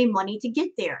have any money to get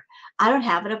there. I don't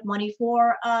have enough money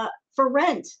for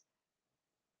rent,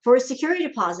 for a security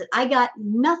deposit. I got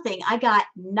nothing. I got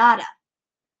nada.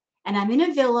 And I'm in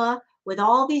a villa with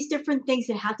all these different things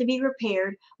that have to be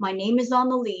repaired. My name is on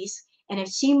the lease. And if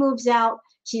she moves out,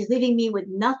 she's leaving me with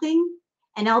nothing,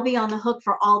 and I'll be on the hook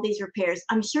for all these repairs.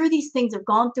 I'm sure these things have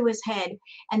gone through his head,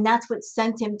 and that's what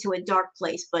sent him to a dark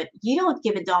place. But you don't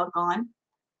give a doggone.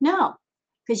 No,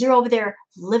 because you're over there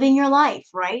living your life,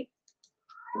 right?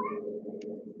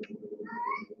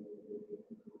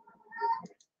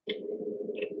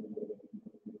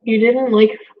 You didn't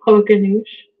like Ganoush,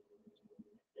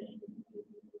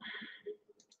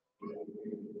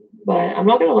 but I'm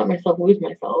not gonna let myself lose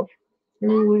myself.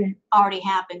 No way. Already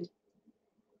happened.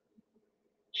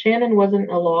 Shannon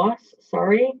wasn't a loss.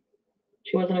 Sorry,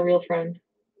 she wasn't a real friend.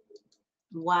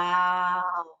 Wow.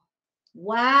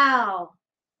 Wow.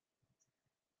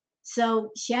 So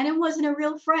Shannon wasn't a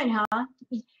real friend, huh?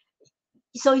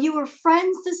 So you were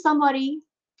friends to somebody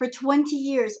for 20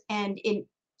 years, and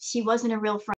she wasn't a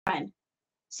real friend.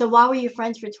 So why were you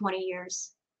friends for 20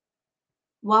 years?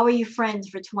 Why were you friends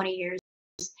for 20 years?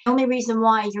 The only reason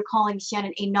why you're calling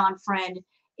Shannon a non-friend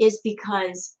is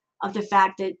because of the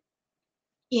fact that,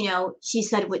 she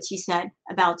said what she said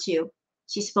about you.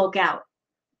 She spoke out.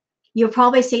 You'll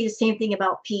probably say the same thing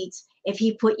about Pete if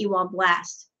he put you on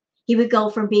blast. He would go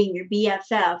from being your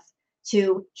BFF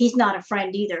to he's not a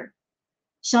friend either.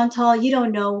 Chantal, you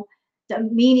don't know the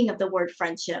meaning of the word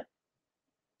friendship.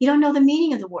 You don't know the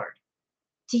meaning of the word.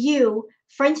 To you,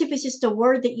 friendship is just a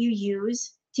word that you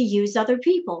use other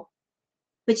people.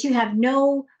 But you have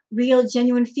no real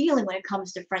genuine feeling when it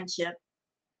comes to friendship.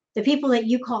 The people that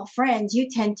you call friends, you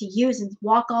tend to use and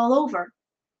walk all over.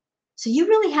 So you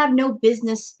really have no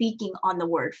business speaking on the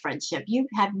word friendship. You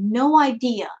have no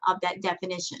idea of that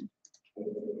definition.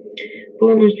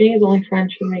 Bloomers, being his only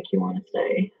friend should make you want to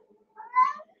stay.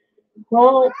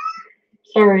 Well,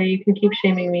 sorry, you can keep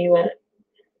shaming me, but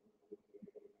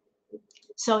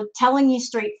So telling you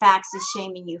straight facts is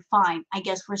shaming you. Fine, I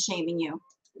guess we're shaming you.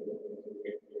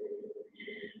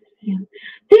 yeah.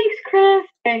 Thanks, Chris.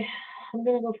 Okay, I'm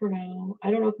gonna go for now.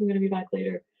 I don't know if I'm gonna be back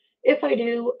later. If I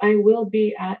do, I will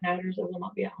be at Natters. I will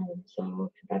not be at home.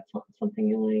 So if that's not something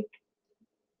you like,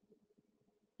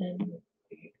 then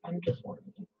I'm just warning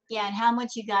you. Yeah, and how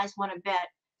much you guys want to bet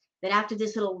that after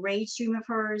this little rage stream of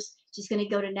hers, she's going to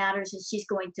go to Natters and she's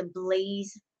going to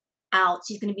blaze out.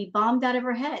 She's going to be bombed out of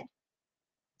her head.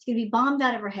 She's going to be bombed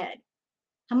out of her head.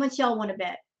 How much y'all want to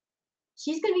bet?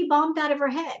 She's going to be bombed out of her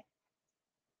head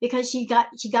because she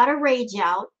got her rage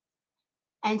out,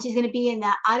 and she's going to be in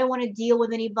that I don't want to deal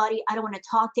with anybody, I don't want to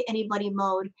talk to anybody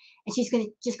mode, and she's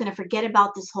just going to forget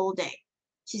about this whole day.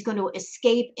 She's going to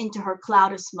escape into her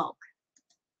cloud of smoke,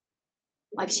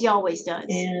 like she always does.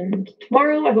 And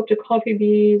tomorrow I hope to coffee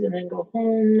bees and then go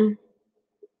home.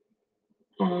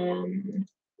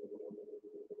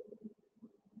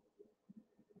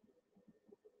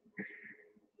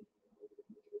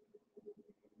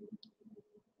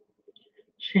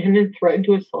 Shannon threatened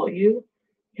to assault you?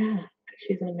 Yeah,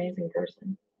 she's an amazing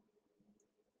person.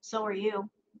 So are you,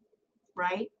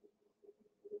 right?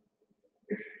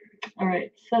 All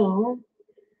right, so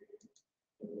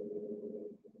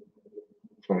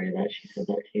sorry that she said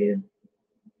that to you.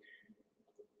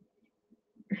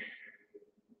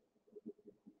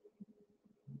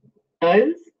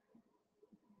 Does?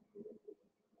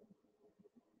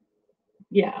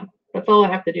 Yeah, that's all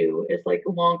I have to do is like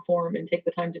long form and take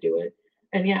the time to do it.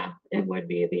 And yeah, it would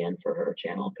be the end for her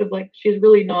channel because like she's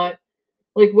really not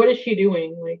like what is she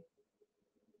doing? Like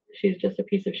she's just a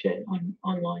piece of shit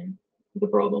online with a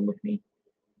problem with me.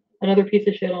 Another piece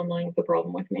of shit online with a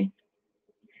problem with me.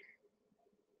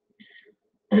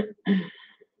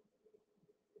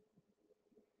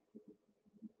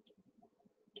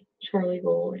 Charlie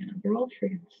Gold, yeah, they're all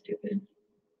freaking stupid.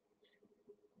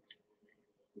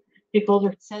 He calls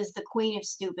her Says the queen of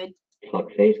stupid.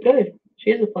 fuckface. Good.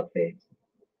 She is a fuckface.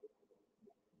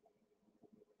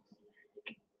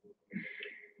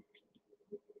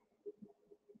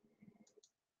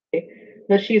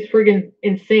 That she's friggin'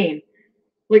 insane.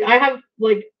 Like I have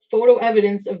like photo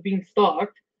evidence of being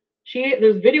stalked.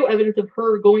 There's video evidence of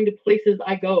her going to places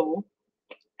I go,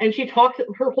 and she talks.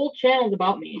 Her whole channel's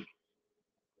about me.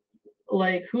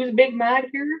 Like, who's big mad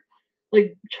here?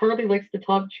 Like, Charlie likes to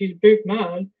talk. She's big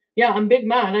mad. Yeah, I'm big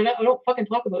mad. I don't fucking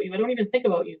talk about you. I don't even think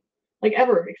about you. Like,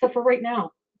 ever, except for right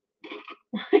now.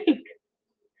 Like,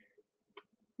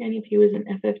 Annie P was in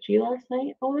FFG last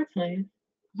night. Oh, that's nice.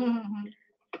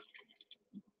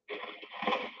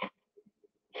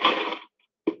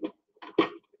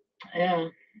 Yeah.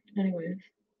 Anyways.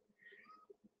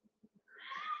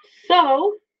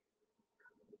 So,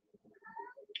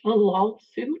 a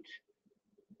lawsuit?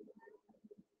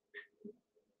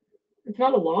 It's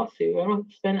not a lawsuit. I don't have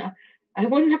to spend. I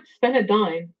wouldn't have to spend a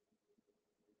dime.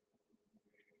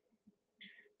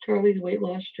 Charlie's weight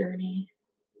loss journey.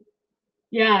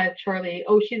 Yeah, Charlie.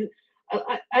 Oh, she's.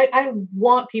 I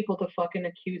want people to fucking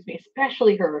accuse me,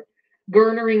 especially her,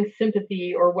 garnering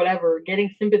sympathy or whatever,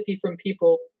 getting sympathy from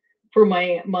people for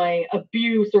my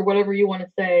abuse or whatever you want to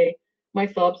say, my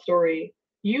sob story.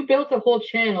 You built a whole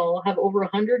channel, have over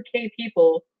 100K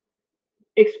people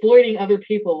exploiting other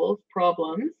people's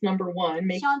problems. Number one,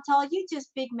 Chantal, you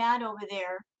just big mad over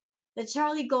there that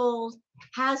Charlie Gold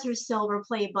has her silver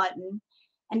play button.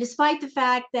 And despite the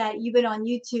fact that you've been on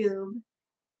YouTube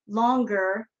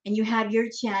longer and you have your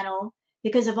channel,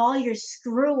 because of all your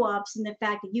screw ups and the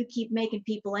fact that you keep making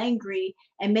people angry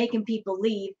and making people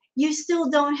leave, you still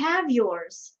don't have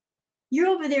yours. You're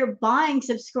over there buying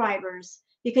subscribers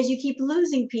because you keep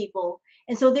losing people.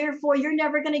 And so therefore you're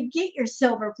never going to get your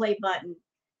silver play button.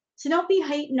 So don't be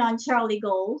hating on Charlie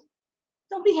Gold.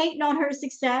 Don't be hating on her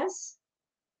success.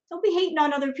 Don't be hating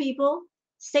on other people.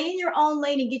 Stay in your own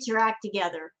lane and get your act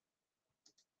together.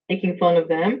 making fun of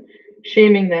them,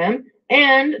 shaming them,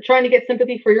 and trying to get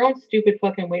sympathy for your own stupid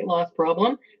fucking weight loss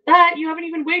problem that you haven't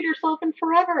even weighed yourself in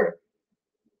forever.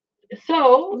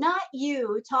 So, not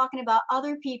you talking about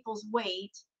other people's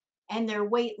weight and their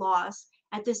weight loss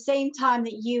at the same time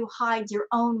that you hide your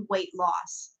own weight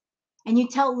loss and you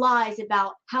tell lies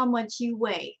about how much you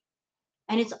weigh.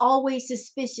 And it's always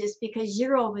suspicious because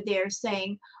you're over there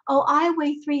saying, oh, I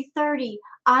weigh 330,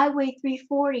 I weigh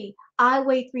 340, I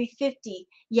weigh 350.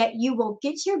 Yet you will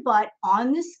get your butt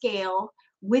on the scale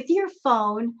with your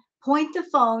phone, point the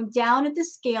phone down at the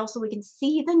scale so we can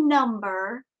see the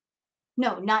number.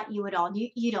 No, not you at all.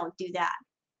 You don't do that.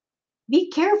 Be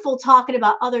careful talking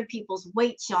about other people's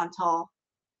weight, Chantal.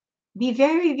 Be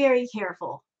very, very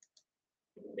careful.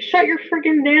 shut your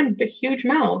friggin' damn huge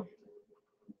mouth.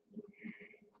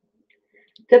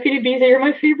 Deputy Beezy, you're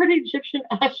my favorite Egyptian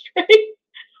ashtray.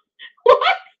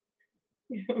 What?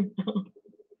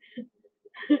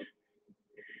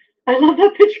 I love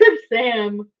that picture of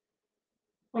Sam.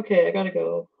 Okay, I gotta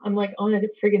go. I'm like on a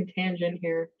friggin' tangent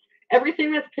here.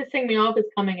 Everything that's pissing me off is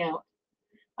coming out.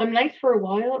 I'm nice for a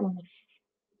while, and I'm like,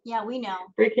 Yeah, we know.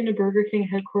 break into Burger King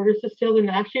headquarters to steal the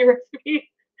Nashi recipe.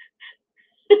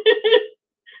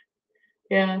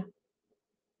 Yeah.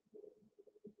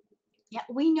 Yeah,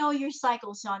 we know your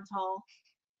cycle, Chantal.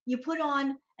 You put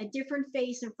on a different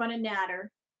face in front of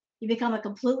Natter. You become a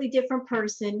completely different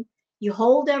person. You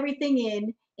hold everything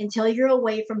in until you're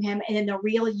away from him, and then the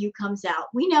real you comes out.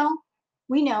 We know.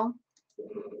 We know.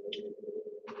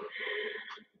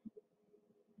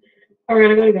 All right,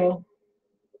 I gotta go.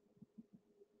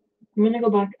 I'm gonna go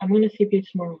back. I'm gonna see you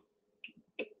tomorrow.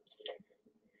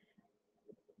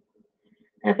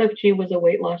 FFG was a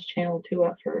weight loss channel too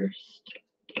at first.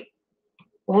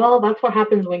 Well, that's what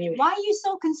happens when you. Why are you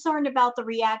so concerned about the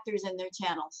reactors and their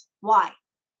channels? Why?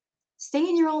 Stay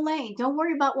in your own lane. Don't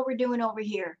worry about what we're doing over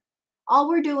here. All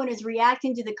we're doing is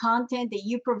reacting to the content that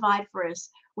you provide for us.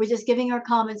 We're just giving our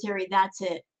commentary. That's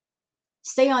it.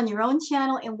 Stay on your own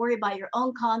channel and worry about your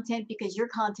own content because your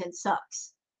content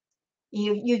sucks.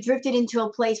 You drifted into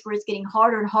a place where it's getting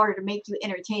harder and harder to make you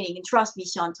entertaining. And trust me,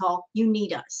 Chantal, you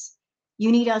need us.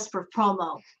 You need us for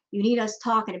promo. You need us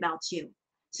talking about you.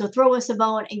 So throw us a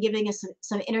bone and giving us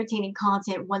some entertaining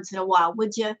content once in a while,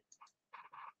 would you?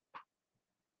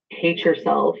 Hate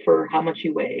yourself for how much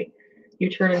you weigh. You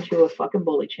turn into a fucking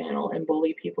bully channel and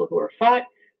bully people who are fat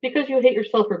because you hate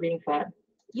yourself for being fat.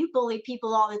 You bully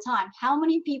people all the time. How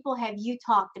many people have you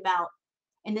talked about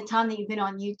in the time that you've been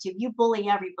on YouTube? You bully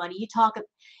everybody.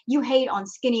 You hate on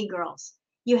skinny girls.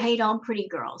 You hate on pretty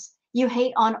girls. You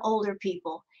hate on older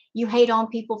people. You hate on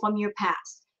people from your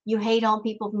past. You hate on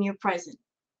people from your present.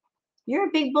 You're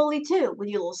a big bully too with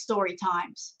your little story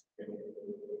times.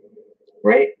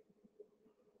 Right?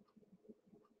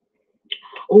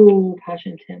 Oh,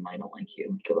 Passion Tim, I don't like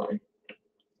you. Goodbye.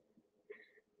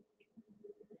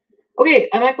 Okay,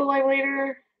 I might go live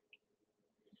later.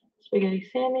 Spaghetti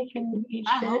Sammy can eat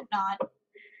I shit. hope not.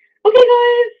 Okay,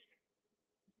 guys.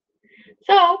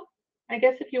 So, I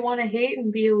guess if you want to hate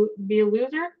and be a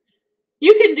loser,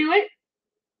 you can do it.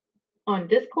 on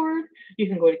Discord. You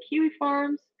can go to Kiwi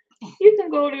Farms. You can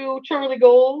go to Charlie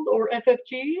Gold or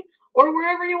FFG or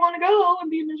wherever you want to go and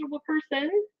be a miserable person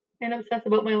and obsess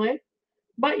about my life.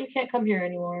 But you can't come here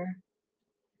anymore.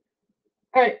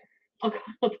 All right. I'll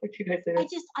talk to you guys later.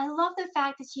 I love the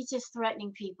fact that she's just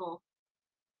threatening people.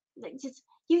 Like, just,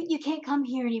 you can't come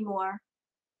here anymore.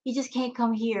 You just can't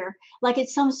come here. Like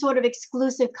it's some sort of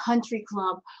exclusive country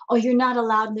club. Oh, you're not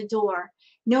allowed in the door.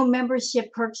 No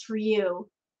membership perks for you.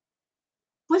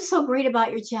 What's so great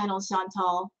about your channel,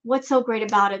 Chantal? What's so great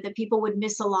about it that people would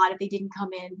miss a lot if they didn't come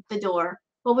in the door?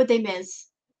 What would they miss?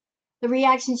 The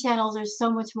reaction channels are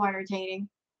so much more entertaining.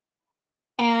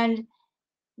 And,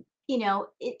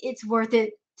 it's worth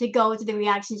it to go to the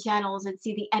reaction channels and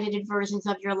see the edited versions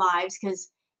of your lives because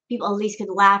people at least could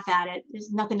laugh at it.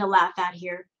 There's nothing to laugh at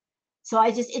here. So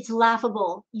it's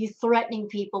laughable. You threatening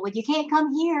people with, you can't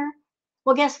come here.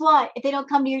 Well, guess what? If they don't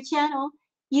come to your channel,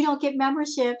 you don't get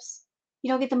memberships. You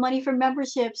don't get the money for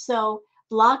memberships. So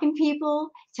blocking people,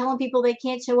 telling people they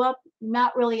can't show up,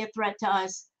 not really a threat to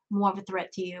us, more of a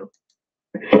threat to you.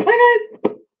 Bye,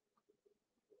 guys.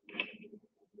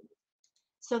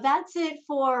 So that's it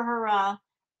for her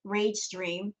rage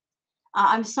stream.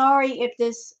 I'm sorry if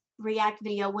this react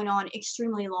video went on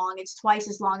extremely long. It's twice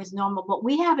as long as normal, but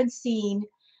we haven't seen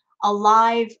a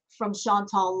live from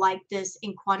Chantal like this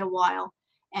in quite a while.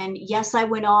 And yes, I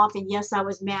went off, and yes, I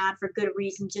was mad for good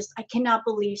reason. Just, I cannot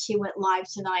believe she went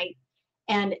live tonight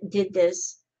and did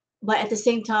this. But at the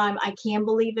same time, I can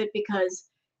believe it because,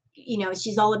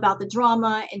 she's all about the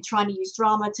drama and trying to use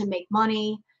drama to make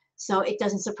money. So it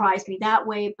doesn't surprise me that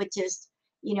way. But just,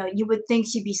 you would think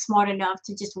she'd be smart enough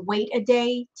to just wait a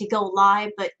day to go live.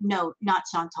 But no, not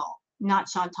Chantal. Not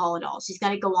Chantal at all. She's got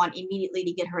to go on immediately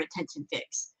to get her attention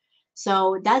fixed.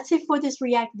 So that's it for this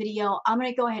react video. I'm going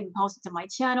to go ahead and post it to my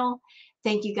channel.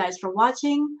 Thank you guys for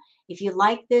watching. If you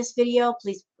like this video,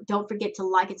 please don't forget to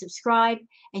like and subscribe.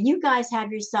 And you guys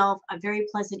have yourself a very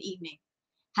pleasant evening.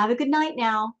 Have a good night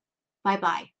now.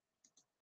 Bye-bye.